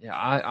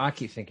I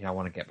keep thinking I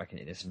want to get back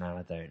into this, and now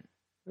I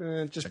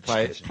don't. Just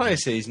play it. Play a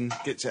season,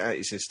 get it out of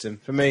your system.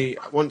 For me,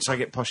 once I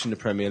get posh in the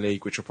Premier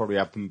League, which will probably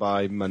happen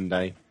by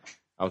Monday,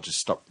 I'll just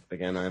stop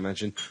again, I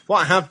imagine. What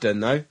I have done,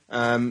 though,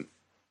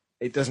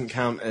 it doesn't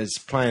count as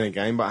playing a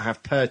game, but I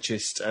have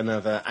purchased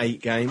another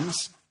 8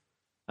 games.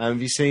 Have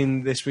you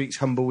seen this week's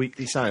Humble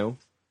Weekly Sale?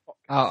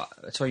 Oh,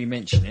 that's why you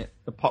mention it.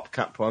 The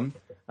PopCap one.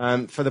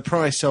 For the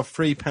price of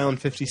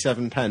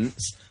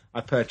 £3.57,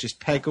 I purchased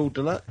Peggle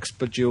Deluxe,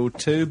 Bejeweled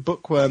 2,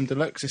 Bookworm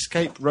Deluxe,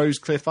 Escape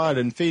Rosecliff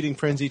Island, Feeding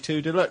Frenzy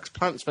 2 Deluxe,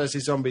 Plants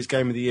vs. Zombies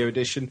Game of the Year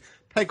Edition,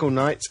 Peggle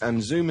Knights,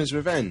 and Zuma's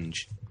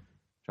Revenge,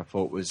 which I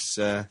thought was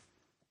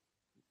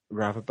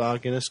rather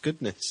bargainous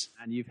goodness.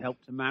 And you've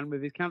helped a man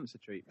with his cancer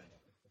treatment.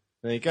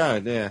 There you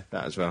go, yeah,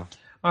 that as well.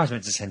 I was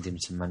meant to send him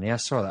some money. I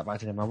saw that, but I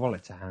didn't have my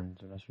wallet to hand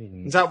when I was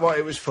reading it. Is that what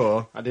it was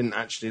for? I didn't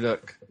actually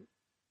look. Yeah,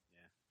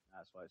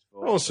 that's what it's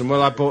for. Awesome.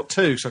 Well, I bought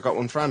 2, so I got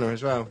one for Anna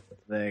as well.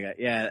 There you go.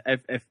 Yeah,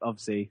 if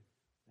obviously,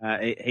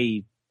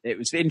 it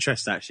was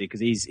interesting actually because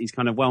he's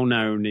kind of well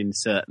known in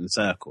certain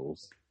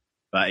circles,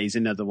 but he's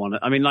another one.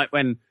 I mean, like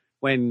when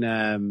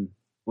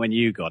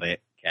you got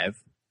it, Kev,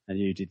 and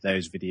you did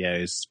those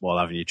videos while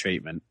having your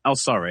treatment. Oh,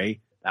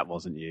 sorry, that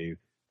wasn't you.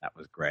 That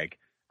was Greg.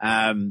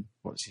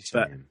 What's he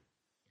saying?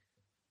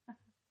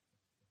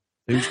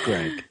 Who's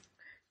Greg?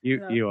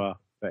 You are,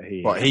 but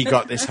he. What, he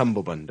got this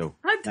Humble Bundle?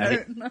 I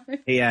don't know.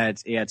 He had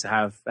to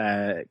have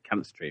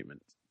cancer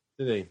treatment.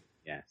 Did he?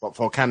 Yes. What,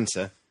 for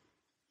cancer?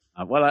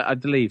 Well, I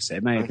believe so.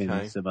 It may have been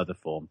in some other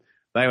form.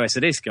 But anyway, so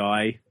this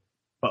guy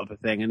put up a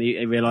thing, and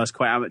he realised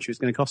quite how much it was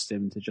going to cost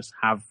him to just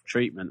have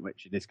treatment,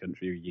 which in this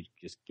country you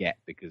just get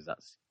because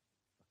that's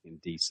fucking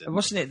decent.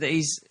 Wasn't it that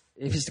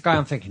if it's the guy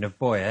I'm thinking of,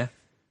 Boyer?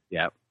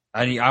 Yeah.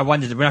 And I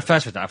wondered, when I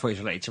first read that, I thought he was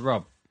related to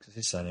Rob, because it's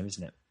his surname,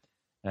 isn't it?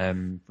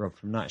 Rob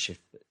from Night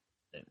Shift, but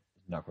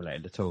not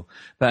related at all.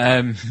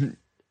 But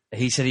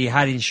he said he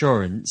had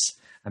insurance,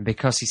 and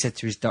because he said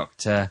to his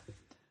doctor,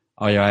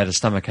 "Oh yeah, I had a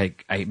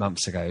stomachache 8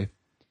 months ago,"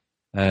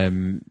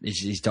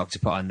 his doctor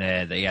put on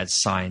there that he had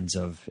signs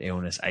of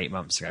illness 8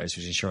 months ago. So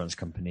his insurance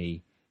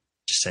company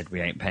just said,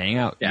 "We ain't paying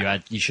out. Yeah.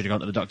 You should have gone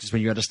to the doctors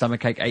when you had a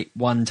stomachache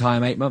one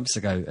time 8 months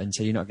ago, and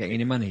so you're not getting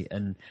any money."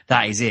 And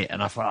that is it.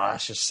 And I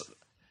thought,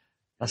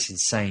 that's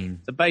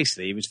insane. So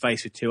basically, he was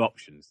faced with 2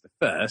 options. The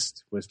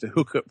first was to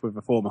hook up with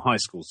a former high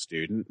school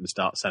student and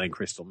start selling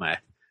crystal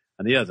meth.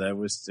 And the other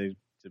was to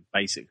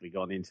basically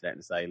go on the internet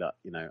and say, look,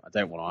 I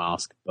don't want to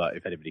ask, but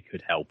if anybody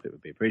could help, it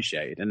would be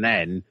appreciated. And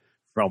then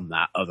from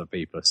that, other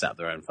people have set up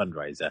their own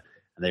fundraiser,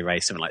 and they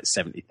raised something like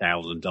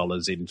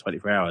 $70,000 in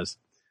 24 hours,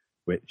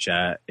 which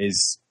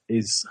is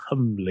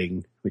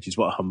humbling, which is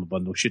what a Humble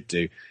Bundle should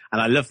do.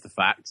 And I love the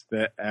fact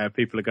that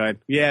people are going,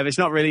 yeah, but it's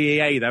not really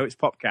EA, though. It's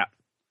PopCap.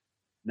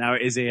 Now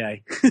it is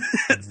EA.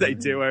 They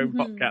do own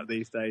PopCap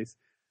these days.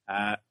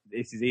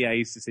 This is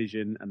EA's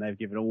decision, and they've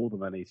given all the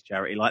money to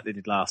charity like they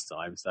did last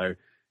time. So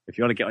if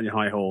you want to get on your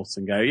high horse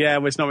and go, yeah,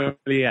 well, it's not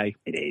really EA,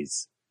 it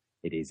is.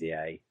 It is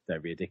EA.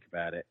 Don't be a dick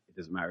about it. It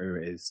doesn't matter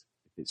who it is.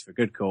 If it's for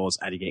good cause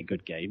and you get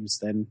good games,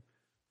 then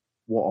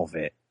what of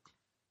it?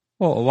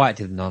 Well, White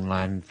did an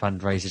online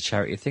fundraiser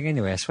charity thing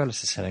anyway, as well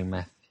as the selling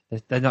meth.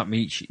 They're not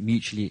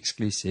mutually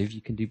exclusive.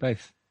 You can do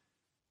both.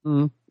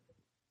 Mm.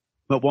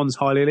 But one's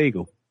highly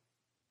illegal.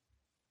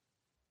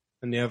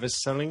 And the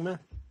other's selling meth.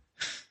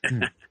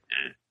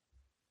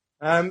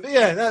 But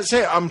yeah, that's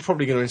it. I'm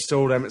probably going to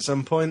install them at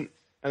some point,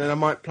 and then I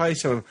might play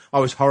some of them. I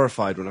was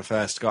horrified when I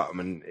first got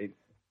them, and it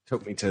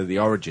took me to the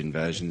Origin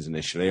versions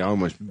initially. I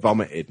almost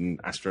vomited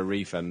and asked for a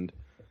refund.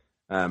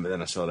 But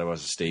then I saw there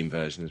was a Steam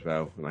version as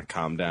well, and I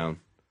calmed down.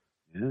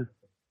 Yeah.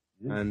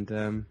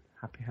 And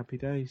happy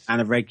days.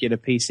 And a regular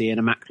PC and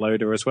a Mac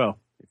loader as well,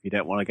 if you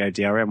don't want to go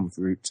DRM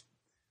route.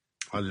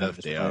 I love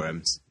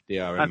DRM.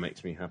 DRM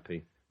makes me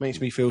happy. Makes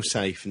me feel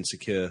safe and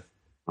secure.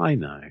 I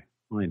know.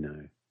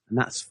 And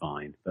that's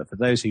fine. But for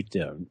those who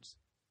don't,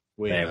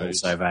 they're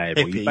also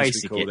available.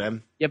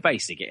 Hippies, You're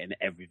basically getting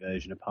every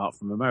version apart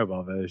from a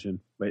mobile version,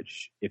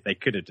 which if they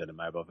could have done a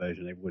mobile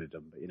version, they would have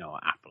done. But you know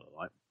what Apple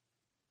are like?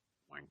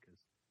 Wankers.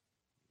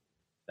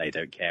 They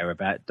don't care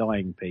about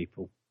dying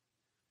people.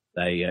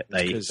 They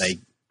Mr.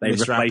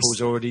 replaced.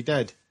 Apple's already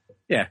dead.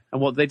 Yeah, and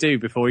what did they do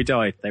before he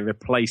died? They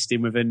replaced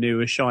him with a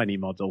newer, shiny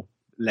model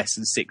less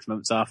than 6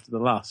 months after the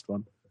last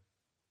one.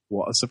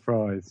 What a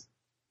surprise.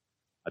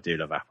 I do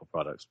love Apple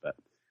products, but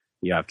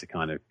you have to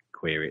kind of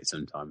query it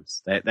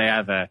sometimes. They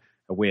have a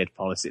weird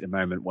policy at the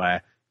moment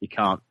where you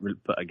can't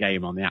put a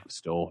game on the App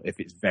Store if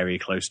it's very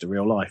close to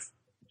real life,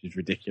 which is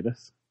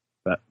ridiculous.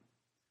 But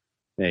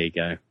there you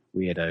go.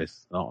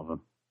 Weirdos, a lot of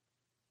them.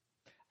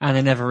 And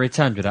they never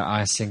returned with that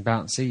icing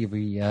bouncy. You'll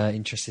be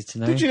interested to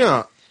know. Did you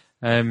not?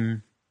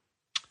 But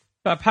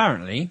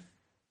apparently...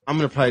 I'm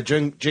going to play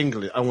a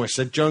jingle. I almost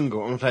said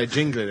jungle. I'm going to play a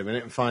jingle in a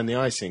minute and find the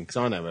icing, because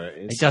I know where it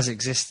is. It does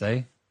exist,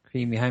 though.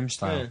 Creamy home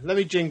style. Yeah, let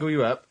me jingle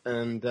you up,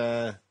 and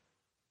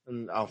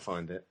I'll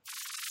find it.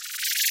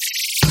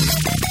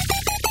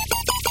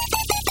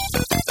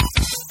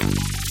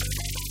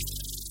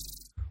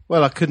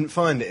 Well, I couldn't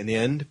find it in the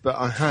end, but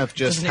I have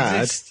just Doesn't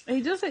had... exist.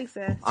 He does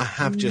exist. I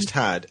have just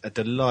had a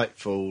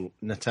delightful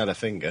Nutella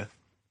finger,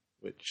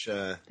 which...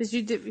 Did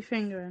you dip your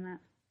finger in it?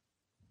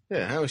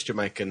 yeah, how is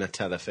Jamaica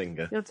Nutella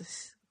finger? You're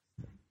just...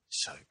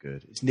 So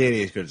good. It's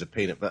nearly as good as a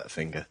peanut butter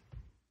finger.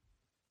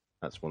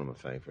 That's one of my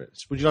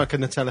favourites. Would you like a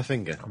Nutella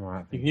finger? I'm all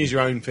right. You can use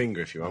your own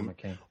finger if you want. I'm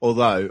okay.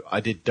 Although, I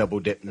did double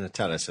dip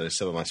Nutella, so there's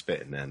some of my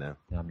spit in there now.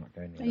 No, I'm not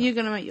going Are there. you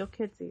going to make your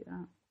kids eat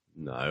that?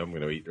 No, I'm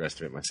going to eat the rest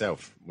of it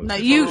myself. No,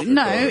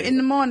 in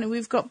the morning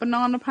we've got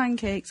banana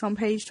pancakes on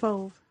page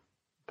 12.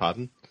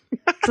 Pardon?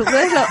 So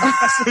they're not...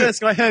 That's the first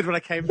thing I heard when I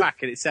came back,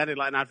 and it sounded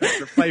like an advert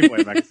for a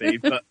Playboy magazine,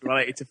 but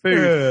related to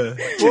food.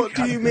 What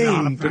do you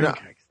mean?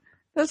 Pancakes.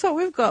 That's what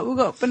we've got. We've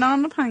got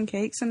banana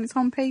pancakes, and it's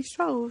on page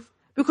 12.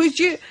 Because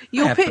I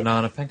you'll have pick...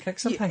 banana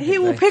pancakes on pancake He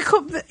will day. pick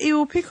up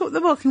the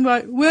book and be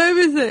like, where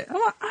is it? I'm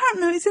like, I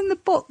don't know, it's in the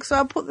book, so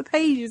I put the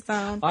pages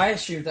down. I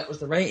assumed that was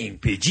the rating,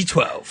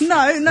 PG-12.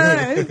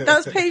 No,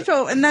 that's page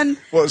 12. And then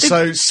What,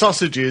 so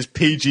sausages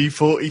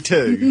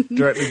PG-42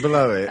 directly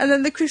below it? and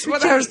then the crispy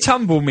What the hell's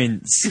tumble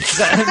mince? Is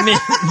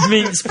that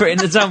mince put in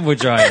the tumble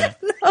dryer?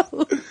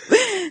 No,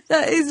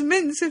 that is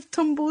mince with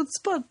tumbled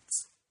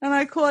spuds. And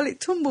I call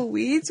it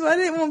tumbleweed, so I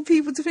didn't want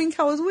people to think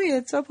I was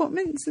weird, so I put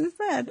mince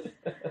instead.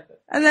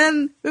 And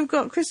then we've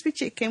got crispy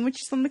chicken,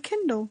 which is on the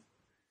Kindle.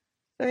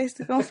 So I used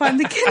to go and find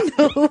the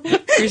Kindle.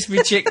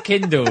 Crispy chick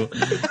Kindle.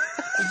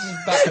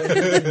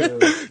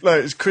 No,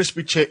 it's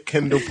Crispy Chick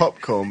Kindle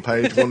Popcorn,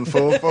 page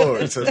 144,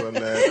 it says on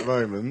there at the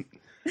moment.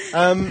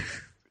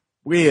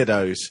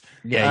 Weirdos.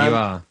 Yeah, you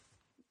are.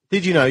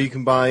 Did you know you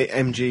can buy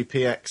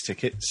MGPX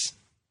tickets?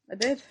 I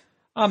did.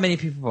 Are many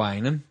people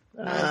buying them?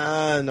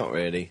 Not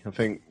really. I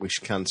think we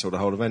should cancel the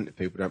whole event if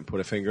people don't put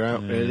a finger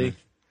out, really.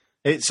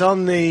 It's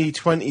on the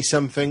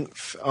 20-something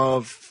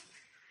of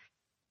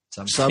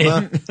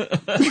summer.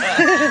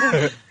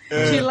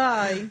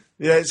 July.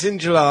 Yeah, it's in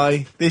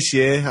July this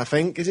year, I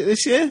think. Is it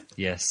this year?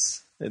 Yes.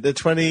 The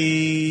 20th.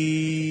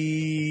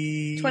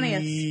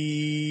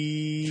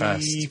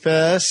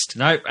 First.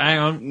 No, hang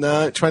on.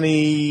 No,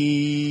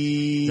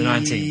 The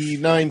 19th.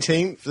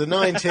 19th. The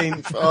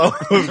 19th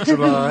of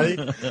July,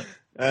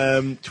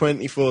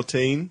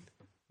 2014.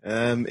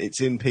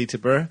 It's in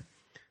Peterborough.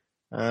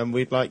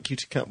 We'd like you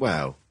to come.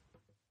 Well,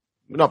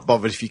 we're not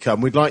bothered if you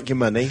come. We'd like your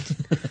money.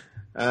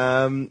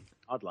 I'd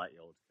like you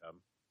all to come.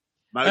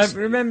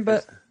 Mostly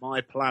remember- because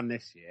my plan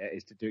this year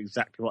is to do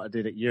exactly what I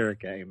did at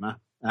Eurogamer.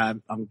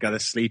 I'm going to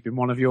sleep in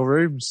one of your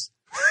rooms.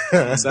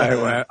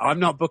 So I'm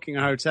not booking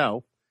a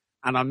hotel,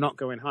 and I'm not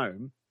going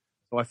home.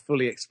 So I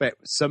fully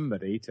expect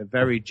somebody to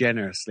very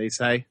generously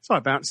say,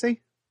 "Sorry, Bouncy,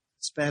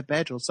 spare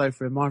bed or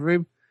sofa in my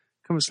room.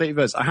 Come and sleep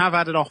with us." I have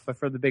had an offer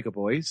from the bigger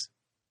boys,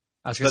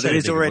 I was gonna but say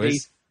bigger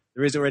boys.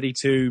 there is already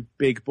two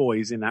big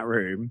boys in that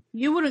room.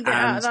 You wouldn't get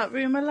out of And- that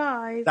room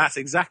alive. That's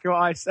exactly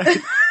what I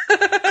said.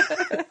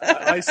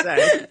 I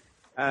said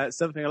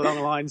something along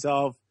the lines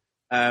of,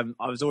 I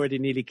was already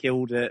nearly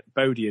killed at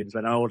Bodian's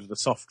when I ordered a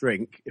soft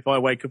drink. If I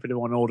wake up in the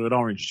morning and order an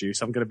orange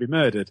juice, I'm going to be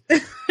murdered.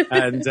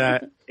 And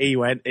he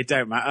went, "It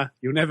don't matter.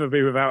 You'll never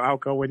be without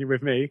alcohol when you're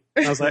with me."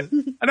 And I was like,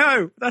 "I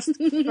know.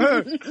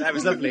 That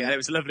was lovely. And it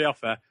was a lovely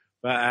offer.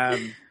 But at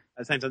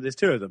the same time, there's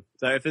two of them.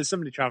 So if there's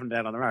somebody travelling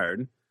down on their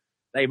own,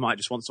 they might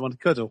just want someone to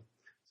cuddle.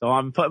 So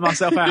I'm putting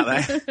myself out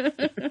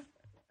there.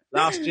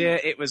 Last year,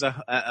 it was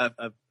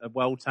a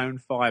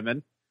well-toned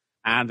fireman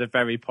and a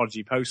very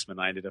podgy postman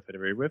I ended up in a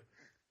room with.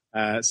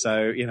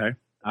 So, you know,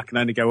 I can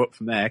only go up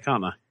from there,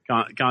 can't I?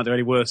 Can't do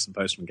any worse than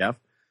Postman Gav.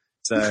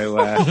 So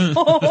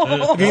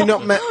Have you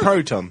not met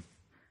Proton?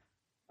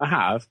 I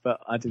have, but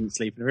I didn't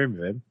sleep in a room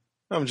with him.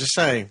 I'm just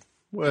saying,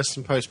 worse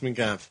than Postman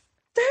Gav.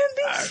 Don't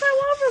be so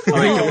I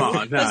horrible. mean, come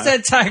on. That's No. their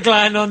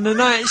tagline on the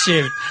night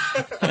shift.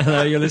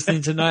 Hello, you're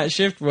listening to Night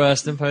Shift,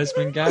 worse than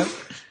Postman Gav.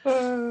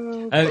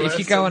 If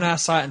you go on our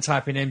site and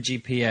type in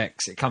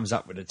MGPX, it comes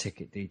up with the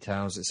ticket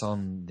details. It's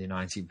on the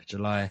 19th of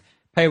July.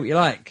 Pay what you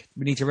like.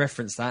 We need to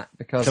reference that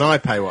because Can I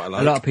pay what I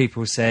like? a lot of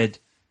people said,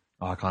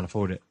 "Oh, I can't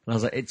afford it." And I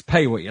was like, "It's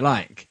pay what you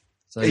like."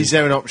 So Is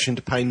there an option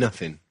to pay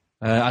nothing?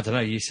 I don't know.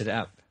 You set it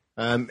up.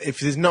 If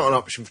there's not an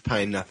option for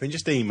paying nothing,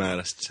 just email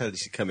us to tell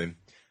us you're coming.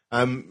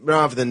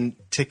 Rather than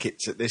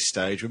tickets at this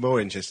stage, we're more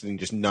interested in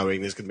just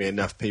knowing there's going to be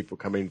enough people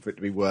coming for it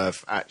to be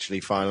worth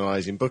actually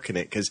finalising booking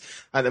it. Because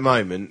at the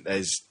moment,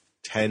 there's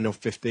 10 or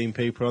 15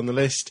 people on the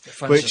list.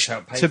 funds Which, just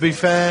help pay to be for it.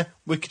 fair,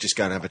 we could just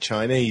go and have a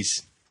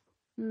Chinese.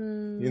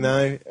 You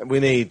know, we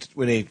need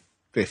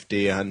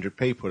 50, 100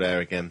 people there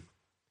again.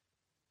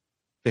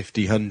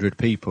 50, 100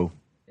 people.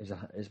 It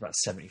was about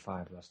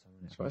 75 last time.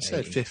 That's what I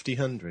said, 50,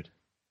 100.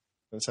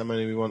 That's how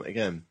many we want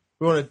again.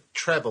 We want to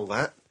treble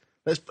that.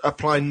 Let's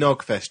apply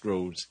Nogfest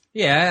rules.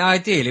 Yeah,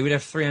 ideally we'd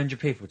have 300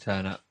 people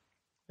turn up.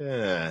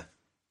 Yeah.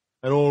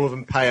 And all of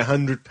them pay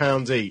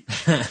 £100 each.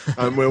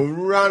 And we'll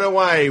run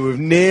away with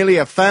nearly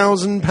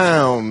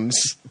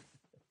 £1,000.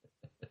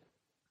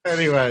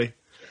 Anyway,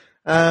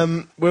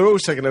 we're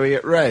also going to be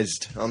at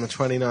Resd on the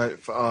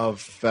 29th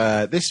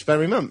of this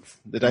very month,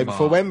 the day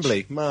before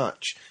Wembley,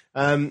 March.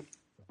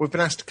 We've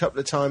been asked a couple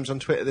of times on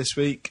Twitter this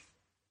week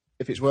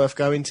if it's worth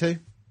going to.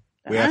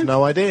 We have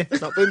no idea.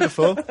 Not been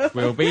before.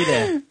 We'll be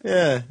there.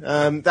 Yeah,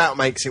 that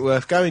makes it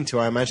worth going to,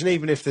 I imagine,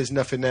 even if there's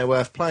nothing there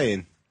worth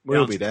playing.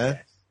 We'll be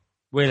there.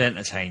 We'll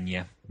entertain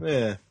you.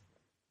 Yeah.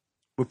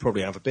 We'll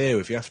probably have a beer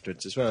with you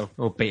afterwards as well.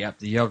 Or beat up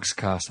the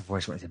Yogscast. I've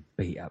always wanted to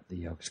beat up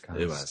the Yogscast.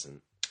 Who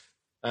hasn't?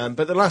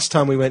 But the last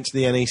time we went to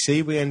the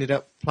NEC, we ended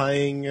up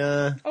playing...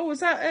 was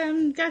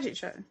that Gadget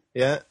Show?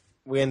 Yeah,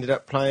 we ended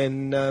up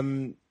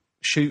playing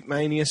Shoot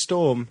Mania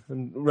Storm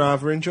and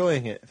rather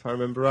enjoying it, if I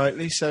remember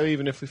rightly. So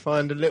even if we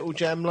find a little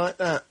gem like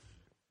that...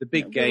 The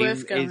big game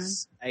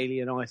is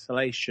Alien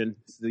Isolation.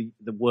 It's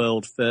the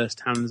world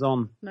first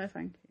hands-on. No,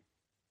 thank you.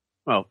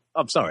 Well,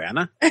 I'm sorry,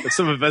 Anna, but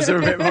some of us are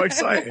a bit more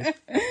excited.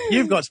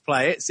 You've got to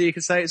play it so you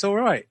can say it's all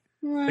right.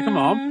 So come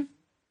on.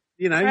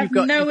 You know, I you've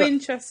got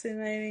interest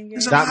in Alien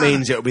games. That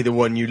means it'll be the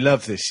one you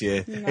love this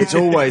year. No. It's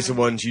always the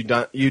ones you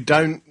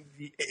don't...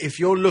 If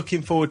you're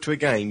looking forward to a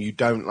game, you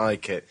don't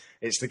like it.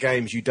 It's the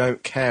games you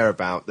don't care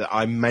about that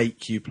I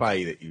make you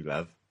play that you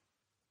love.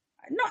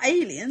 Not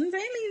Aliens.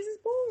 Aliens is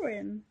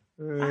boring.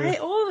 I hate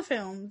all the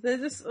films. They're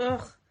just,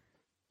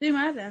 do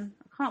Madden.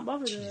 I can't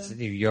bother with It's the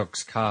them. new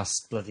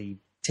Yogscast bloody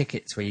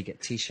tickets where you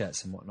get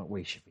T-shirts and whatnot.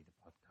 We should be the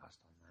podcast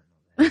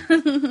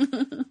on that,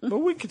 not them.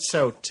 Well, we could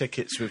sell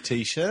tickets with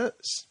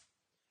T-shirts.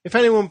 If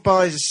anyone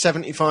buys a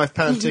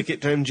 £75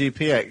 ticket to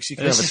MGPX, you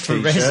can This have is a for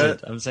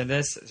T-shirt. Resid. I'm saying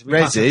this.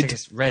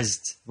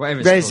 Resid?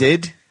 Whatever it's called.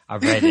 Resid. I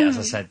read it as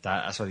I said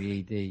that. That's what the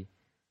ED.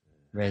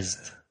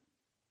 Resd.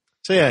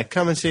 So yeah,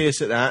 come and see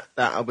us at that.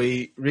 That'll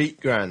be reet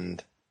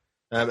grand.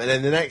 And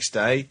then the next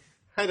day,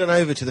 head on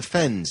over to the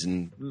Fens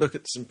and look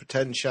at some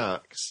pretend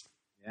sharks.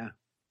 Yeah.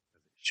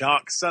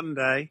 Shark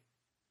Sunday.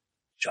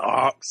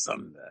 Shark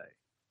Sunday.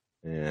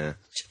 Yeah.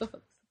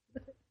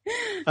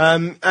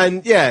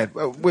 And yeah,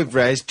 with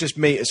Res, just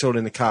meet us all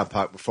in the car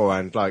park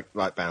beforehand, like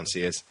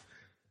Bouncy is.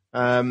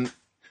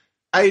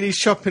 80s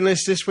shopping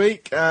list this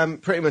week.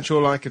 Pretty much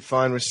all I could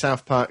find was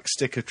South Park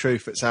Stick of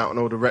Truth that's out on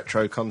all the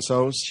retro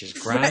consoles. Which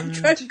is grand.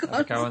 Retro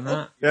I'll go on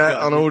that. Yeah,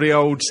 on all the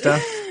old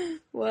stuff.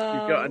 Well,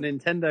 You've got a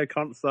Nintendo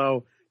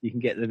console, you can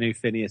get the new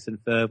Phineas and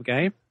Ferb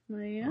game.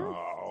 yeah.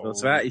 So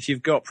that's that. If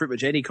you've got pretty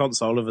much any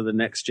console other than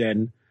next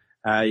gen,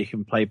 you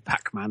can play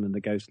Pac-Man and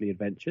the Ghostly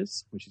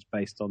Adventures, which is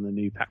based on the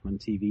new Pac-Man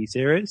TV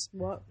series.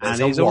 What? And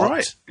There's it's a all what?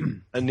 right.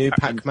 A new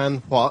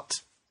Pac-Man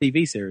what?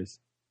 TV series.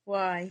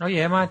 Why? Oh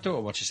yeah, my daughter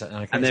watches that now.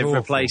 And It's they've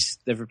awful.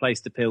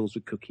 replaced the pills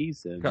with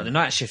cookies. And Got the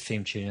night shift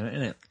theme tune in it,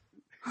 isn't it?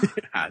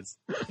 it has.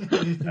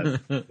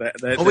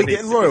 Are we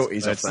getting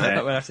royalties off that?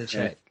 But we'll have to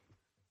check.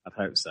 I'd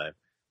hope so.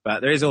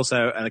 But there is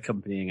also an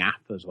accompanying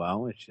app as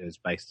well, which is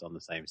based on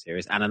the same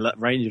series, and a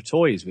range of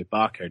toys with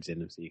barcodes in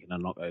them, so you can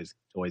unlock those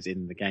toys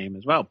in the game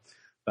as well.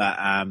 But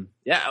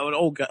yeah, I would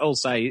all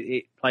say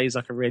it plays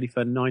like a really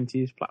fun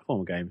 90s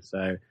platform game.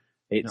 So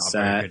it's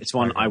Not a very good it's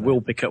one I program,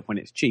 will pick up when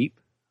it's cheap.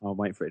 I'll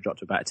wait for it to drop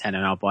to about 10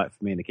 and I'll buy it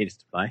for me and the kids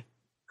to play.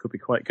 Could be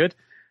quite good.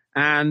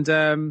 And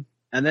then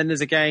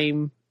there's a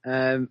game,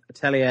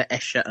 Atelier,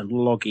 Escher and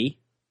Logi.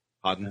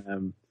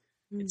 Pardon?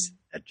 It's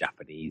a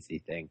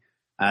Japanesey thing.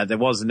 There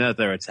was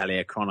another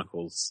Atelier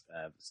Chronicles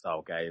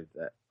style game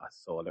that I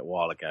saw a little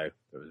while ago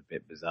that was a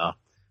bit bizarre.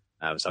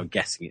 So I'm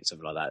guessing it's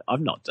something like that. I've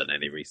not done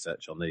any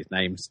research on these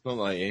names. Not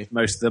like you.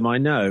 Most of them I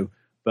know.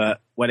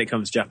 But when it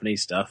comes to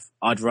Japanese stuff,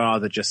 I'd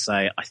rather just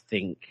say, I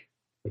think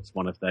it's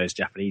one of those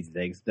Japanese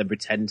things than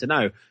pretend to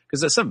know.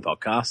 Because at some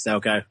podcasts, they'll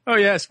go, oh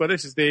yes, well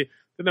this is the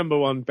number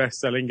one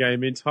best-selling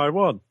game in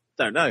Taiwan.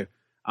 Don't know.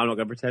 I'm not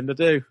going to pretend I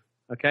do.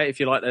 Okay,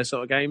 if you like those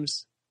sort of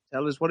games,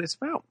 tell us what it's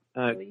about.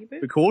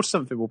 Record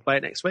something, we'll play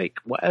it next week.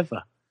 Whatever.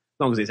 As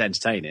long as it's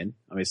entertaining.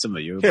 I mean, some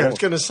of you are Yeah, I bored. was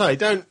going to say,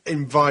 don't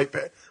invite...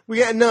 We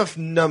get enough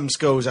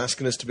numbskulls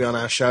asking us to be on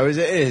our show as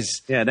it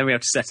is. Yeah, then we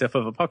have to set up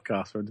other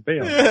podcasts for them to be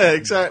on. Yeah,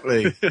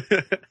 exactly.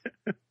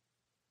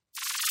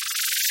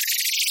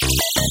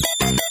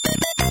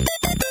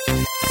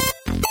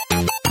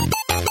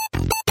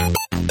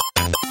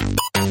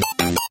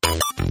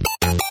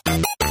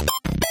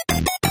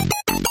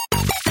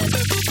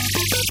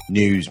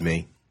 News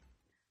me.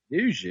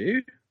 Use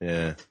you?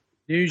 Yeah.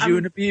 Use you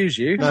and abuse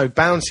you? No,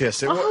 Bouncy, I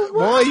said,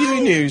 why are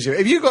you newsing?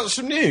 Have you got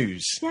some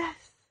news? Yes.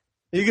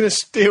 Are you going to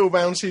steal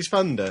Bouncy's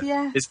thunder?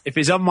 Yeah. If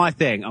it's on my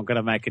thing, I'm going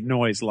to make a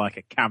noise like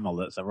a camel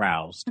that's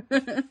aroused.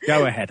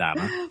 Go ahead,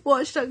 Anna.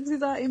 Watch Dogs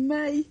is out in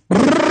May.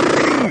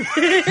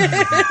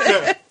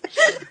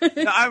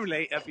 Not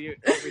only have you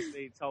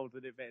obviously told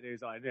the bit of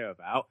news I knew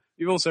about,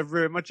 you've also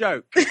ruined my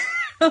joke.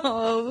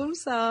 Oh, I'm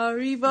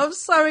sorry, but I'm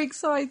so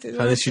excited.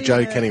 So this is your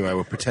joke anyway.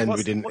 We'll pretend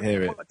we didn't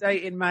hear it. What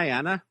date in May,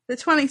 Anna? The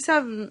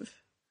 27th.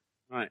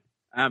 Right.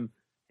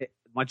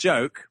 My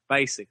joke,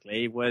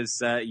 basically, was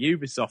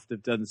Ubisoft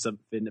have done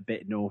something a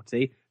bit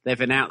naughty. They've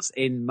announced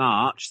in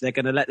March they're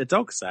going to let the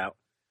dogs out.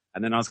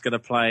 And then I was going to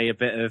play a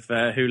bit of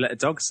Who Let the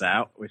Dogs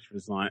Out, which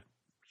was like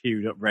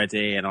queued up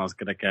ready, and I was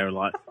going to go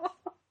like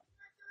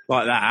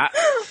that.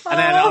 And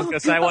then I was going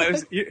to say, well, it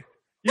was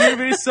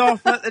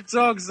Ubisoft Let the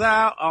Dogs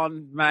Out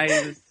on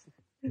May.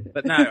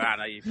 But no,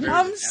 Anna, you've ruined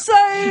I'm it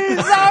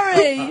so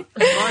sorry.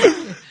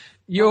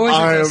 You always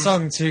have that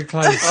song too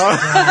close.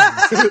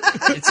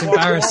 It's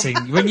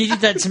embarrassing. When you did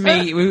that to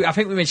me, I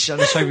think we mentioned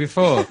it on the show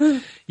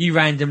before, you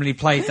randomly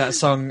played that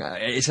song.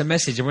 It's a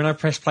message, and when I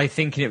pressed play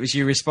thinking it was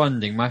you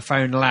responding, my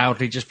phone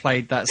loudly just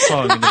played that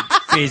song in a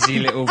busy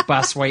little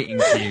bus waiting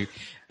queue.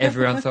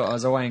 Everyone thought I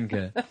was a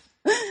wanker.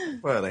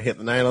 Well, they hit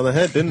the nail on the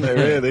head, didn't they,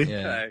 really?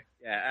 Yeah.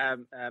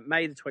 So,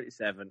 May the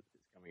 27th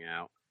is coming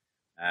out.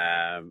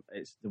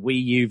 It's the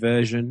Wii U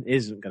version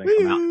isn't going to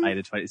come out May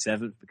the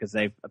 27th because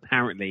they've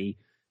apparently,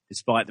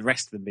 despite the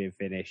rest of them being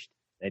finished,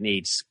 they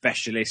need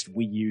specialist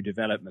Wii U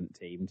development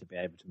team to be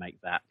able to make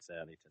that.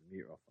 I need to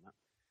mute off on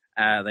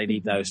that. They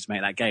need those to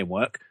make that game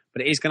work.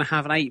 But it is going to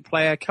have an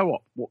 8-player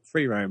co-op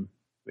free roam,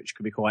 which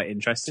could be quite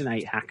interesting.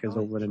 8 hackers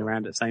all running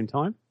around at the same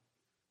time.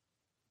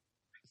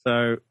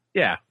 So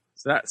yeah,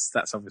 so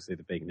that's obviously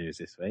the big news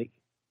this week.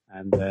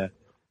 And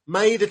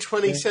May the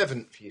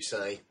 27th, you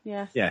say?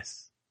 Yeah.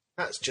 yes.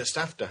 That's just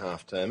after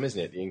half term, isn't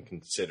it? The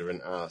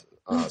inconsiderate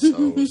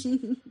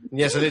arseholes.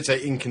 Yes, I did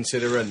say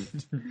inconsiderate.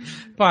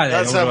 By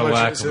then, That's all how the much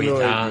work it's will be annoyed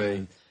done.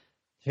 me.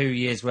 2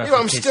 years worth Yeah, but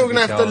of I'm kids still will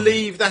going to be have to gone.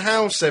 leave the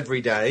house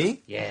every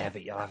day. Yeah,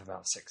 but you'll have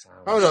about 6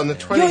 hours. Hold on, the Yeah.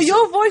 20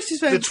 Your voice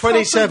is very the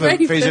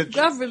 27th is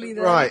gravelly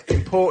there. right,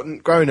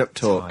 important grown-up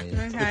talk. Tired.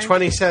 Okay. The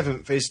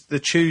 27th is the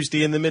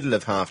Tuesday in the middle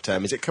of half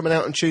term. Is it coming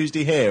out on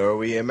Tuesday here, or are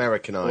we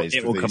Americanised?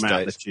 It will for come these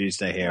out days? the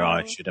Tuesday here,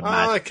 I should Oh,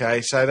 imagine.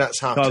 okay, so that's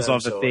half Because term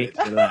of the sorted.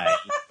 big delay.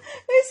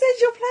 Who said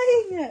you're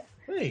playing it?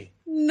 Hey,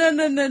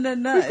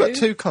 No. we've got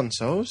 2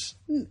 consoles.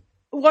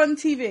 One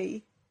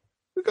TV.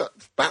 We've got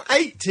about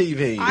 8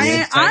 TVs.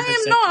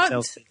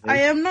 I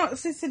am not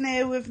sitting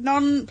here with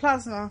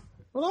non-plasma.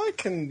 Well, I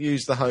can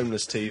use the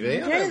homeless TV.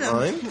 I Okay, don't then.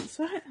 mind. That's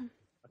right.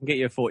 I can get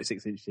you a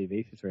 46-inch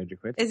TV for 300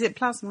 quid. Is it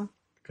plasma?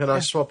 Can I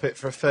swap it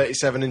for a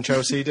 37-inch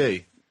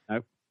LCD?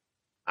 No.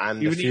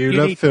 And You if need- you you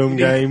love need- film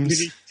you need- games.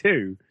 You need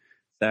 2,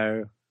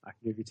 so I can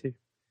give you 2.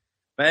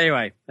 But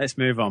anyway, let's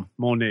move on.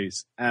 More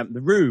news. The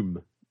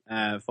Room,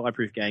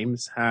 Fireproof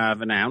Games,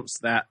 have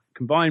announced that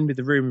combined with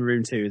The Room and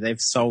Room 2, they've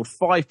sold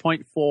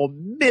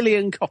 5.4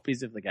 million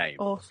copies of the game.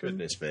 Awesome.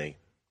 Goodness me.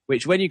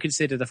 Which, when you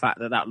consider the fact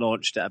that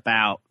launched at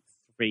about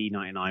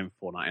 $3.99,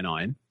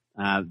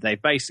 $4.99, they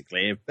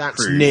basically have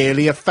That's proved,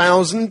 nearly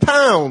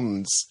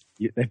 £1,000.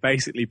 they've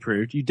basically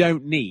proved you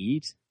don't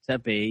need to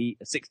be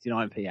a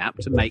 69p app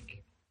to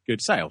make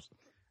good sales.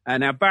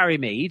 Now, Barry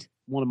Mead,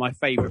 one of my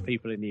favourite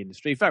people in the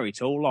industry, very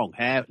tall, long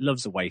hair,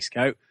 loves a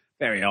waistcoat,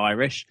 very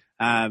Irish.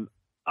 I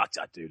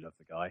do love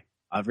the guy.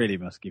 I really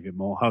must give him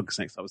more hugs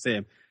next time I see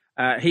him.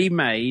 He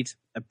made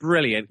a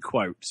brilliant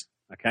quote.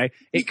 Okay,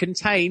 it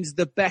contains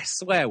the best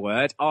swear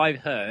word I've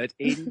heard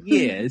in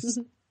years,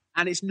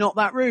 and it's not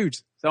that rude.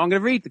 So I'm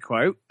going to read the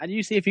quote, and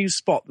you see if you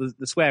spot the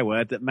swear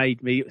word that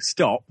made me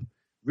stop,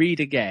 read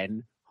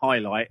again,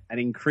 highlight, and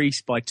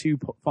increase by 2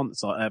 point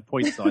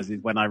sizes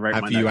when I wrote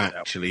my Have you notes out.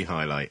 actually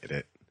highlighted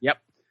it? Yep.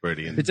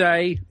 Brilliant.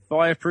 Today,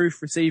 Fireproof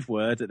received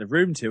word that the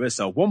Room 2 has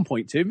sold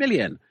 1.2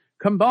 million.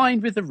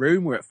 Combined with the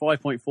Room, we're at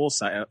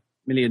 5.4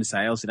 million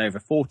sales in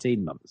over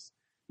 14 months.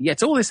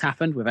 Yet all this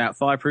happened without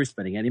Fireproof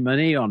spending any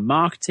money on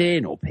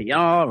marketing or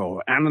PR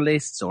or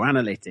analysts or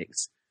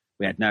analytics.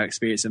 We had no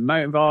experience in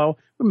mobile.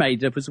 We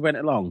made it up as we went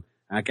along.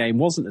 Our game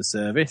wasn't a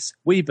service.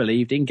 We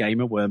believed in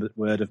gamer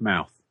word of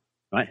mouth.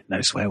 Right? No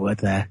swear word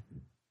there.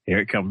 Here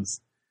it comes.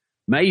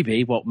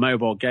 Maybe what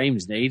mobile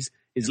games needs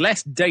is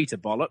less data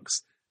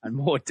bollocks and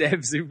more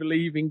devs who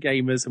believe in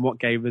gamers and what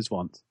gamers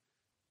want.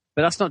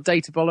 But that's not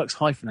data bollocks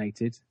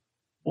hyphenated.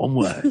 One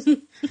word.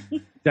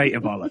 Data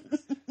bollocks.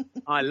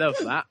 I love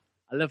that.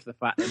 I love the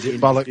fact that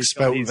Bollocks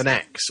spelled with an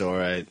X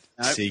or a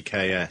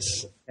CKS.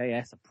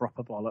 yes, a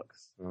proper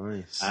bollocks.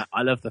 Nice.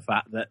 I love the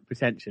fact that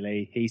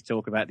potentially he's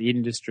talking about the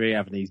industry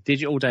having these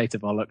digital data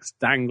bollocks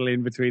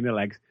dangling between the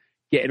legs,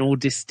 getting all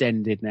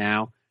distended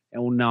now,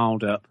 all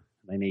gnarled up.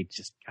 They need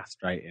just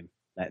castrating,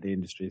 let the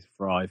industries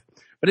thrive.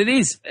 But it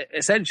is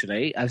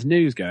essentially, as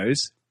news goes,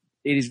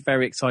 it is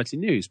very exciting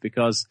news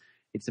because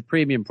it's a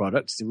premium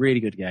product. It's a really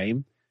good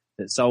game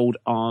that's sold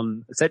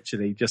on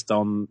essentially just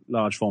on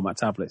large format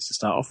tablets to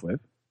start off with.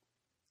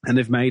 And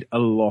they've made a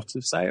lot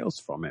of sales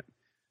from it.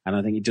 And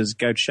I think it does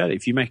go to show that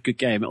if you make a good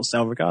game, it'll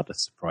sell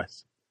regardless of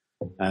price.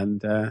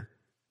 And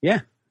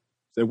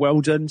so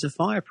well done to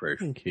Fireproof.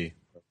 Thank you.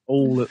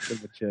 All of the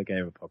Mature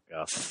Gamer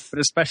podcast, but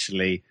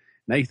especially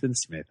Nathan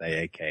Smith,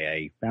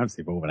 aka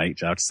Bouncy Ball and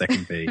HR to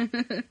second B.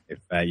 If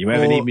you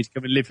ever need me to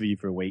come and live with you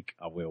for a week,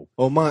 I will.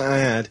 Or might I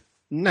add,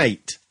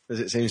 Nate, as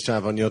it seems to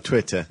have on your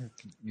Twitter.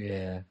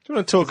 Yeah. Do you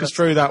want to talk us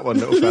through that one,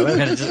 little fella?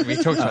 We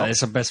talked about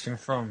this on Best Thing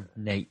From,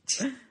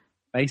 Nate.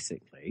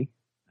 Basically,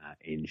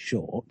 in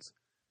short,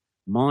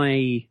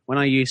 when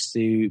I used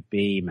to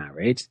be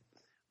married,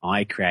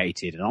 I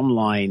created an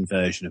online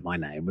version of my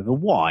name with a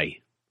Y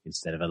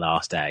instead of a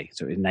last A.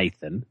 So it was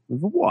Nathan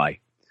with a Y.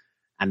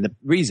 And the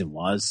reason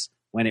was,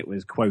 when it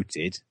was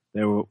quoted,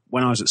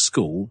 when I was at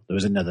school, there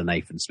was another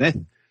Nathan Smith.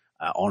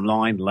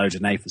 Online, loads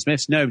of Nathan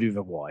Smiths, nobody with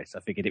a Y. So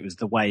I figured it was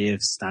the way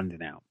of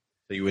standing out.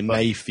 So you were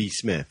Nathy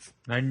Smith.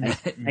 No,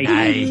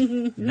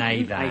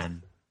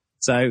 Nathan.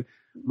 So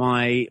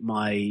my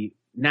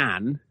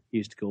nan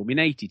used to call me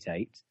Natey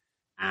Tate,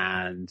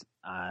 and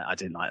I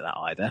didn't like that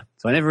either.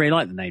 So I never really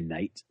liked the name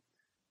Nate.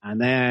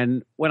 And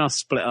then when I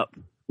split up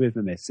with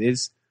my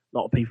missus, a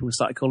lot of people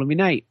started calling me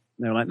Nate.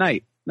 They were like,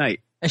 Nate.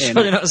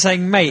 Sure you're not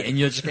saying mate and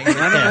you're just getting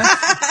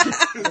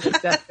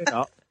Definitely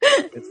not.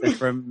 Because they're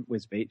from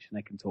Wisbech and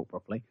they can talk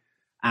properly.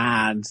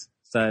 And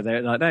so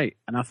they're like, Nate.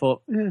 And I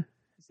thought,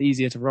 it's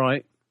easier to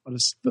write. I'll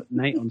just put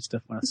Nate on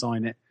stuff when I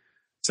sign it.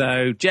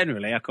 So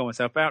generally, I call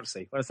myself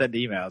Bouncy. When I send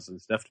emails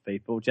and stuff to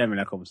people,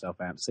 generally I call myself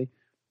Bouncy.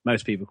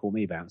 Most people call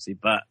me Bouncy,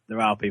 but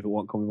there are people who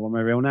won't call me by my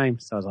real name.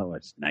 So I was like, well,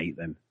 it's Nate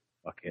then.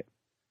 Fuck it.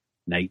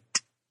 Nate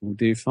will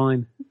do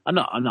fine. I'm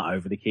not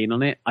overly keen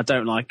on it. I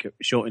don't like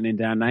shortening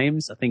down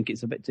names. I think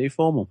it's a bit too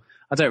formal.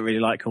 I don't really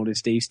like calling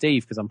Steve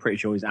because I'm pretty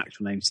sure his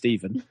actual name's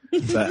Stephen.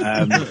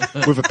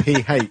 But with a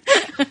PH.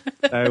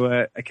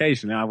 So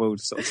occasionally I will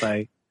sort of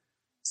say,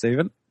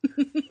 Stephen,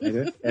 how you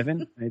doing?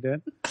 Evan, how you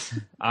doing?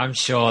 I'm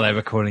sure they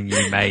were calling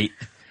you mate.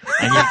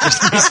 And you've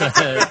just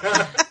misheard.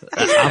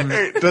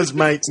 It does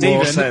make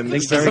more sense.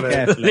 Think very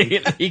carefully.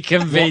 Completely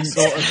convinced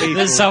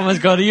that someone's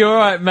gone, are you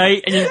alright,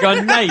 mate? And you've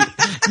gone, Nate.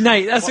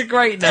 Nate, that's a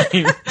great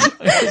name.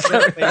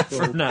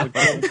 From now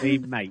on, be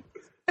mate.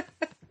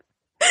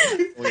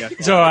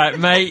 It's alright,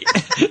 mate.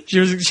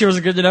 She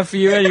wasn't good enough for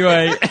you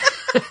anyway.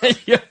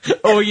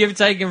 All you've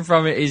taken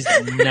from it is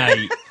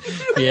Nate.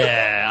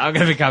 Yeah, I'm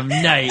going to become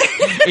Nate.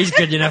 He's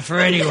good enough for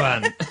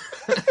anyone.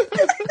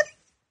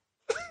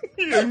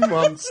 You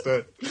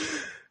monster.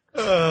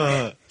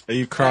 Are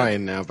you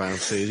crying now,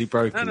 Bouncy? Has he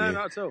broken No, you?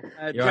 not at all.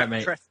 You're right,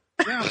 mate.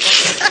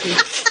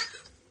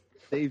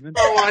 Stephen.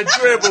 Oh, I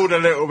dribbled a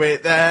little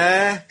bit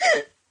there.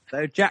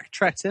 So Jack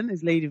Tretton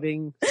is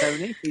leading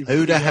Sony.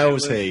 Who the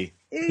hell's he?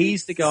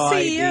 He's the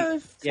guy. CEO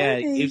of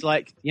Sony. He was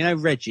like,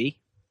 Reggie.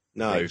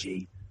 No.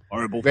 Reggie.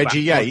 Horrible.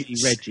 Reggie fat,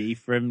 Yates? Reggie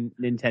from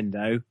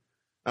Nintendo.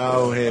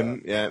 Oh,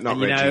 him. Yeah, not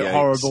And Reggie Yates.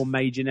 horrible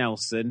Major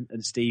Nelson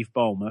and Steve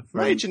Ballmer.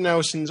 Major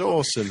Nelson's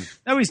awesome.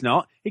 No, he's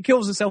not. He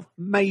calls himself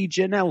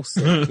Major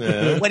Nelson.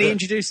 Yeah. When he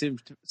introduces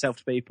himself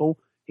to people,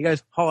 he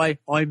goes, "Hi,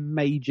 I'm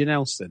Major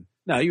Nelson."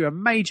 No, you're a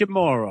major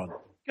moron.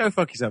 Go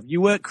fuck yourself.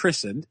 You weren't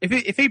christened.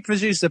 If he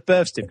produces a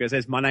birth certificate that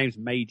says, "My name's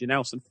Major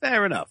Nelson,"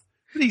 fair enough.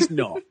 But he's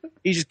not.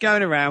 He's just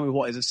going around with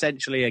what is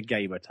essentially a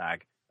gamer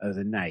tag as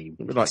a name.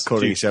 It'd be like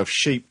calling yourself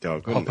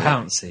Sheepdog, Or wouldn't it?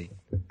 Bouncy.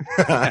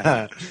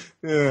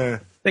 Yeah.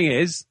 Thing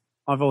is,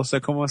 I've also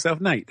called myself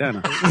Nate,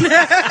 don't I?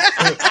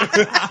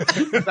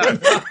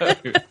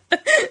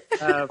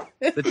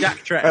 The Jack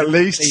Tretton. At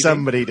least leaving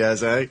somebody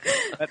does, eh?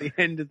 at the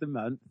end of the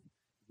month,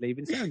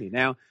 leaving Sony.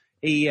 Now,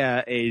 he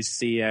is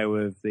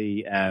CEO of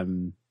the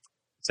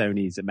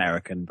Sony's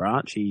American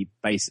branch. He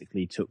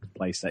basically took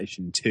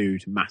PlayStation 2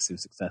 to massive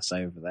success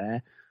over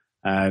there.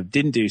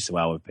 Didn't do so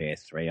well with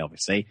PS3,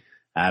 obviously.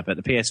 But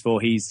the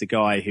PS4, he's the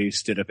guy who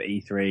stood up at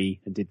E3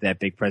 and did their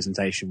big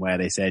presentation where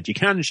they said, you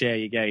can share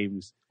your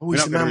games. Oh,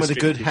 he's the man with the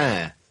good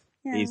hair.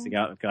 Yeah. He's the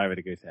guy with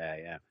the good hair,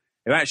 yeah.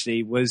 Who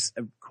actually was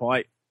a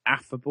quite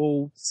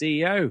affable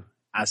CEO,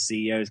 as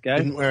CEOs go.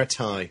 Didn't wear a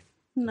tie.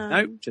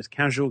 No, just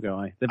casual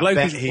guy. The I bloke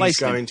bet who's he's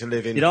replaced him. going to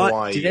live in Did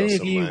Hawaii any or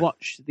of you somewhere.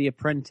 watch The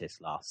Apprentice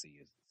last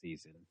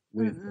season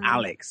with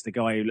Alex, the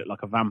guy who looked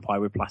like a vampire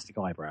with plastic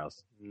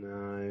eyebrows?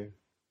 No.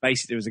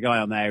 Basically, there was a guy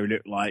on there who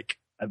looked like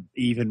an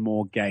even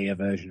more gayer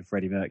version of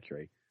Freddie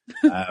Mercury.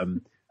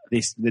 The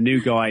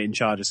new guy in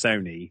charge of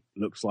Sony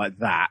looks like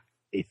that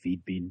if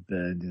he'd been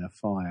burned in a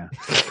fire.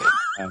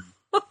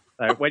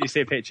 So when you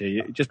see a picture,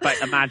 you just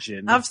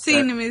imagine. I've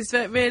seen him. He's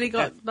really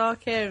got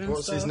dark hair and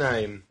What's stuff. his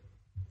name?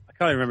 I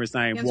can't remember his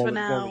name. Yes, for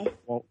now.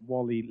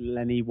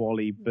 Lenny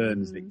Wally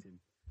Burns victim.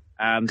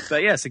 So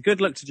yeah, so good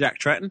luck to Jack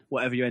Tretton,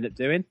 whatever you end up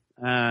doing,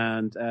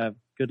 and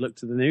good luck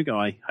to the new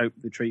guy. Hope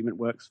the treatment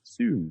works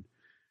soon.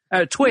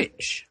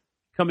 Twitch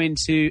coming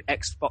to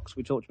Xbox.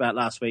 We talked about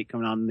last week,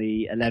 coming on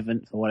the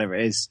 11th or whatever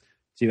it is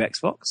to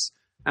Xbox.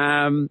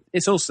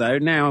 It's also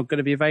now going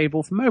to be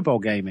available for mobile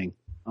gaming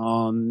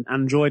on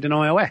Android and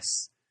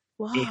iOS.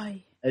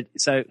 Why?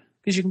 So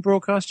because you can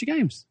broadcast your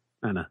games,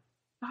 Anna.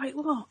 Like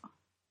what?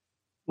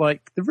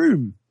 Like The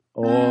Room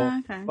or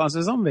Okay. Plants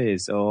vs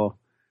Zombies or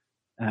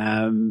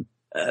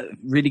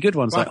really good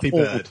ones Flappy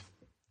like Bird.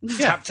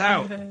 Tapped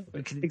out.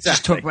 We can just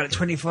Exactly. talk about it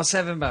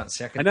 24/7,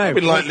 Bouncy. I know. I'd be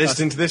like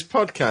listening to this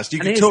podcast. You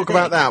And can here's talk the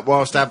about thing. that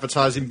whilst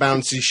advertising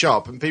Bouncy's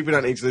shop, and people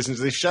don't need to listen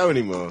to this show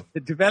anymore. The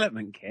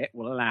development kit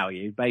will allow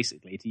you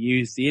basically to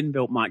use the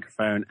inbuilt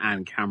microphone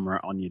and camera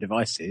on your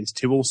devices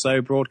to also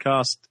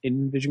broadcast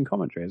in-vision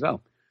commentary as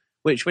well.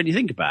 Which, when you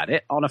think about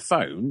it, on a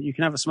phone, you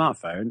can have a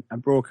smartphone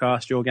and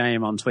broadcast your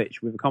game on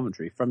Twitch with a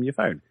commentary from your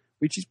phone,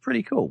 which is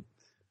pretty cool.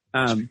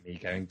 Me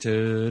going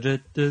to.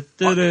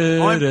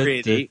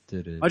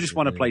 I just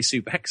want to play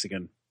Super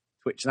Hexagon.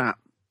 Twitch that.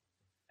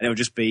 And it'll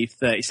just be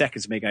 30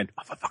 seconds of me going,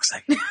 oh, for fuck's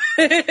sake.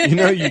 You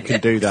know you can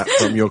do that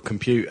from your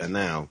computer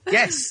now.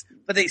 Yes,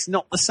 but it's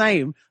not the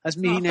same as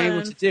me being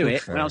able to do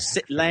it when I was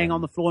Okay. laying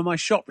on the floor in my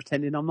shop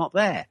pretending I'm not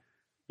there.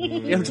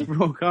 You're able to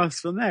broadcast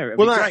from there. It'd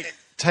Well, be that, great.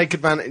 take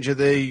advantage of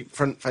the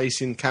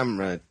front-facing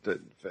camera,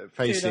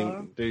 facing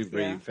Doodah,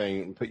 Doobry yeah.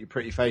 thing, and put your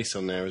pretty face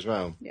on there as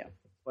well. Yeah.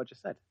 What I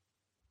just said.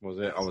 Was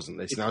it? I wasn't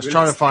listening. It's I was really-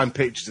 trying to find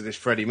pictures of this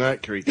Freddie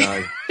Mercury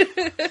guy.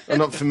 I'm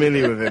not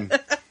familiar with him.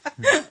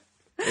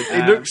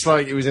 He looks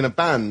like he was in a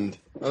band.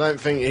 I don't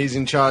think he's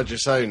in charge of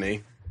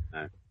Sony.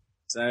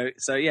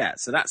 So yeah,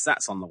 so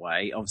that's on the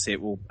way. Obviously,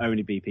 it will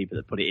only be people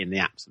that put it in the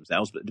apps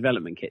themselves, but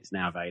development kit's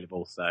now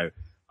available. So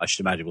I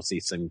should imagine we'll see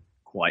some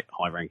quite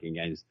high-ranking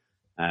games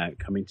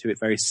coming to it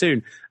very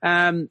soon.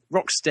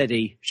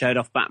 Rocksteady showed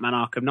off Batman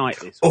Arkham Knight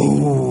this week.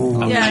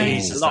 Oh, Yeah.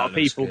 Jesus, A lot of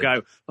that looks people good.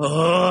 go,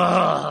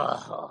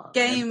 oh.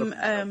 Game,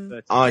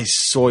 I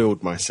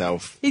soiled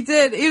myself. He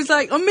did. He was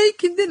like, I'm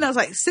making dinner. I was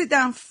like, sit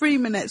down 3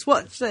 minutes,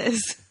 watch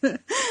this.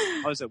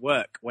 I was at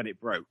work when it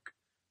broke.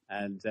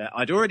 And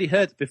I'd already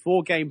heard,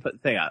 before Game put the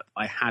thing up,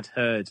 I had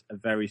heard a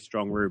very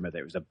strong rumour that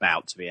it was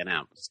about to be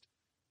announced.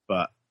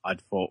 But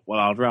I'd thought, well,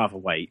 I'd rather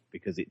wait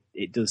because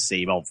it does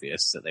seem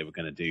obvious that they were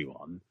going to do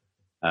one.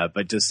 But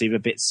it does seem a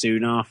bit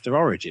soon after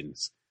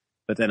Origins.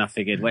 But then I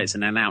figured, well, it's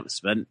an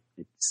announcement.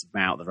 It's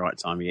about the right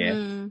time of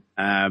year.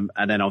 And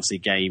then obviously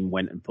Game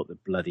went and put the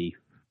bloody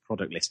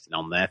product listing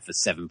on there for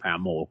 £7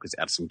 more because it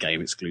had some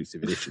Game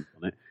exclusive editions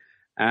on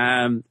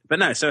it. But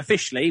no, so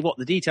officially, what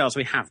the details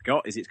we have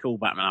got is it's called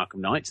Batman Arkham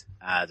Knight.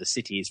 The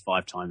city is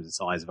 5 times the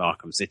size of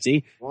Arkham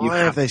City. Why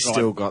have they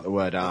still got the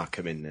word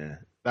Arkham in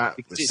there? That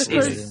was It's-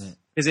 silly.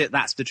 Because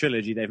that's the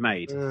trilogy they've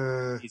made.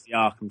 It's the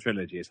Arkham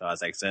trilogy, as far as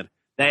they're concerned.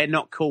 They're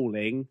not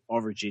calling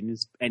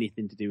Origins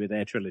anything to do with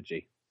their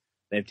trilogy.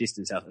 They've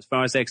distanced themselves. As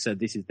far as they're concerned,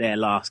 this is their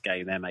last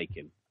game they're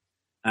making.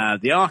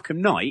 The Arkham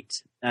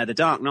Knight, the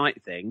Dark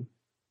Knight thing,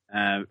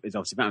 is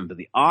obviously Batman, but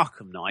the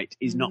Arkham Knight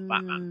is not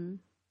Batman.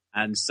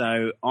 And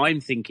so I'm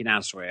thinking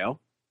Azrael,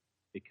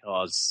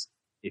 because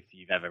if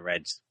you've ever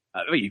read,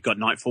 you've got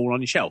Nightfall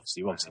on your shelf, so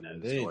you obviously know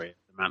the story of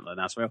the Mantle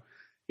and Azrael.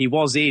 He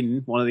was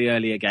in one of the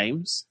earlier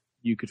games.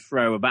 You could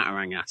throw a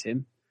Batarang at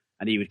him,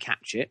 and he would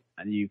catch it,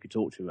 and you could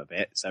talk to him a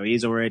bit. So he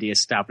is already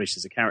established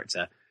as a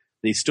character.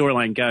 The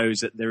storyline goes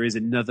that there is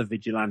another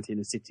vigilante in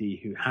the city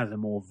who has a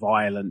more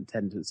violent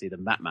tendency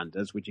than Batman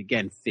does, which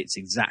again fits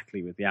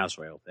exactly with the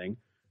Azrael thing.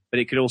 But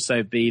it could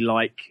also be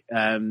like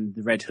the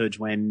Red Hood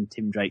when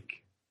Tim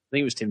Drake, I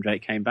think it was Tim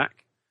Drake, came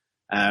back.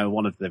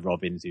 One of the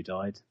Robins who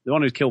died. The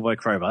one who was killed by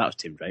Crowbar, that was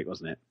Tim Drake,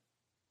 wasn't it?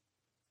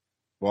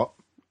 What?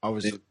 I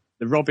was.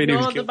 The Robin who You're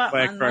was the killed by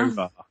Batman,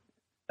 Crowbar.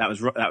 That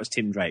was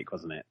Tim Drake,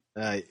 wasn't it?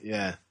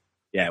 Yeah.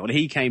 Yeah, well,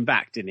 he came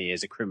back, didn't he,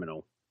 as a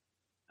criminal?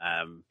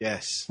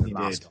 Yes, With he a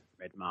mask did. on,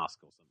 red mask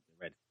or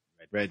something.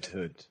 Red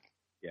Hood.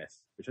 Yes,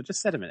 which I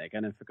just said a minute ago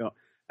and forgot.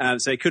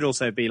 So it could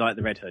also be like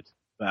the Red Hood,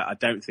 but I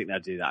don't think they'll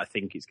do that. I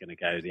think it's going to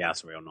go the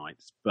Azrael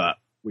Knights, but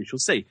we shall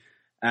see.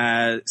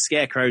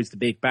 Scarecrow's the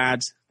big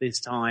bad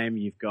this time.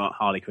 You've got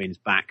Harley Quinn's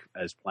back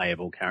as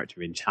playable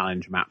character in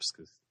challenge maps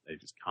because they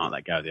just can't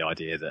let go of the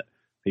idea that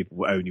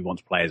people only want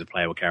to play as a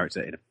playable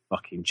character in a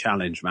fucking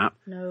challenge map.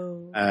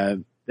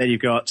 No. Then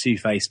you've got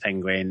Two-Face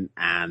Penguin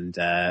and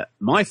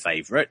my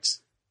favourite,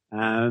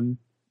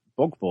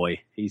 Bog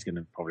Boy. He's going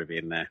to probably be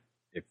in there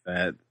if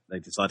they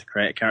decide to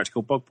create a character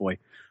called Bog Boy.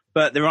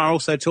 But there are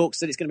also talks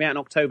that it's going to be out on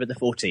October the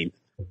 14th.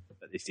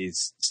 But this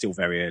is still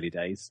very early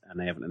days, and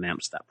they haven't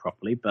announced that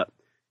properly. But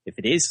if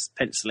it is,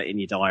 pencil it in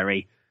your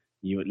diary.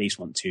 You at least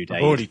want 2 days.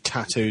 I've already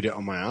tattooed it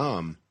on my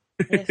arm.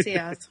 Yes, he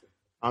has.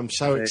 I'm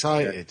so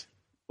excited.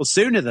 Well,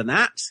 sooner than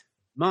that,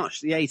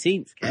 March the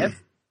 18th, Kev,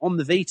 on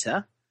the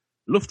Vita,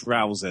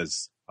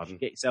 Luftrausers. You should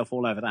get yourself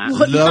all over that.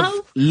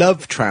 What?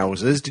 Love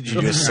trousers, did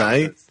you just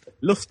say?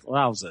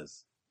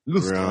 Luftrausers.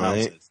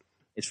 Right.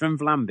 It's from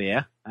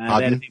Vlambeer. they're the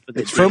Pardon? people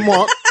that It's from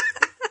what?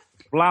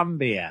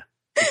 Vlambeer,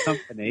 the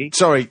company.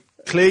 Sorry,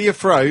 clear your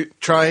throat.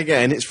 Try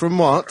again. It's from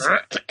what?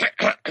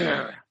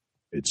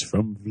 It's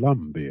from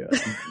Vlambeer.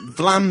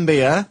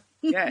 Vlambeer.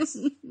 Yes,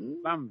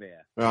 Vlambeer.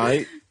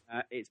 Right.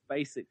 It's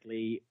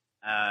basically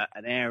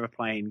an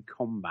aeroplane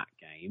combat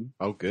game.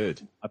 Oh,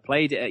 good. I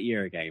played it at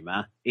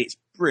Eurogamer. It's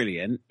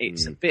brilliant.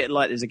 It's a bit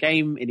like there's a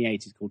game in the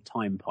 80s called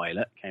Time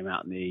Pilot. Came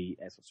out in the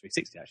Xbox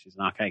 360 actually. It's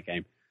an arcade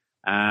game.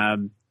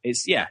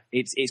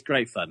 It's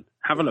great fun.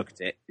 Have a look at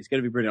it. It's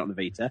going to be brilliant on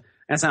the Vita.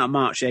 That's out on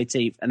March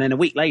 18th, and then a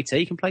week later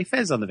you can play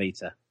Fez on the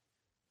Vita.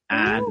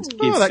 And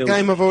give Oh, that Phil,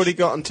 game I've already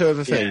got on 2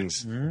 other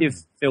things. give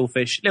Phil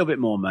Fish a little bit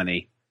more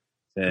money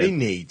to He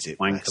needs it,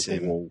 wank bless up a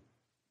him. wall.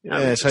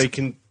 Yeah, so he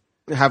can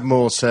have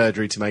more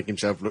surgery to make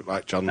himself look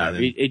like John No,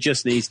 Lennon. it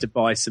just needs to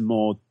buy some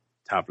more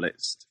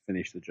tablets to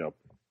finish the job.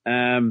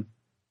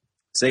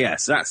 So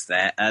that's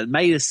there.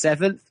 May the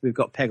 7th, we've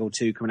got Peggle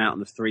 2 coming out on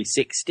the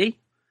 360.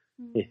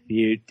 If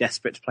you're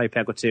desperate to play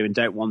Peggle 2 and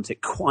don't want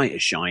it quite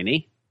as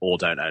shiny, or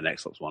don't own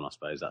Xbox One, I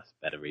suppose that's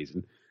a better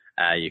reason,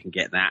 you can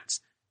get that.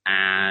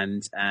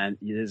 And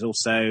there's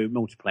also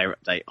multiplayer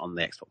update on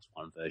the Xbox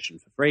One version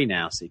for free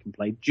now, so you can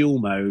play dual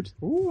mode,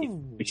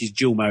 which is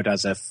dual mode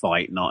as a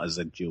fight, not as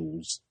a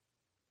duels,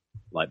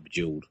 like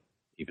Bejeweled,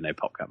 even though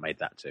PopCap made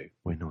that too.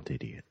 We're not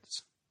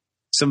idiots.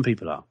 Some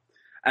people are.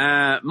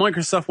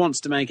 Microsoft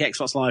wants to make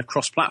Xbox Live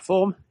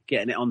cross-platform,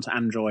 getting it onto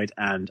Android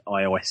and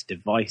iOS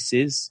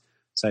devices.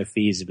 So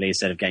feasibly,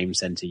 instead of Game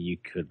Center, you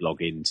could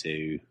log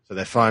into... So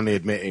they're finally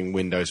admitting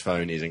Windows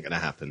Phone isn't going to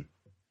happen.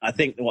 I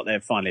think what they're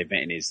finally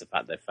admitting is the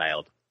fact they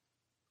failed.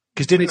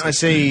 Because didn't I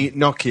see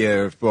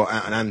Nokia have brought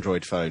out an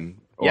Android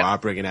phone, or Yeah. are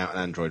bringing out an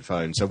Android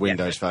phone, so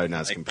Windows Phone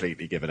has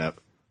completely given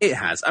up. It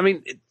has. I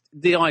mean,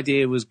 the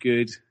idea was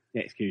good. The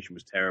execution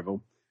was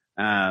terrible.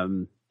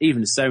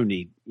 Even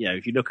Sony,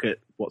 if you look at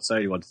what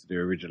Sony wanted to do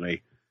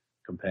originally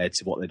compared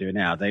to what they're doing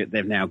now,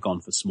 they've now gone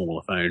for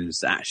smaller phones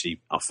that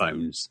actually are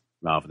phones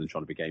rather than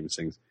trying to be game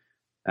things.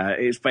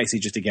 It's basically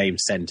just a game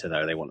center,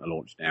 though, they want to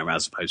launch now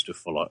as opposed to a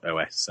full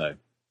OS. So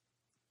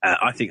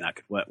I think that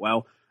could work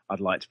well. I'd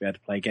like to be able to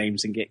play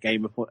games and get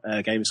game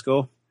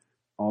score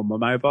on my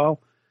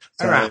mobile.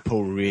 So, Are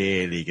Apple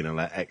really going to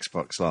let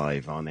Xbox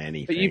Live on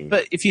anything?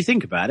 But if you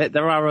think about it,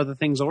 there are other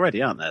things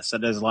already, aren't there? So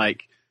there's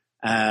like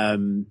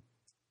Jetpack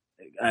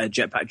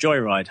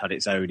Joyride had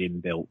its own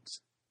inbuilt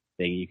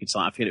thing. You could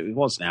sign. I forget it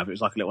was now, but it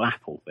was like a little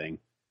Apple thing,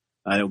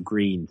 a little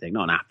green thing,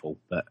 not an apple,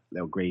 but a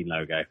little green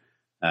logo,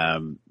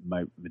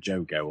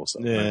 Mojogo or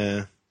something.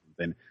 Yeah,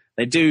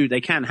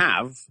 They can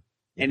have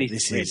anything.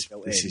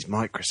 This is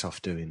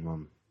Microsoft doing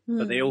one.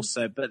 But they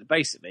also, but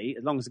basically,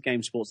 as long as the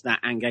game supports that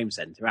and Game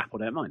Center, Apple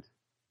don't mind.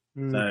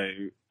 So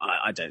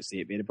I don't see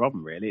it being a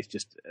problem, really. It's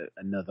just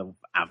another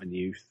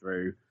avenue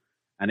through,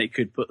 and it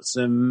could put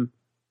some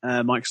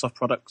Microsoft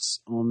products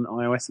on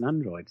iOS and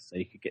Android. So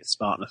you could get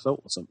Spartan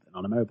Assault or something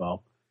on a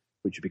mobile,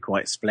 which would be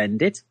quite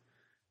splendid.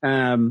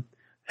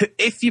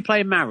 If you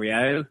play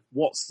Mario,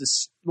 what's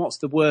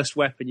the worst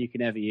weapon you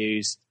can ever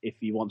use if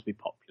you want to be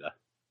popular?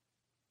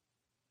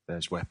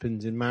 There's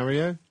weapons in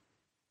Mario.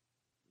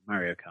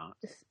 Mario Kart.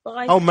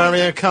 Oh,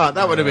 Mario Kart.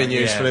 That would have been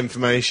useful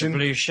information. The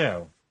blue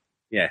shell.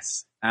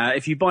 Yes.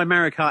 If you buy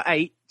Mario Kart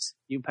 8,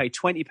 you can pay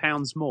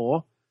 £20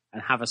 more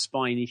and have a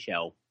spiny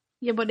shell.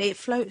 Yeah, but it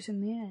floats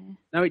in the air.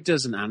 No, it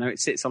doesn't, Anna. It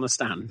sits on a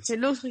stand. It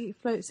looks like it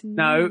floats in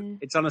the air. No,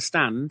 it's on a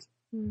stand,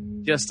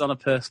 just on a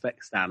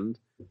Perspex stand.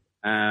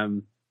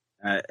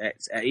 It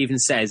even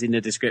says in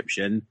the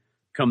description,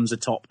 comes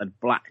atop a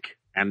black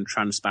and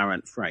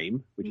transparent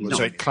frame. Which is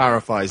So it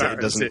clarifies that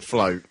it doesn't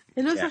float.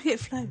 It looks like it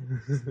floats.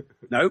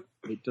 No,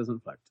 it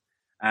doesn't float.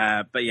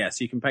 But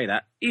yes, you can pay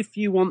that. If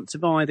you want to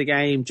buy the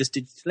game just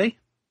digitally,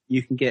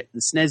 you can get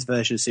the SNES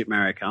version of Super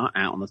Mario Kart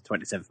out on the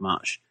 27th of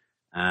March,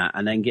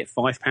 and then get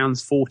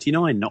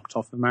 £5.49 knocked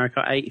off of Mario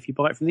Kart 8 if you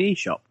buy it from the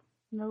eShop.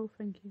 No,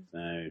 thank you.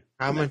 So,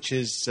 How much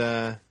is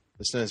the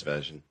SNES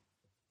version?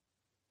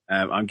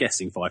 I'm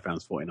guessing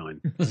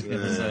 £5.49.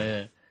 So,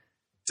 yeah.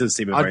 Doesn't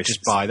seem a very I'd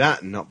just buy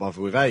that and not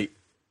bother with 8.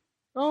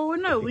 Oh,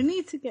 no, we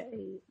need to get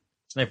 8.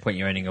 There's no point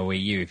you owning a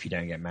Wii U if you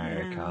don't get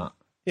Mario Yeah. Kart.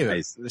 Yeah, but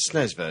the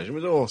SNES version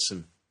was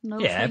awesome. No,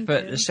 Yeah, thank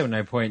but you. there's still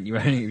no point you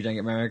owning it if you don't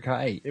get Mario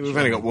Kart 8. We've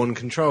only got one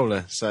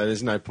controller, so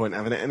there's no point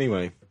having it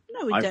anyway.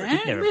 No, we I've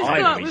don't. never We've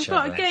played got, with we've each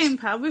got a other.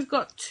 gamepad. We've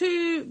got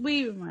 2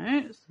 Wii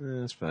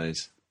remotes. I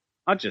suppose.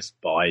 I'd just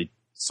buy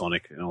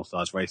Sonic and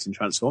All-Stars Racing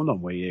Transformed on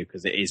Wii U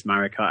because it is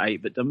Mario Kart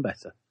 8 but done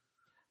better.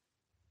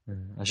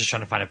 I was just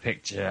trying to find a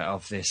picture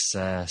of this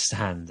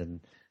stand,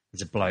 and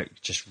there's a bloke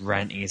just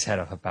ranting his head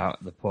off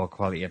about the poor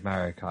quality of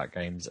Mario Kart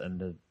games,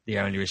 and the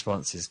only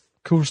response is,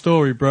 cool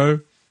story, bro.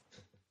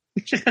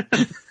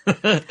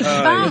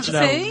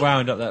 Bouncy,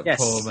 Wound up that Yes.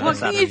 poor man. what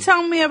can you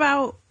tell me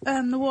about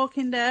The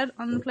Walking Dead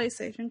on the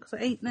PlayStation? Because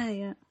it ain't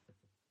there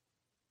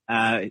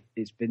yet.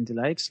 It's been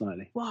delayed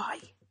slightly. Why?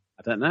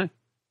 I don't know.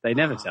 They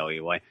never tell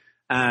you why.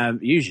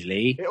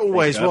 Usually... It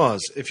always they go-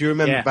 was. If you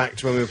remember Yeah. back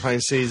to when we were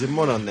playing Season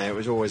 1 on there, it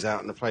was always out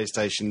on the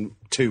PlayStation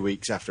 2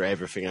 weeks after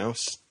everything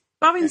else.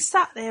 But I've been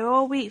sat there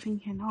all week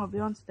thinking, I'll be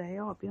on today,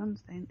 and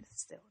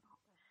it's still not.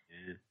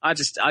 Yeah. I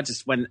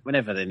just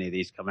whenever any of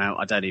these come out,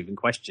 I don't even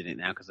question it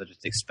now because I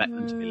just expect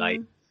them to be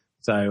late.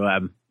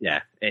 So,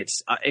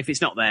 it's if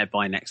it's not there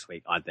by next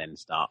week, I'd then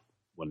start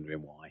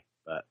wondering why.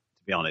 But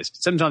to be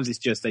honest, sometimes it's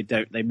just they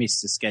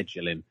miss the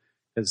scheduling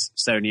because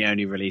Sony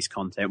only release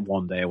content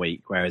one day a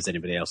week, whereas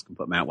anybody else can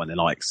put them out when they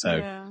like.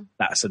 So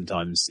that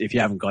sometimes, if you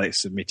haven't got it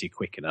submitted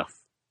quick enough,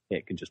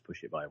 it can just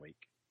push it by a week.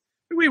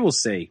 But we will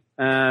see.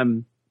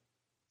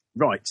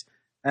 Right.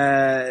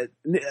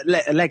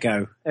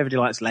 Lego. Everybody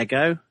likes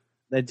Lego.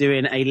 They're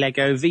doing a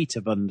Lego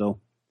Vita bundle.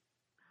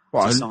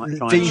 What, Just a try and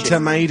Vita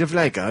ship- made of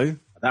Lego?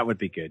 That would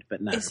be good,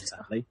 but no,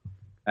 sadly.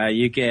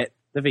 You get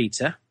the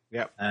Vita,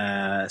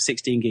 Yep.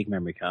 16 gig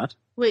memory card.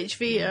 Which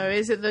Vito?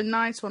 Is it the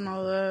nice one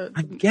or the...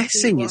 I'm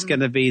guessing it's going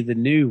to be the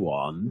new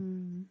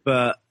one,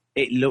 but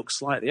it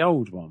looks like the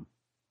old one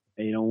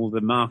in all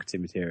the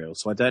marketing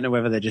materials. So I don't know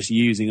whether they're just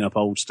using up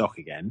old stock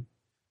again.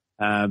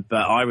 But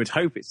I would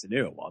hope it's the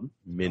newer one.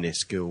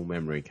 Minuscule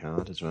memory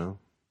card as well.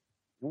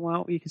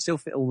 Well, you can still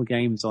fit all the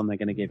games on they're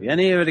going to give you.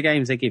 Any of the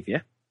games they give you.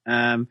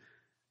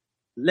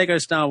 Lego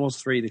Star Wars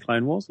 3, The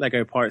Clone Wars,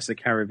 Lego Pirates of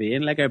the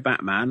Caribbean, Lego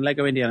Batman,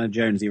 Lego Indiana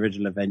Jones, The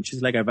Original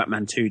Adventures, Lego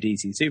Batman 2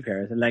 DC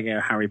Superheroes, and Lego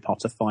Harry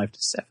Potter 5 to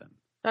 7.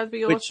 That'd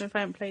be awesome if I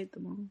hadn't played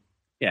them all.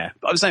 Yeah,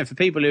 but I'm saying for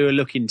people who are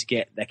looking to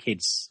get their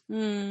kids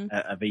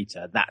a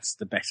Vita, that's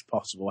the best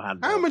possible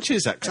handheld. How much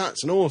is that? 'Cause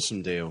that's an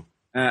awesome deal.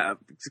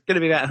 It's going to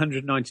be about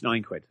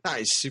 199 quid.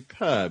 That is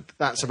superb.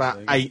 That's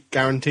about 8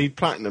 guaranteed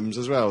platinums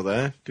as well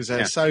there, because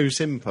they're so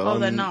simple. Oh,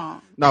 they're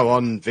not? No,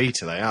 on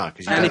Vita they are,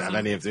 because you And don't if have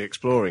any of the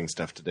exploring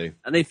stuff to do.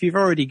 And if you've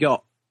already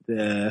got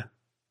the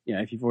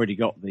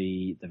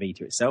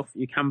Vita itself,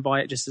 you can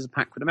buy it just as a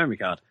pack with a memory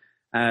card.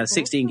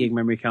 16 gig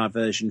memory card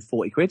version,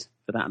 40 quid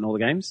for that and all the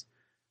games.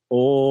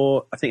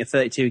 Or I think a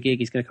 32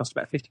 gig is going to cost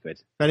about 50 quid.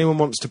 If anyone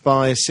wants to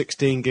buy a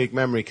 16 gig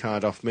memory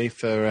card off me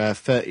for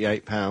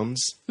 £38,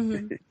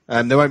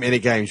 there won't be any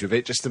games with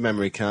it, just the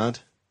memory card.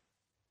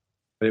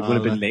 But it would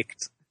have been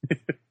licked.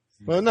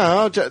 Well,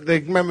 no, the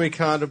memory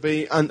card will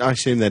be... I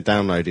assume they're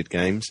downloaded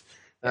games.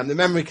 The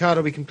memory card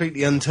will be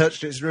completely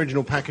untouched. It's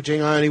original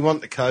packaging. I only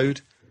want the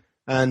code.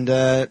 And,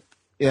 if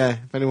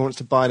anyone wants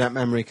to buy that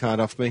memory card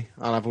off me,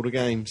 I'll have all the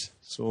games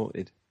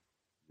sorted.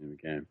 There we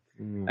go.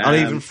 I'll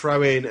even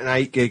throw in an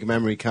 8 gig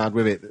memory card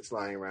with it that's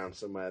lying around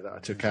somewhere that I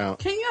took out.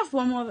 Can you have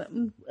one more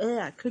than...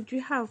 could you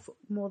have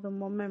more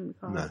than one memory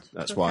card? No,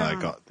 that's why I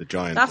got the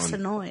giant That's one.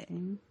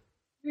 annoying.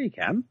 Yeah, you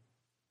can.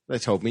 They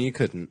told me you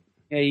couldn't.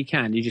 Yeah, you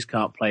can. You just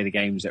can't play the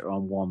games that are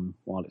on one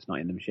while it's not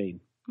in the machine.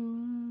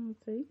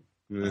 See?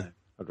 Yeah,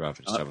 I'd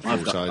rather just have a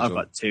full size I've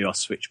one. got 2. I'll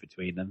switch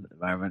between them at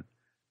the moment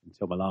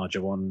until my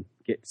larger one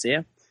gets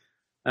here.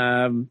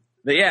 But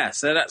yeah,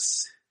 so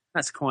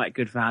that's quite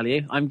good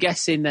value. I'm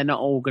guessing they're not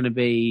all going to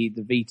be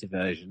the Vita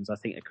versions. I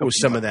think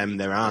Some of them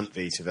there aren't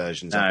Vita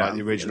versions, like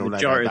the original the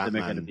majority Lego of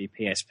them Batman. are going to be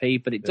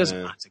PSP, but it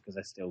doesn't matter because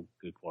they're still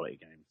good quality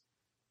games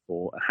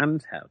for a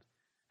handheld.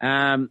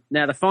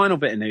 Now, the final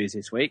bit of news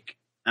this week,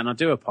 and I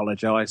do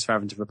apologise for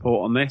having to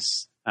report on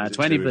this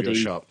to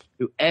anybody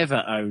who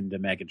ever owned a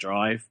Mega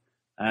Drive.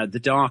 The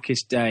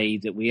darkest day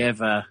that we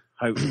ever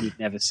hoped we'd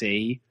never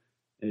see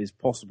is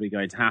possibly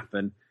going to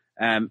happen.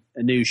 A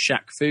new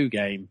Shaq Fu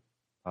game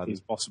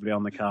is possibly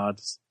on the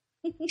cards.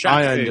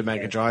 I owned a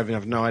Mega Drive and I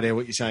have no idea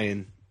what you're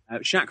saying.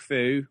 Shaq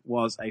Fu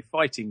was a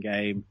fighting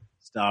game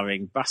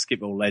starring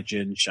basketball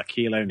legend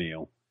Shaquille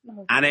O'Neal.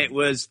 And it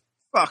was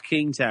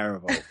fucking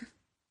terrible.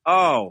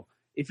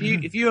 If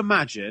you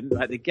imagine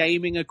like the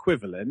gaming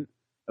equivalent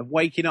of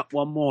waking up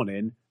one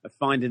morning and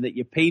finding that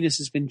your penis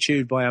has been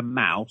chewed by a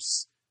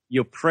mouse,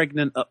 you're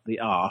pregnant up the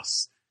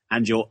arse,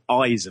 and your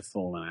eyes have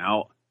fallen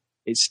out,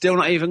 it's still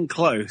not even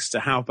close to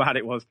how bad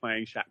it was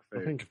playing Shaq Fu.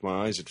 I think if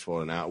my eyes had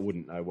fallen out, I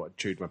wouldn't know what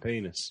chewed my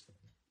penis.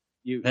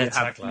 You've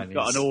got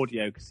an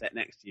audio cassette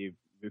next to you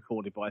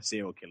recorded by a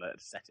serial killer to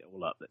set it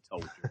all up that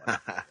told you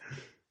what.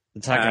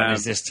 The tagline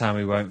is this time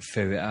we won't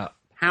foo it up.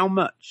 How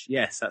much?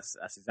 Yes, that's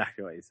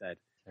exactly what he said.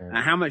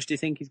 How much do you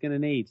think he's going to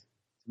need to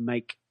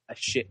make a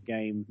shit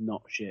game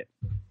not shit?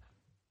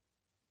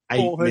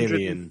 $8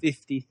 million.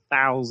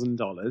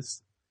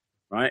 $450,000,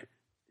 right?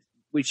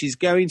 Which is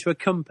going to a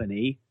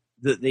company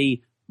that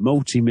the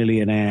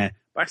multi-millionaire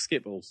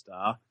basketball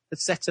star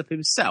has set up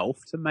himself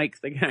to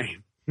make the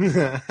game.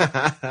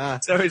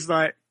 So it's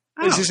like...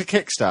 Is this a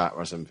Kickstarter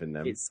or something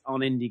then? It's on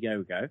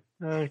Indiegogo.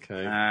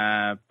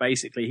 Okay.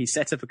 Basically, he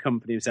set up a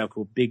company himself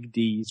called Big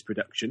D's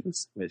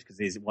Productions, which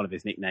because one of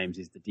his nicknames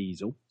is the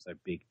Diesel, so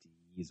Big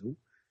Diesel.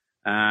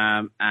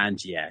 And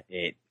yeah,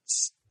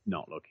 it's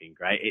not looking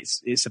great.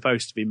 It's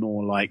supposed to be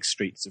more like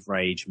Streets of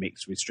Rage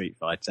mixed with Street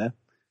Fighter.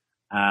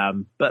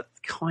 But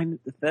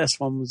the first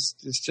one was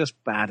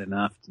just bad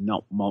enough to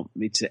not want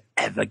me to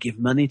ever give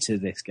money to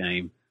this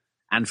game.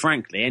 And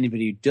frankly,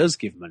 anybody who does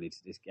give money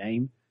to this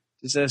game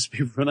deserves to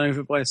be run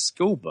over by a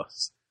school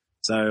bus.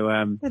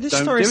 So, this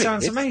story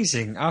sounds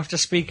amazing. After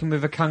speaking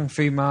with a kung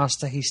fu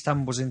master, he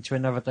stumbles into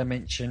another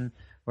dimension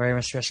where he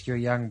must rescue a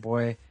young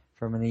boy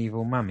from an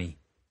evil mummy.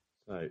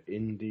 So,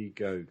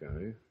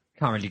 Indiegogo.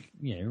 Can't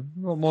really,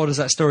 what more does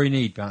that story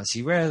need,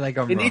 Bouncy? Where have they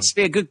gone wrong? It needs to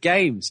be a good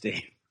game,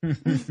 Steve.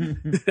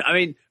 I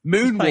mean,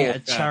 Moonwalker, a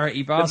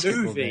charity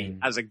basketball the movie, game.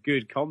 has a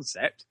good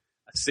concept.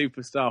 A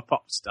superstar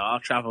pop star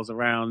travels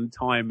around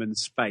time and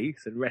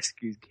space and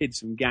rescues kids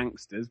from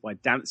gangsters by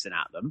dancing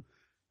at them.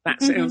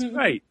 That sounds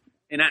great.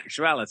 In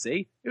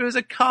actuality, it was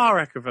a car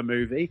wreck of a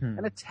movie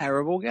and a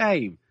terrible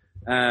game.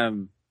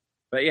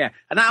 But yeah,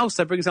 and that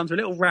also brings on to a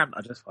little rant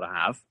I just want to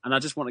have, and I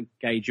just want to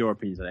gauge your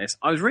opinions on this.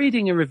 I was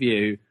reading a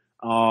review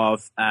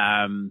of,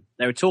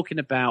 they were talking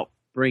about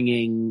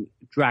bringing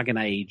Dragon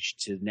Age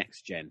to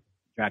next gen.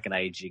 Dragon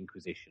Age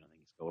Inquisition, I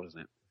think it's called, isn't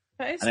it?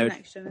 That is the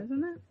next gen,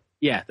 isn't it?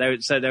 Yeah, they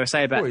were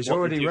saying about... he's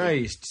already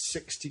raised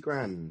 60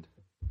 grand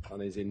on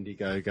his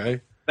Indiegogo.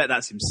 Bet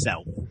that's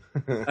himself.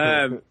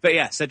 But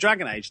yeah, so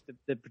Dragon Age,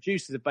 the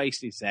producers have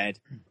basically said,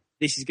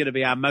 this is going to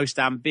be our most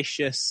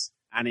ambitious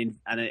and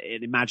an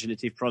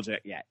imaginative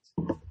project yet.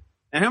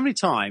 Now, how many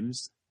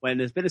times, when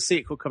there's been a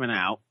sequel coming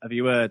out, have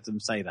you heard them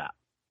say that?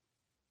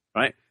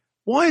 right?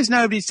 Why has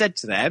nobody said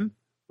to them,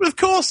 well, of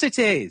course it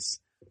is.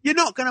 You're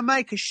not going to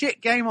make a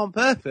shit game on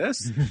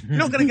purpose. You're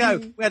not going to go,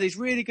 we had these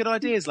really good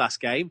ideas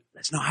last game.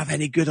 Let's not have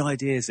any good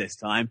ideas this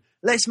time.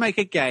 Let's make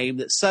a game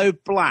that's so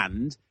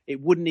bland it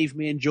wouldn't even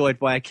be enjoyed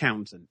by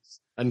accountants.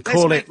 And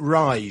call it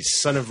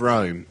Rise, Son of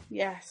Rome.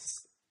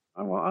 Yes.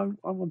 I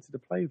wanted to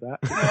play that.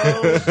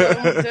 Oh,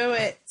 don't do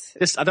it.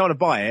 I don't want to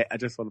buy it. I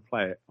just want to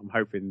play it. I'm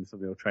hoping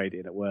somebody will trade it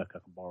in at work. I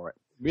can borrow it.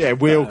 Yeah,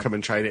 we'll come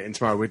and trade it in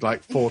tomorrow. We'd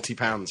like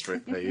 £40 for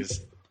it,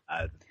 please.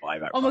 Oh my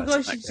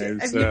gosh, have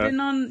you been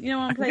on,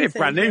 on PlayStation? It's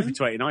brand new for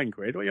 29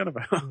 quid. What are you on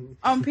about?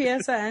 On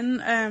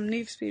PSN,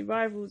 Need for Speed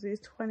Rivals is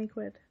 20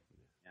 quid.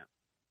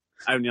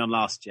 Yeah. Only on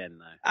last gen,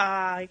 though.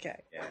 Ah,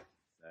 okay. Yeah.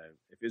 So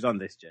if it was on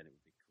this gen, it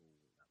would be cool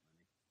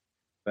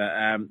with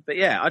that money. But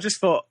yeah, I just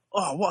thought,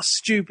 oh, what a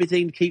stupid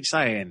thing to keep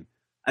saying.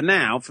 And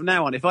now, from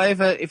now on, if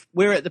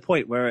we're at the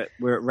point where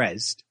we're at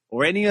Rezzed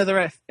or any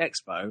other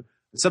expo, and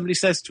somebody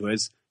says to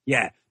us,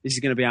 yeah, this is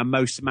going to be our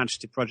most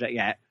imaginative project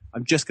yet,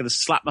 I'm just going to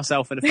slap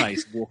myself in the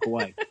face and walk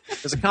away.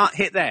 Because I can't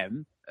hit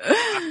them.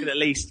 I can at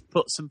least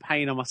put some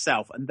pain on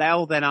myself. And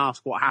they'll then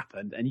ask what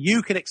happened. And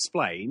you can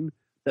explain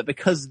that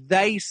because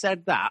they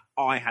said that,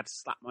 I had to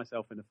slap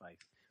myself in the face.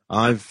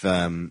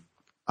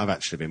 I've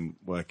actually been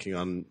working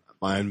on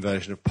my own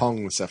version of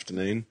Pong this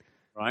afternoon.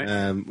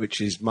 Right.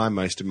 Which is my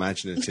most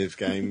imaginative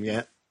game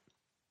yet.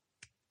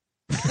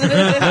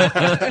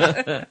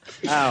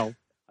 Ow.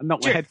 I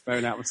knocked my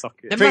headphone out of the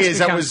socket. The thing is,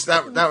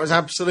 that was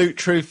absolute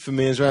truth for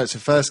me as well. It's the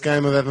first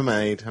game I've ever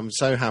made. I'm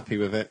so happy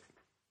with it.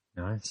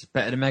 Nice.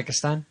 Better than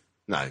Megastan?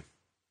 No,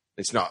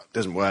 it's not. It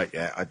doesn't work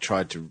yet. I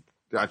tried to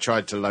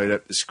load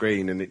up the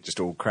screen and it just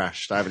all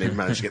crashed. I haven't even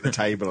managed to get the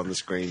table on the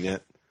screen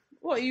yet.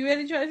 What, you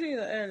really tried to do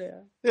that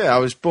earlier? Yeah, I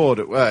was bored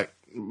at work.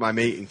 My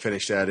meeting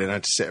finished early and I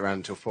had to sit around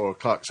until 4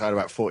 o'clock, so I had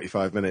about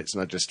 45 minutes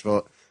and I just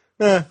thought,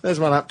 there's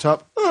my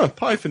laptop. Oh,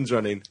 Python's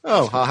running.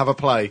 Oh, I'll have a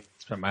play.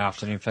 Spent my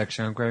afternoon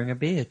focusing on growing a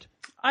beard.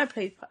 I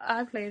played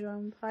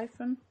on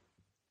Python.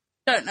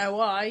 Don't know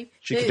why.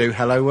 She can do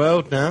Hello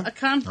World now. I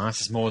can.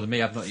 Nice, it's more than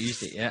me. I've not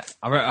used it yet.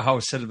 I wrote a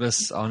whole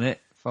syllabus on it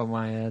for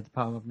my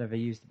department. I've never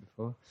used it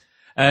before.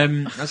 I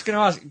was going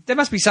to ask, there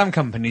must be some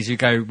companies who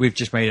go, we've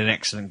just made an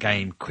excellent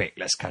game. Quick,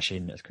 let's cash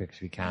in as quick as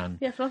we can.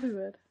 Yeah, Fluffy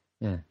Bird.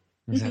 Yeah,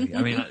 exactly.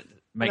 I mean,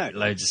 make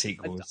loads of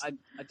sequels. I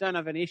don't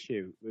have any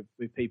issue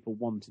with people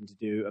wanting to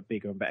do a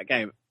bigger and better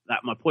game.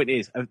 My point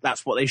is,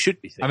 that's what they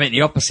should be thinking. I mean,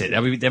 the opposite.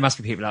 There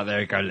must be people out there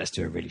who go, let's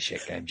do a really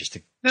shit game just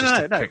to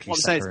quickly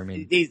sucker them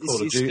in.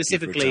 It's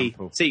specifically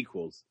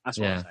sequels. That's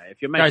what I'm saying.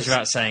 If you're making goes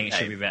without saying it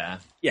should be better.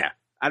 Yeah,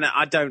 and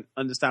I don't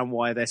understand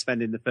why they're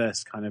spending the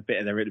first kind of bit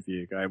of their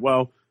interview going,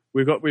 well,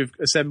 we've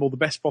assembled the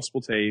best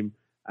possible team.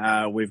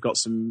 We've got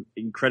some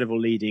incredible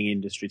leading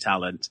industry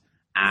talent,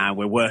 and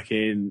we're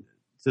working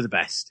to the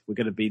best. We're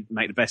going to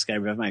make the best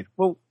game we've ever made.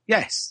 Well,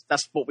 yes,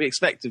 that's what we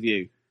expect of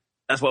you.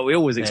 That's what we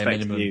always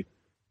expect of you.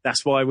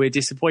 That's why we're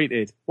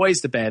disappointed. What is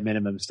the bare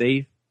minimum,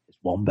 Steve? It's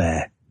one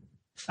bear.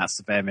 That's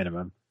the bare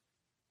minimum.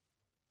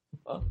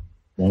 What?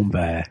 One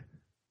bear.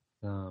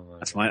 Oh,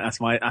 that's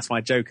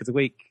my joke of the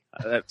week.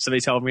 Somebody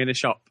told me in a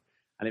shop,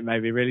 and it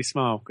made me really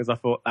smile because I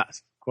thought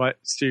that's quite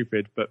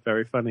stupid but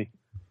very funny.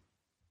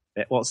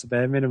 What's the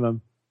bare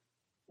minimum?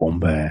 One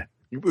bear.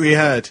 We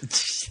heard.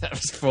 That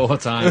was 4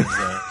 times.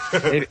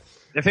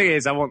 The thing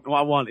is, what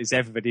I want is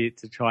everybody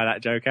to try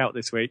that joke out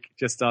this week,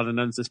 just on an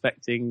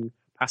unsuspecting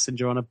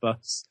passenger on a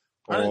bus.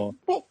 Or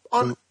what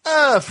on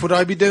earth would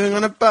I be doing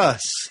on a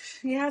bus?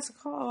 He has a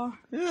car.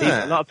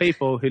 Yeah. A lot of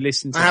people who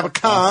listen to I have a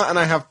car and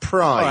I have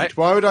pride. Right.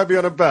 Why would I be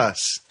on a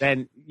bus?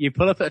 Then you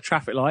pull up at a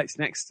traffic lights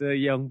next to a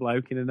young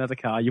bloke in another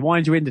car. You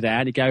wind your window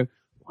down. You go,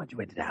 wind your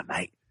window down,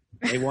 mate.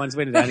 He winds the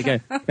window down. You go,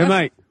 hey,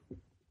 mate,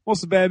 what's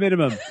the bare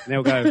minimum? And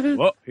they'll go,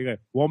 what? You go,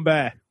 one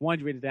bear.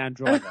 Wind your window down,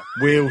 driver.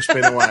 Wheel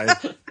spin away.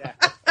 Yeah.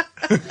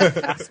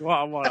 That's what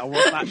I want. I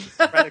want that to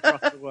spread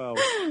across the world.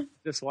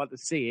 Just want to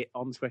see it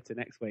on Twitter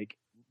next week.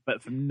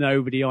 But from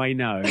nobody I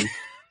know,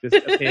 just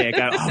appear,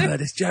 go, oh, I heard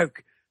this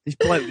joke. This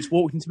bloke just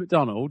walked into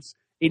McDonald's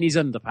in his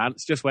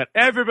underpants, just went,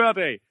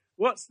 everybody,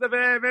 what's the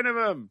bare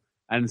minimum?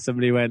 And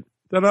somebody went,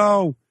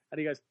 dunno. And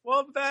he goes,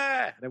 one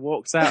bear. And then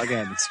walks out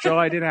again,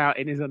 striding out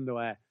in his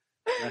underwear,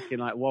 looking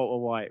like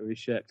Walter White with his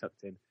shirt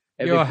tucked in.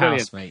 Your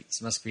housemates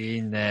must be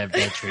in their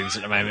bedrooms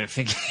at the moment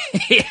thinking,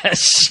 yeah,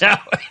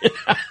 shouting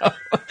out,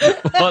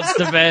 what's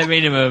the bare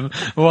minimum?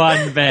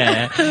 One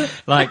bear,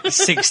 like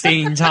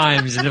 16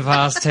 times in the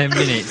past 10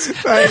 minutes.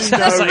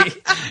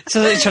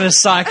 So they're trying to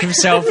psych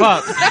himself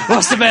up.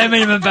 What's the bare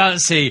minimum,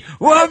 Bouncy?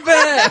 One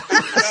bear!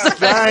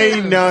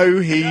 They know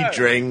he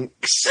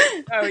drinks.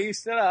 Oh, are you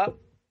still up?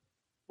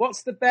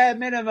 What's the bare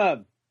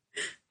minimum?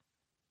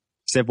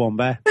 Said one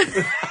bear.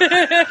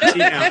 She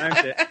now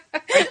knows it.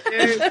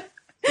 Thank you.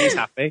 He's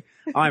happy.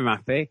 I'm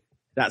happy.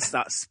 That's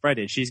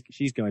spreading.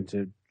 She's going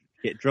to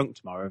get drunk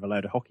tomorrow with a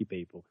load of hockey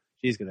people.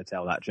 She's going to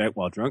tell that joke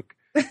while drunk.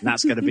 And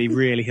that's going to be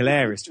really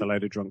hilarious to a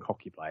load of drunk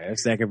hockey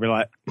players. They're going to be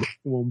like,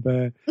 one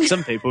bear.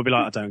 Some people will be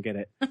like, I don't get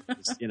it.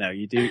 You know,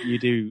 you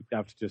do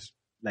have to just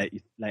let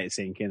it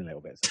sink in a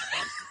little bit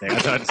sometimes. thing. I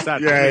don't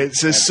understand. Yeah,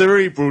 it's a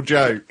cerebral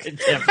joke.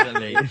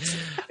 Definitely.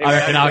 I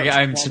reckon I'll get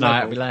home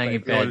tonight. I'll be laying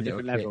in If you're on bed. a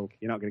different it'll level,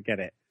 you're not going to get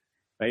it.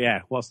 But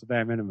yeah, what's the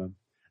bare minimum?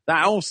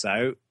 That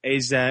also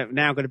is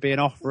now going to be an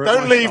offer. at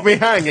Don't my leave shop. me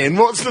hanging.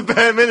 What's the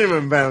bare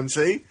minimum,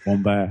 Bouncy?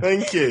 One bear.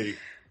 Thank you.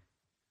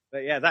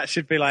 But yeah, that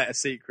should be like a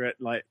secret.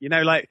 Like, you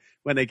know, like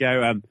when they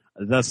go,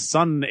 the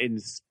sun in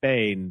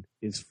Spain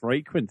is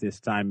frequent this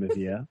time of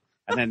year.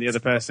 And then the other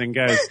person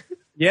goes,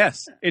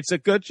 yes, it's a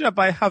good job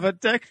I have a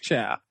deck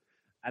chair.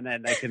 And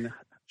then they can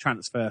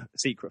transfer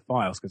secret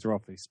files because they're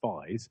obviously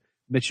spies.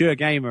 Mature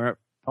Gamer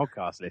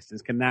podcast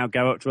listeners can now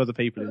go up to other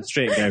people in the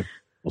street and go,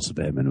 what's the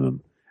bare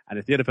minimum? And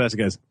if the other person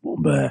goes,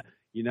 one bear,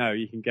 you know,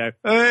 you can go,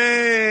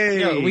 hey!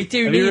 Yeah, we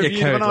do have you need a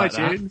reviewed them code on like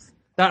that. iTunes?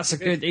 That's a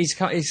good. He's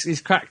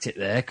cracked it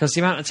there because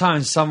the amount of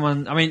times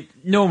someone. I mean,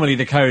 normally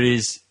the code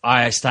is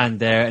I stand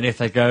there, and if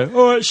they go,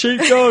 "All right,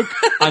 sheepdog,"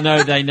 I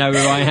know they know who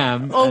I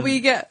am. Or and- we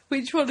get,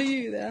 which one are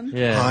you then?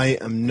 Yeah. I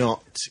am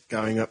not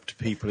going up to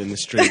people in the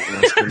street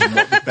and asking them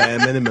what the bare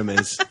minimum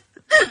is.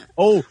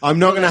 Oh, I'm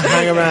not going to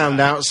hang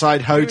around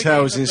outside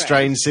hotels in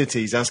strange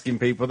cities asking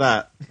people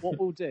that. what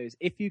we'll do is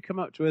if you come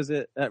up to us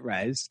at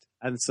Rest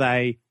and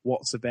say,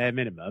 what's the bare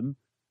minimum?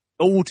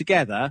 All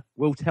together,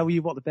 we'll tell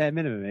you what the bare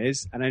minimum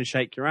is and then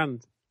shake your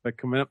hand for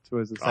coming up to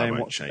us and I saying,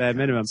 won't what's the shake bare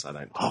minimum? hands, I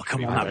don't Oh, touch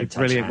come on, people. I that'd be don't touch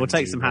brilliant. We'll take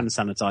hands some either. hand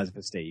sanitizer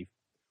for Steve.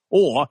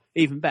 Or,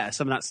 even better,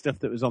 some of that stuff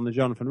that was on the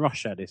Jonathan Ross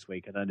show this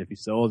week. I don't know if you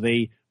saw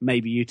the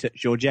Maybe You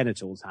Touch Your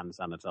Genitals hand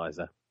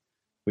sanitizer,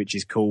 which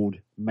is called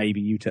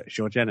Maybe You Touch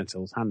Your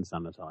Genitals hand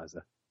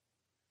sanitizer,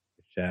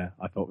 which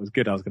I thought was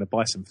good. I was going to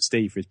buy some for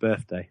Steve for his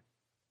birthday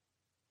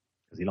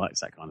because he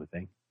likes that kind of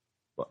thing.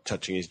 What,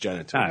 touching his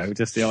genitals? No,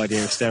 just the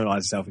idea of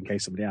sterilise yourself in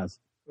case somebody has.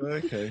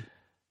 Okay.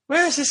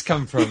 Where has this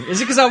come from?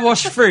 Is it because I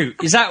wash fruit?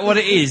 Is that what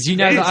it is? You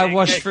know that I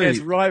wash It goes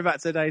fruit. right back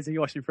to the days of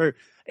washing fruit.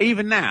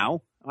 Even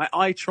now,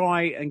 I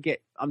try and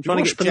get. I'm trying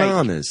to Wash get Jake,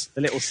 bananas.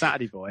 the little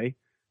Saturday boy,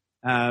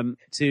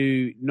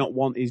 to not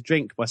want his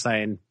drink by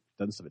saying,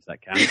 "Done something to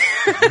that can,"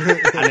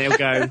 and he'll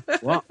go,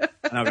 "What?"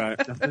 And I'll go,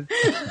 "Nothing."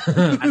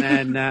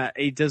 And then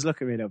he does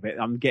look at me a little bit.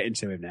 I'm getting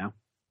to him now.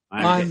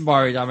 I'm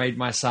worried I made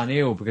my son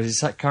ill because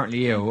he's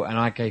currently ill, and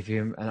I gave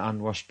him an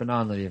unwashed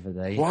banana the other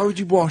day. Why would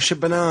you wash a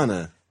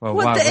banana? Well,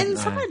 What, why the wouldn't I?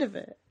 inside of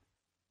it?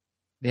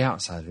 The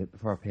outside of it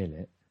before I peel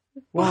it.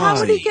 Well, how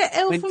would he get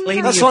ill When from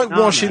cleaning that? That's your like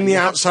banana, washing the you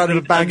have outside to of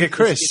a clean bag under of the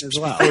skin crisps as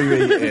well. before you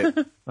eat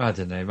it. I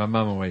don't know. My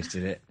mum always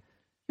did it.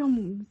 Your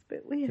mum's a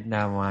bit But weird.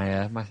 now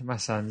my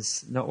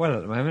son's not well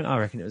at the moment. I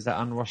reckon it was that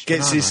unwashed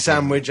Gets banana. his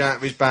sandwich out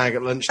of his bag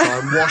at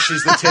lunchtime,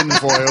 washes the tin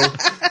foil,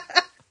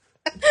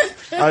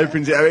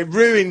 opens it. It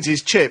ruins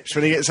his chips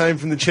when he gets home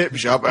from the chip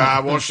shop.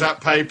 Wash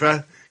that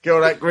paper, get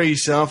all that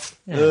grease off.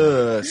 Yeah.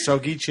 Ugh,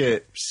 soggy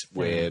chips.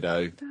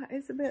 Weirdo. That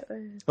is a bit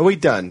weird. Are we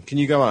done? Can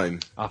you go home?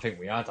 I think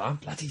we are. I'm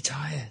bloody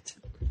tired.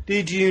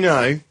 Did you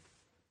know?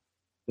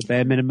 The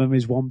bare minimum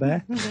is one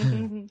bear.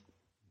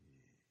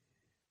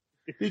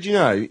 Did you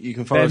know you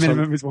can follow Bare us on?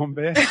 minimum is one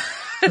bear. Did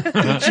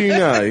you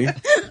know?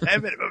 Bare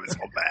minimum is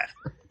one bear.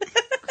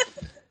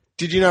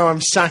 Did you know I'm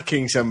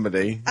sacking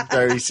somebody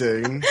very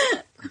soon?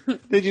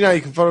 Did you know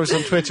you can follow us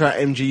on Twitter at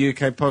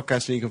MGUK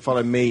Podcast and you can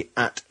follow me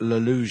at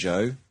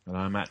Lelujo? And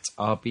I'm at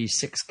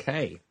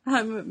RB6K.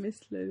 I'm at Miss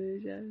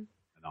Lelujo. And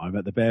I'm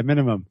at the bare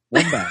minimum.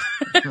 One bear.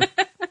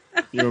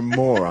 You're a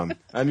moron.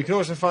 You can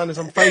also find us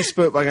on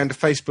Facebook by going to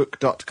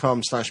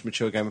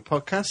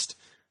facebook.com/MatureGamerPodcast.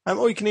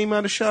 Or you can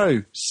email the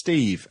show,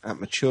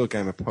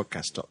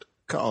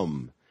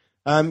 steve@maturegamerpodcast.com.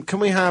 Can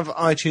we have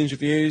iTunes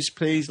reviews,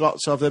 please?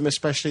 Lots of them,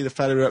 especially the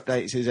fella who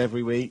updates his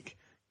every week.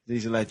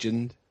 He's a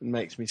legend and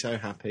makes me so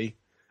happy.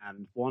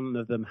 And one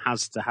of them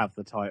has to have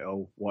the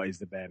title, What is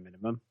the Bare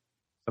Minimum?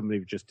 Somebody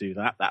would just do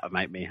that. That would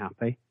make me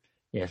happy.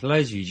 Yeah, for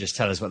loads of you, just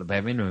tell us what the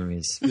bare minimum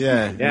is.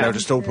 Yeah, Yeah. they'll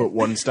just all put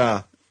 1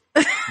 star.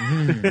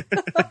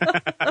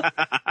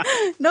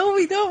 No,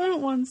 we don't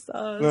want 1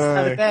 star.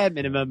 And the bare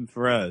minimum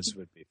for us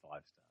would be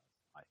 5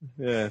 stars.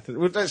 Yeah,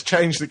 well, let's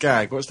change the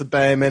gag. What's the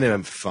bare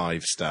minimum for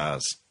 5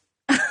 stars?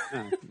 No,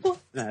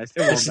 it's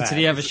still one Listen to bear.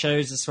 the other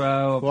shows as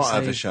well. What obviously.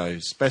 other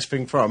shows? Best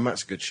Thing From,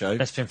 that's a good show.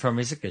 Best Thing From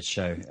is a good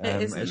show.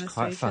 It isn't was this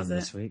quite week, fun is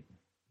this it? week.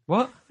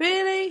 What?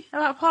 Really?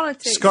 About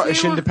politics?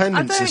 Scottish You want-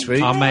 independence I don't this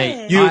week. Oh, care.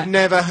 mate, You've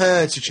never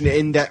heard such an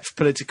in-depth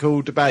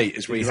political debate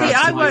as we See, had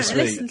I won't this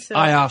listen week. to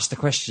I it. asked the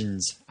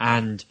questions,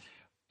 and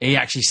he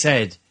actually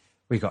said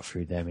we got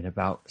through them in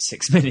about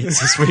 6 minutes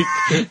this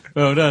week.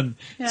 Well done.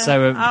 Yeah,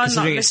 So, I'll not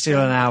considering it's still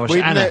listen. an hour show,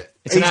 We've Anna,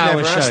 it's an he's hour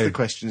never asked show. the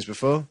questions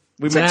before.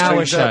 We It's an mixed hour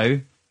things up.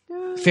 show.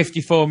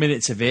 54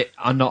 minutes of it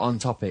are not on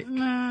topic.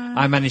 No.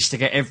 I managed to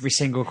get every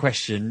single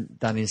question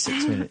done in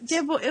 6 minutes.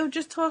 Yeah, but he'll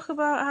just talk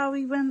about how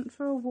he went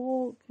for a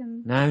walk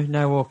and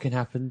No walking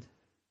happened.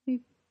 he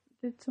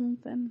did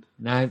something.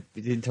 No,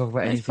 we didn't talk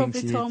about He's anything.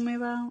 probably to you. told me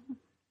about.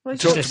 What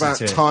Just Talked listen about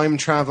to it. time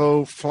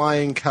travel,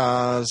 flying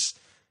cars.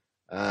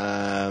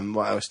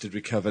 What else did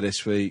we cover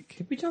this week?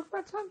 Did we talk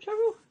about time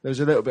travel? There was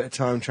a little bit of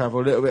time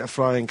travel, a little bit of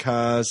flying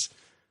cars,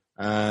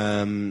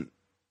 and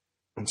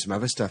some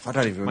other stuff. I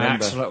don't even My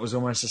remember. axolot was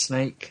almost a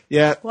snake.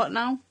 Yeah, What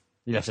now?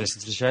 You'll have to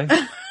listen to the show.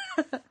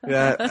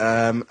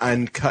 Yeah,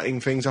 and cutting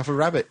things off of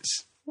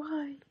rabbits.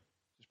 Why?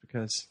 Just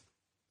because.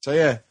 So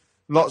yeah,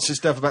 lots of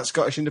stuff about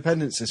Scottish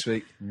independence this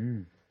week.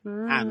 And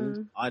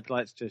I'd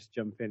like to just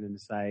jump in and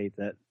say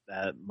that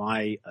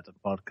my other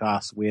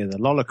podcast, We're the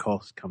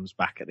Holocaust, comes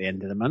back at the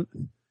end of the month.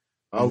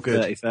 Oh,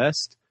 good.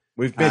 31st.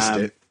 We've missed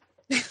it.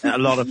 A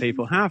lot of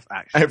people have,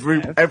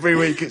 actually. Every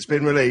week it's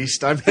been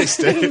released. I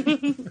missed it.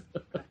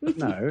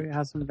 No, it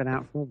hasn't been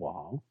out for a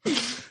while.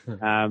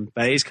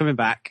 But it is coming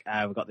back.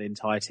 We've got the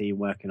entire team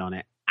working on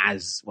it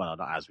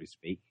not as we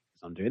speak,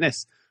 because I'm doing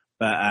this.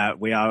 But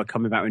we are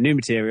coming back with new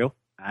material,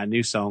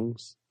 new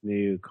songs,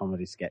 new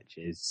comedy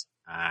sketches,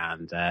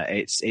 and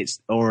it's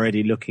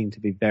already looking to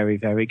be very,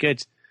 very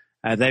good.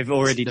 They've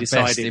already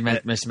decided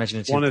best, most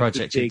imaginative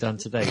project you've done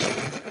today.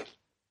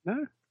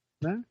 No.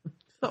 Do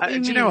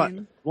you know what?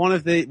 One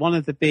of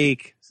the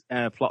big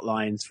plot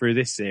lines through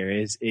this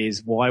series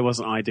is, why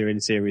wasn't I doing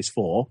series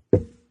 4?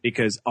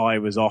 Because I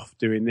was off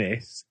doing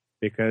this,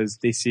 because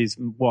this is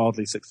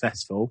wildly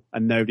successful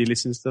and nobody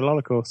listens to the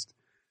Holocaust.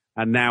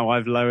 And now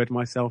I've lowered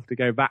myself to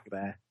go back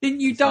there.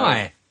 Didn't you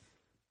die?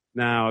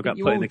 No, I got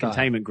put in the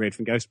containment grid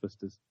from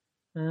Ghostbusters.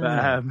 So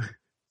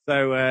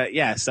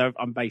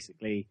I'm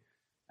basically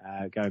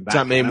going back. Does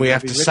that mean we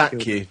have to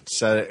sack you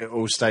so that it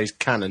all stays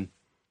canon?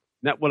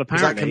 No, well, Because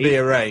apparently that can be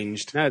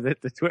arranged. No,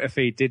 the Twitter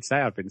feed did say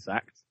I'd been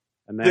sacked,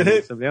 and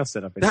then somebody else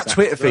said I'd been sacked. That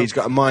Twitter feed's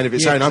got a mind of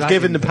its own. I've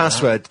given the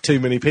password to too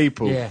many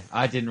people. Yeah,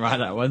 I didn't write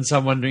that one, so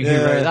I'm wondering who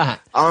wrote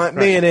that.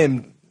 Me and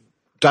him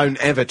don't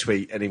ever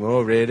tweet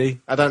anymore, really.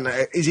 I don't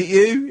know. Is it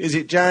you? Is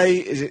it Jay?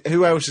 Is it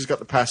who else has got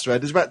the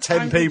password? There's about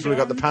 10 people who've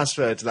got the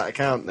password to that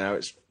account now.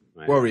 It's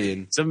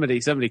worrying.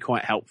 Somebody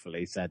quite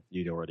helpfully said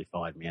you'd already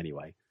fired me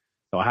anyway.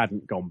 So I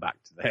hadn't gone back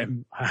to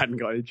them. I hadn't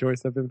got any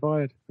choice. I've been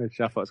fired, which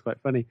I thought was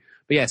quite funny.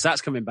 But yes, that's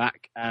coming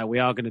back. We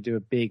are going to do a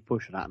big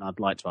push on that, and I'd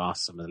like to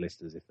ask some of the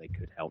listeners if they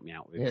could help me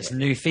out with it. Yeah, it's a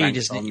new feed,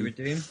 isn't it, you were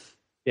doing?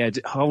 Yeah,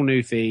 whole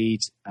new feed,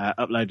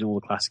 uploading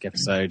all the classic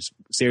episodes.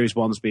 Series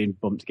 1's being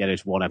bumped together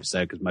to one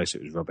episode because most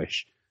of it was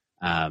rubbish.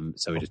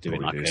 So we're just doing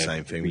like the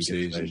same thing with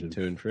season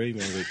 2 and 3,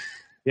 maybe.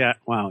 Yeah,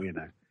 well,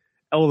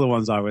 all the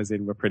ones I was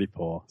in were pretty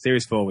poor.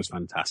 Series 4 was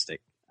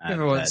fantastic.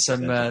 Ever want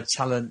some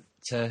talent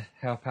to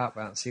help out,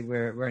 Bouncy?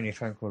 We're only a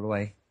phone call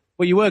away.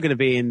 Well, you were going to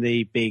be in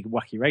the big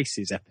Wacky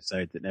Races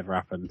episode that never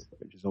happened,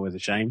 which is always a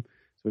shame.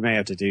 So we may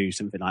have to do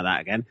something like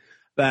that again.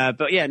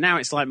 But yeah, now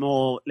it's like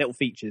more little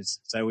features.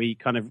 So we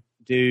kind of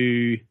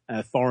do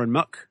Foreign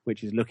Muck,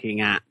 which is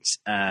looking at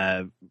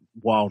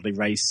wildly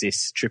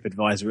racist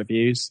TripAdvisor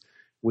reviews.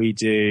 We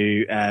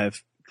do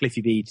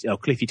Cliffy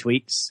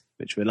Tweets,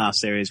 which were last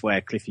series where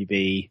Cliffy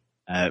B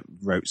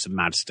wrote some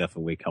mad stuff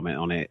and we comment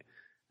on it.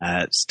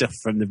 Stuff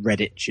from the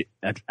Reddit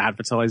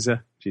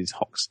Advertiser, which is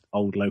Hock's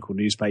old local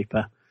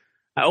newspaper.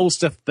 All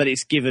stuff, but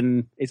it's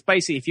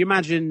basically, if you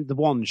imagine the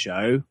One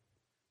Show,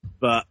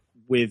 but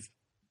with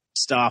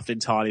staffed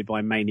entirely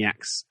by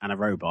maniacs and a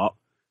robot,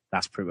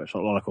 that's pretty much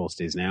what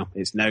Holocaust is now.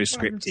 It's no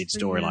scripted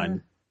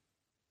storyline.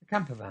 The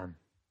camper van.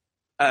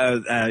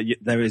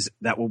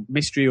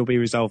 Mystery will be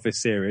resolved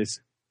this series,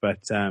 but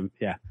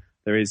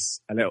there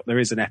is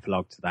an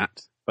epilogue to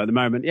that. But at the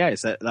moment,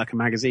 it's like a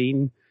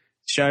magazine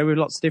show with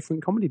lots of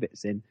different comedy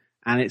bits in,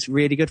 and it's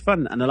really good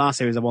fun. And the last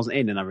series I wasn't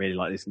in, and I really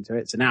like listening to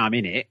it. So now I'm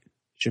in it.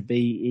 Should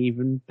be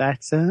even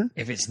better.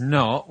 If it's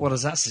not, what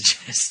does that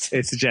suggest?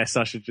 It suggests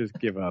I should just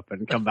give up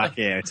and come back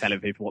here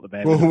telling people what the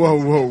bear.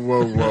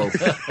 Whoa!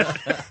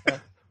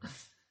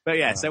 But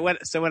yeah, so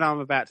when I'm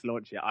about to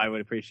launch it, I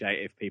would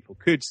appreciate if people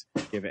could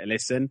give it a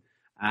listen,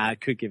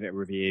 could give it a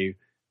review,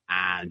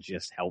 and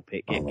just help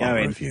it get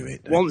going. Review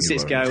it, once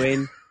it's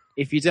going,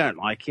 if you don't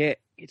like it,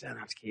 you don't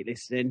have to keep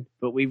listening.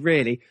 But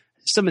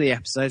some of the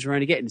episodes were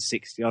only getting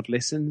 60 odd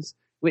listens,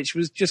 which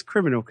was just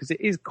criminal because it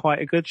is quite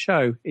a good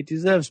show. It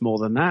deserves more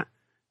than that.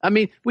 I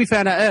mean, we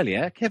found out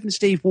earlier, Kevin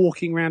Steve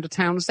walking around a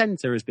town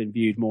centre has been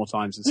viewed more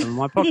times than some of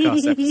my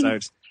podcast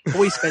episodes.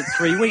 We spent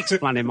 3 weeks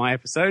planning my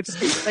episodes.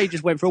 They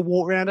just went for a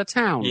walk around a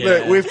town. Yeah.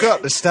 Look, we've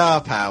got the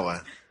star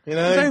power.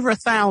 There's over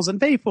 1,000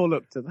 people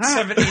looked at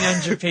that.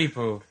 1,700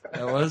 people.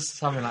 It was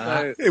something like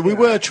that. Yeah, we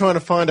were trying to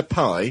find a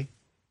pie.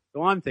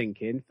 So I'm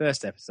thinking,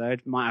 first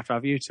episode, might have to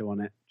have you two on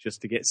it,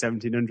 just to get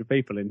 1,700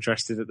 people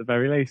interested at the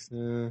very least.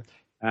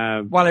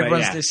 While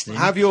everyone's listening.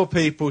 Have your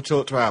people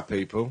talk to our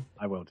people.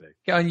 I will do.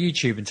 Get on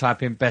YouTube and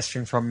type in Best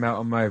Thing from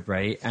Melton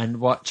Mowbray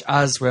and watch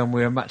us when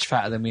we were much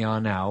fatter than we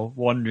are now,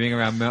 wandering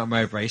around Melton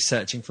Mowbray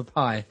searching for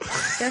pie.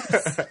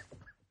 Yes.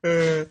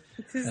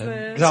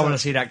 Because I want to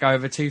see that go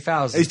over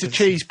 2,000. Is the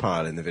cheese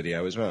pile in the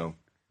video as well?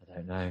 I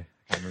don't know. I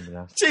can't remember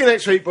now. See you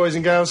next week, boys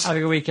and girls. Have a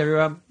good week,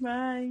 everyone.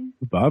 Bye.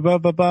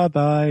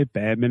 Bye.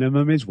 Bare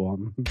minimum is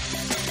 1.